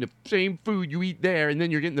 you're eating the same food you eat there, and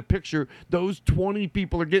then you're getting the picture. Those 20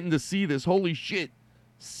 people are getting to see this. Holy shit!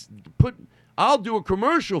 I'll do a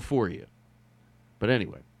commercial for you. But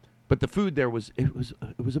anyway, the food there was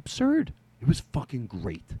absurd. It was fucking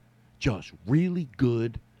great. Just really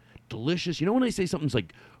good, delicious. You know when I say something's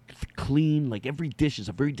like clean, like every dish is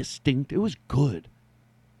a very distinct, it was good.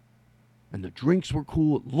 And the drinks were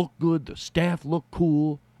cool, it looked good, the staff looked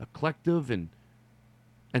cool, eclectic,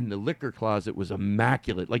 and the liquor closet was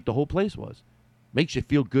immaculate, like the whole place was. Makes you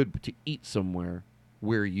feel good to eat somewhere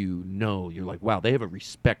where you're like, wow, they have a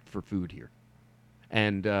respect for food here.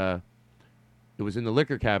 And it was in the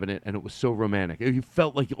liquor cabinet, and it was so romantic. You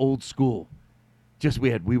felt like old school.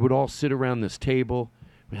 We would all sit around this table,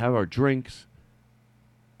 we'd have our drinks,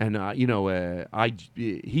 and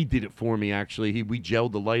he did it for me actually. We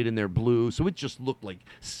gelled the light in there blue, so it just looked like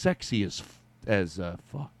sexy as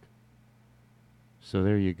fuck. So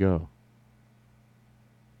there you go.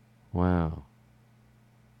 Wow.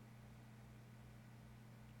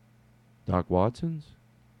 Doc Watson's?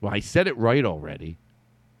 Well, I said it right already.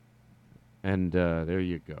 And there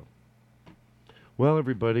you go. Well,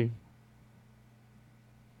 everybody,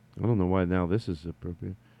 I don't know why now this is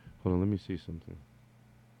appropriate. Hold on, let me see something.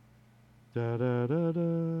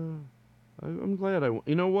 I'm glad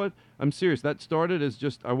you know what? I'm serious. That started as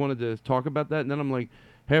just I wanted to talk about that, and then I'm like,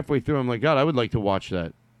 halfway through, I'm like, God, I would like to watch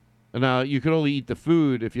that. And now you could only eat the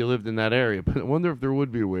food if you lived in that area, but I wonder if there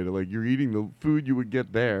would be a way to, like, you're eating the food you would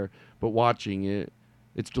get there, but watching it.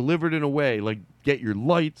 It's delivered in a way, like, get your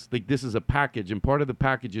lights. Like, this is a package, and part of the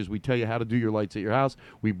package is we tell you how to do your lights at your house.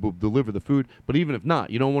 We deliver the food. But even if not,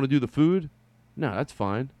 you don't want to do the food? No, that's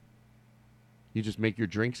fine. You just make your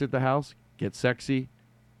drinks at the house, get sexy,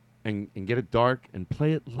 and get it dark, and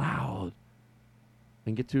play it loud.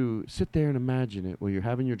 And get to sit there and imagine it while you're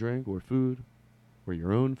having your drink or food, or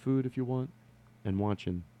your own food if you want, and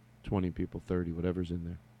watching 20 people, 30, whatever's in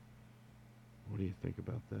there. What do you think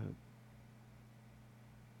about that?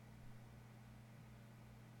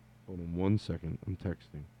 Hold on 1 second. I'm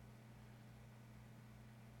texting.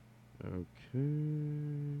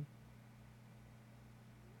 Okay.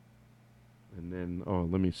 And then,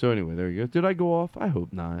 so anyway, there you go. Did I go off? I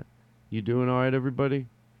hope not. You doing all right, everybody?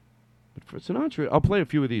 But for Sinatra, I'll play a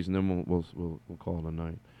few of these and then we'll call it a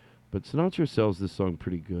night. But Sinatra sells this song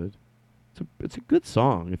pretty good. It's a good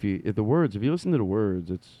song. If you listen to the words,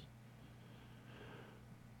 it's.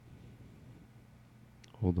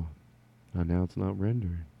 Hold on. Now it's not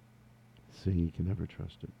rendering. See, you can never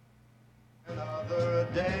trust it. Another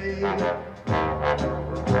day,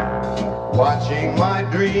 watching my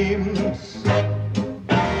dreams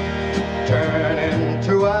turn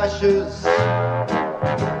into ashes,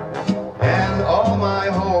 and all my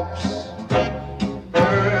hopes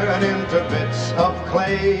turn into bits of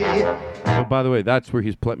clay. Oh, by the way, that's where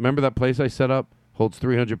he's remember that place I set up? Holds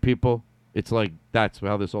 300 people? It's like, that's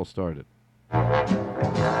how this all started.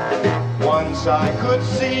 Once I could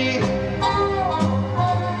see,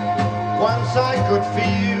 once I could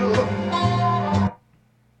feel.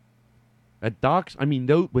 At Doc's, I mean,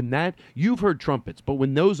 you've heard trumpets, but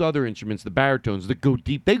when those other instruments, the baritones, that go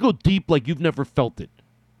deep, they go deep like you've never felt it.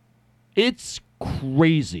 It's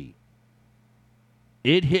crazy.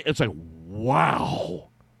 It's like, wow.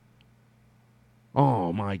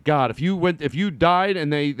 Oh my God! If you died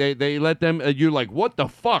and they let them, you're like, what the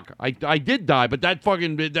fuck? I did die, but I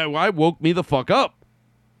woke me the fuck up.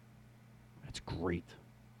 That's great.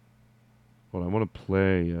 Well, I want to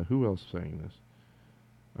play. Who else sang this?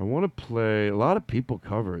 I want to play. A lot of people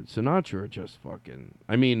cover it. Sinatra just fucking.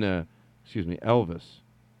 Elvis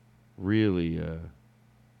really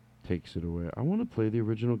takes it away. I want to play the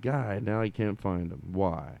original guy. Now I can't find him.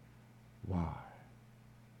 Why?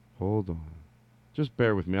 Hold on. Just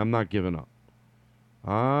bear with me. I'm not giving up.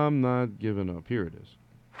 Here it is.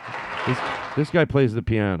 This guy plays the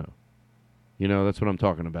piano. You know, that's what I'm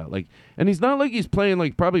talking about. Like, and he's not like he's playing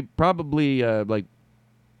like probably like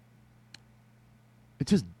It's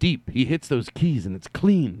just deep. He hits those keys and it's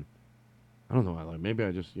clean. I don't know why. Maybe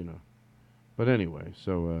I just, But anyway,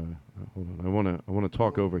 so hold on. I want to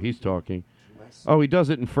talk over. He's talking. Oh, he does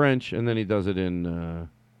it in French, and then he does it in.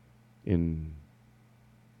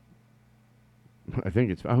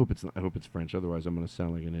 I hope it's French. Otherwise, I'm going to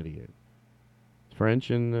sound like an idiot. It's French,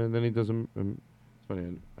 and then he does it's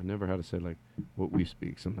funny. I never how to say like what we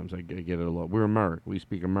speak. Sometimes I get it a lot. We're American. We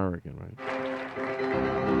speak American, right?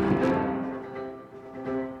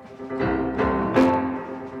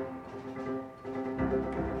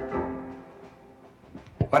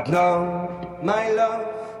 But now, my love,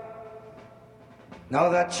 now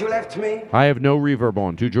that you left me, I have no reverb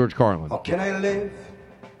on. To George Carlin. how can I live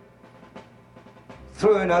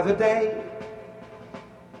through another day,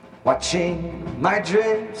 watching my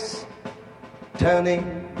dreams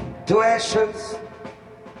turning to ashes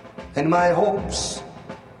and my hopes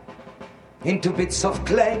into bits of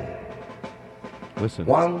clay? Listen.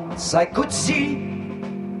 Once I could see,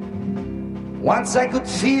 once I could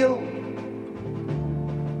feel.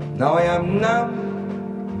 Now I am numb,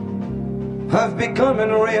 I've become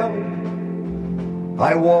unreal.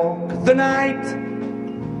 I walk the night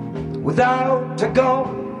without a goal,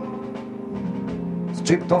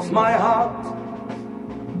 stripped of my heart,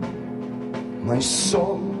 my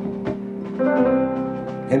soul.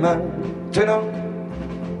 Et maintenant,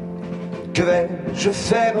 que vais-je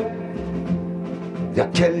faire?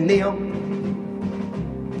 Vers quel néant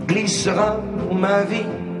glissera ma vie?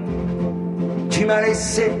 Tu m'as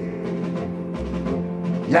laissé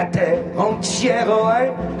la terre entière,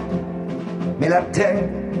 ouais, mais la terre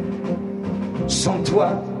sans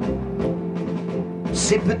toi,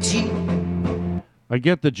 c'est petit. I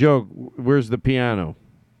get the joke. Where's the piano?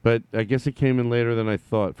 But I guess it came in later than I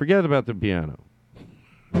thought. Forget about the piano.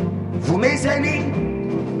 Vous, mes amis,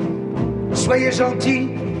 soyez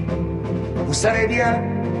gentils. Vous savez bien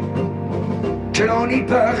que l'on n'y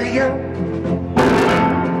peut rien.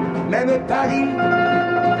 Même Paris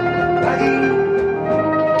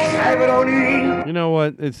crève l'ennui. You know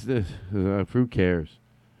what? It's who cares?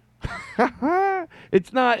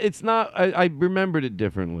 It's not. I remembered it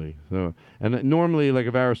differently. So, and normally, like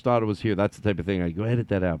if Aristotle was here, that's the type of thing I'd go edit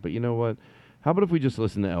that out. But you know what? How about if we just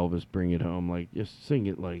listen to Elvis Bring It Home? Like, just sing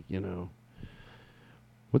it like,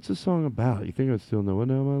 What's the song about? You think I'd still know it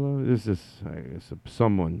now, my love? It's just, I guess,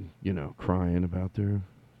 someone, crying about their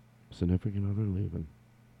significant other leaving.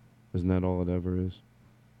 Isn't that all it ever is?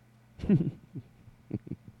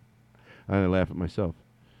 I laugh at myself.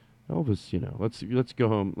 Elvis, let's go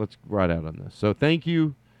home. Let's ride out on this. So thank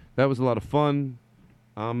you. That was a lot of fun.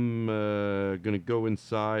 I'm going to go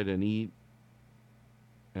inside and eat.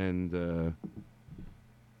 And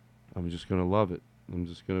I'm just going to love it. I'm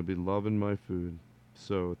just going to be loving my food.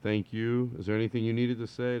 So thank you. Is there anything you needed to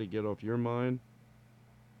say to get off your mind?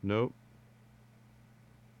 Nope.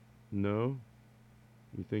 No?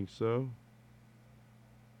 You think so?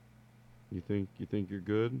 You think you're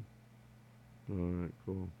good? All right,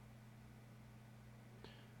 cool.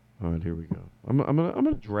 All right, here we go. I'm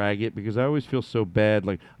gonna drag it because I always feel so bad.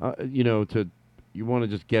 Like you want to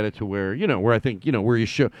just get it to where where I think where you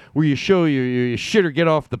show your shit or get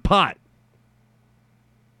off the pot,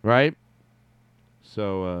 right?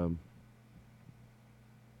 So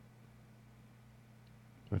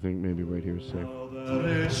I think maybe right here is safe. Now that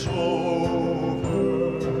it's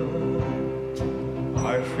over,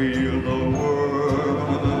 I feel the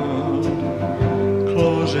world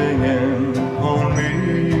closing in on me.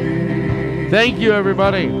 Thank you,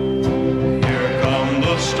 everybody. Here come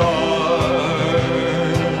the stars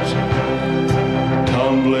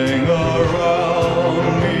tumbling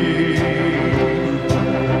around me,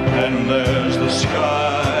 and there's the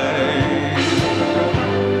sky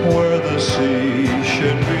where the sea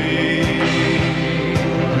should be.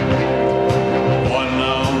 One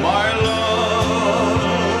now, my love,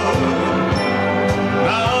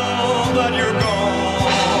 now that you're gone,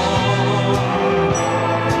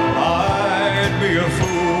 I'd be a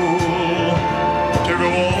fool to go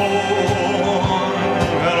on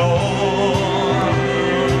and on.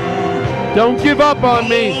 Don't give up on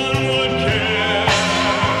me. No one would care,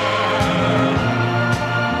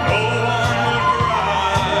 no one would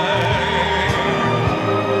cry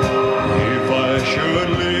if I should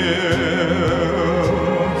live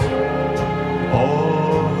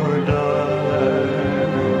or die.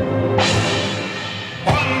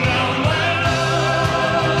 One down, my love,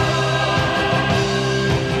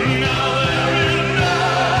 now there is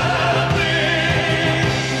nothing,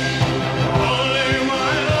 only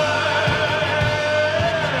my life.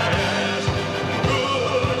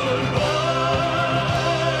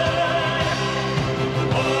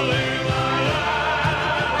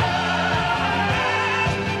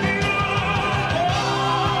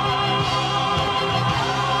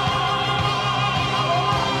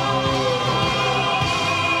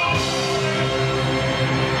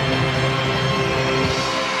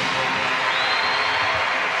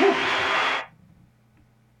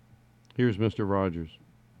 Here's Mr. Rogers.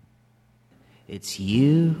 It's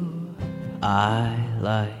you I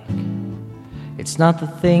like. It's not the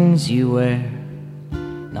things you wear,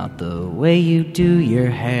 not the way you do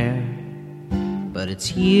your hair, but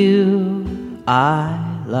it's you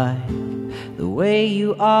I like. The way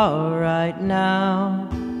you are right now,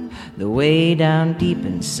 the way down deep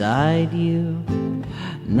inside you.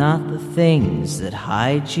 Not the things that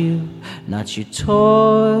hide you, not your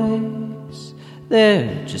toys,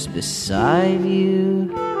 they're just beside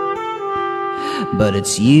you. But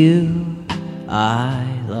it's you I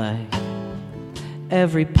like.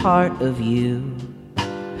 Every part of you,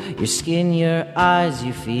 your skin, your eyes,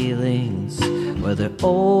 your feelings, whether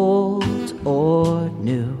old or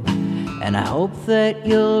new. And I hope that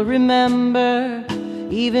you'll remember,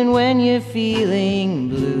 even when you're feeling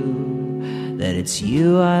blue, that it's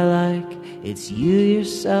you I like, it's you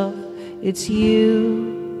yourself, it's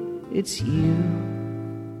you, it's you,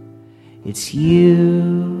 it's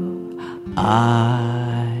you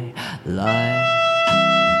I like.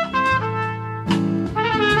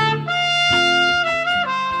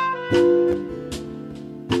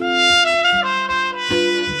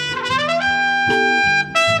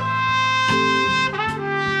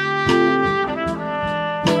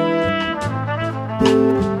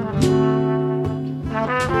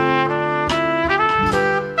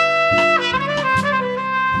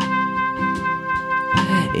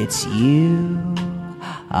 It's you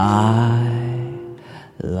I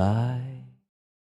like.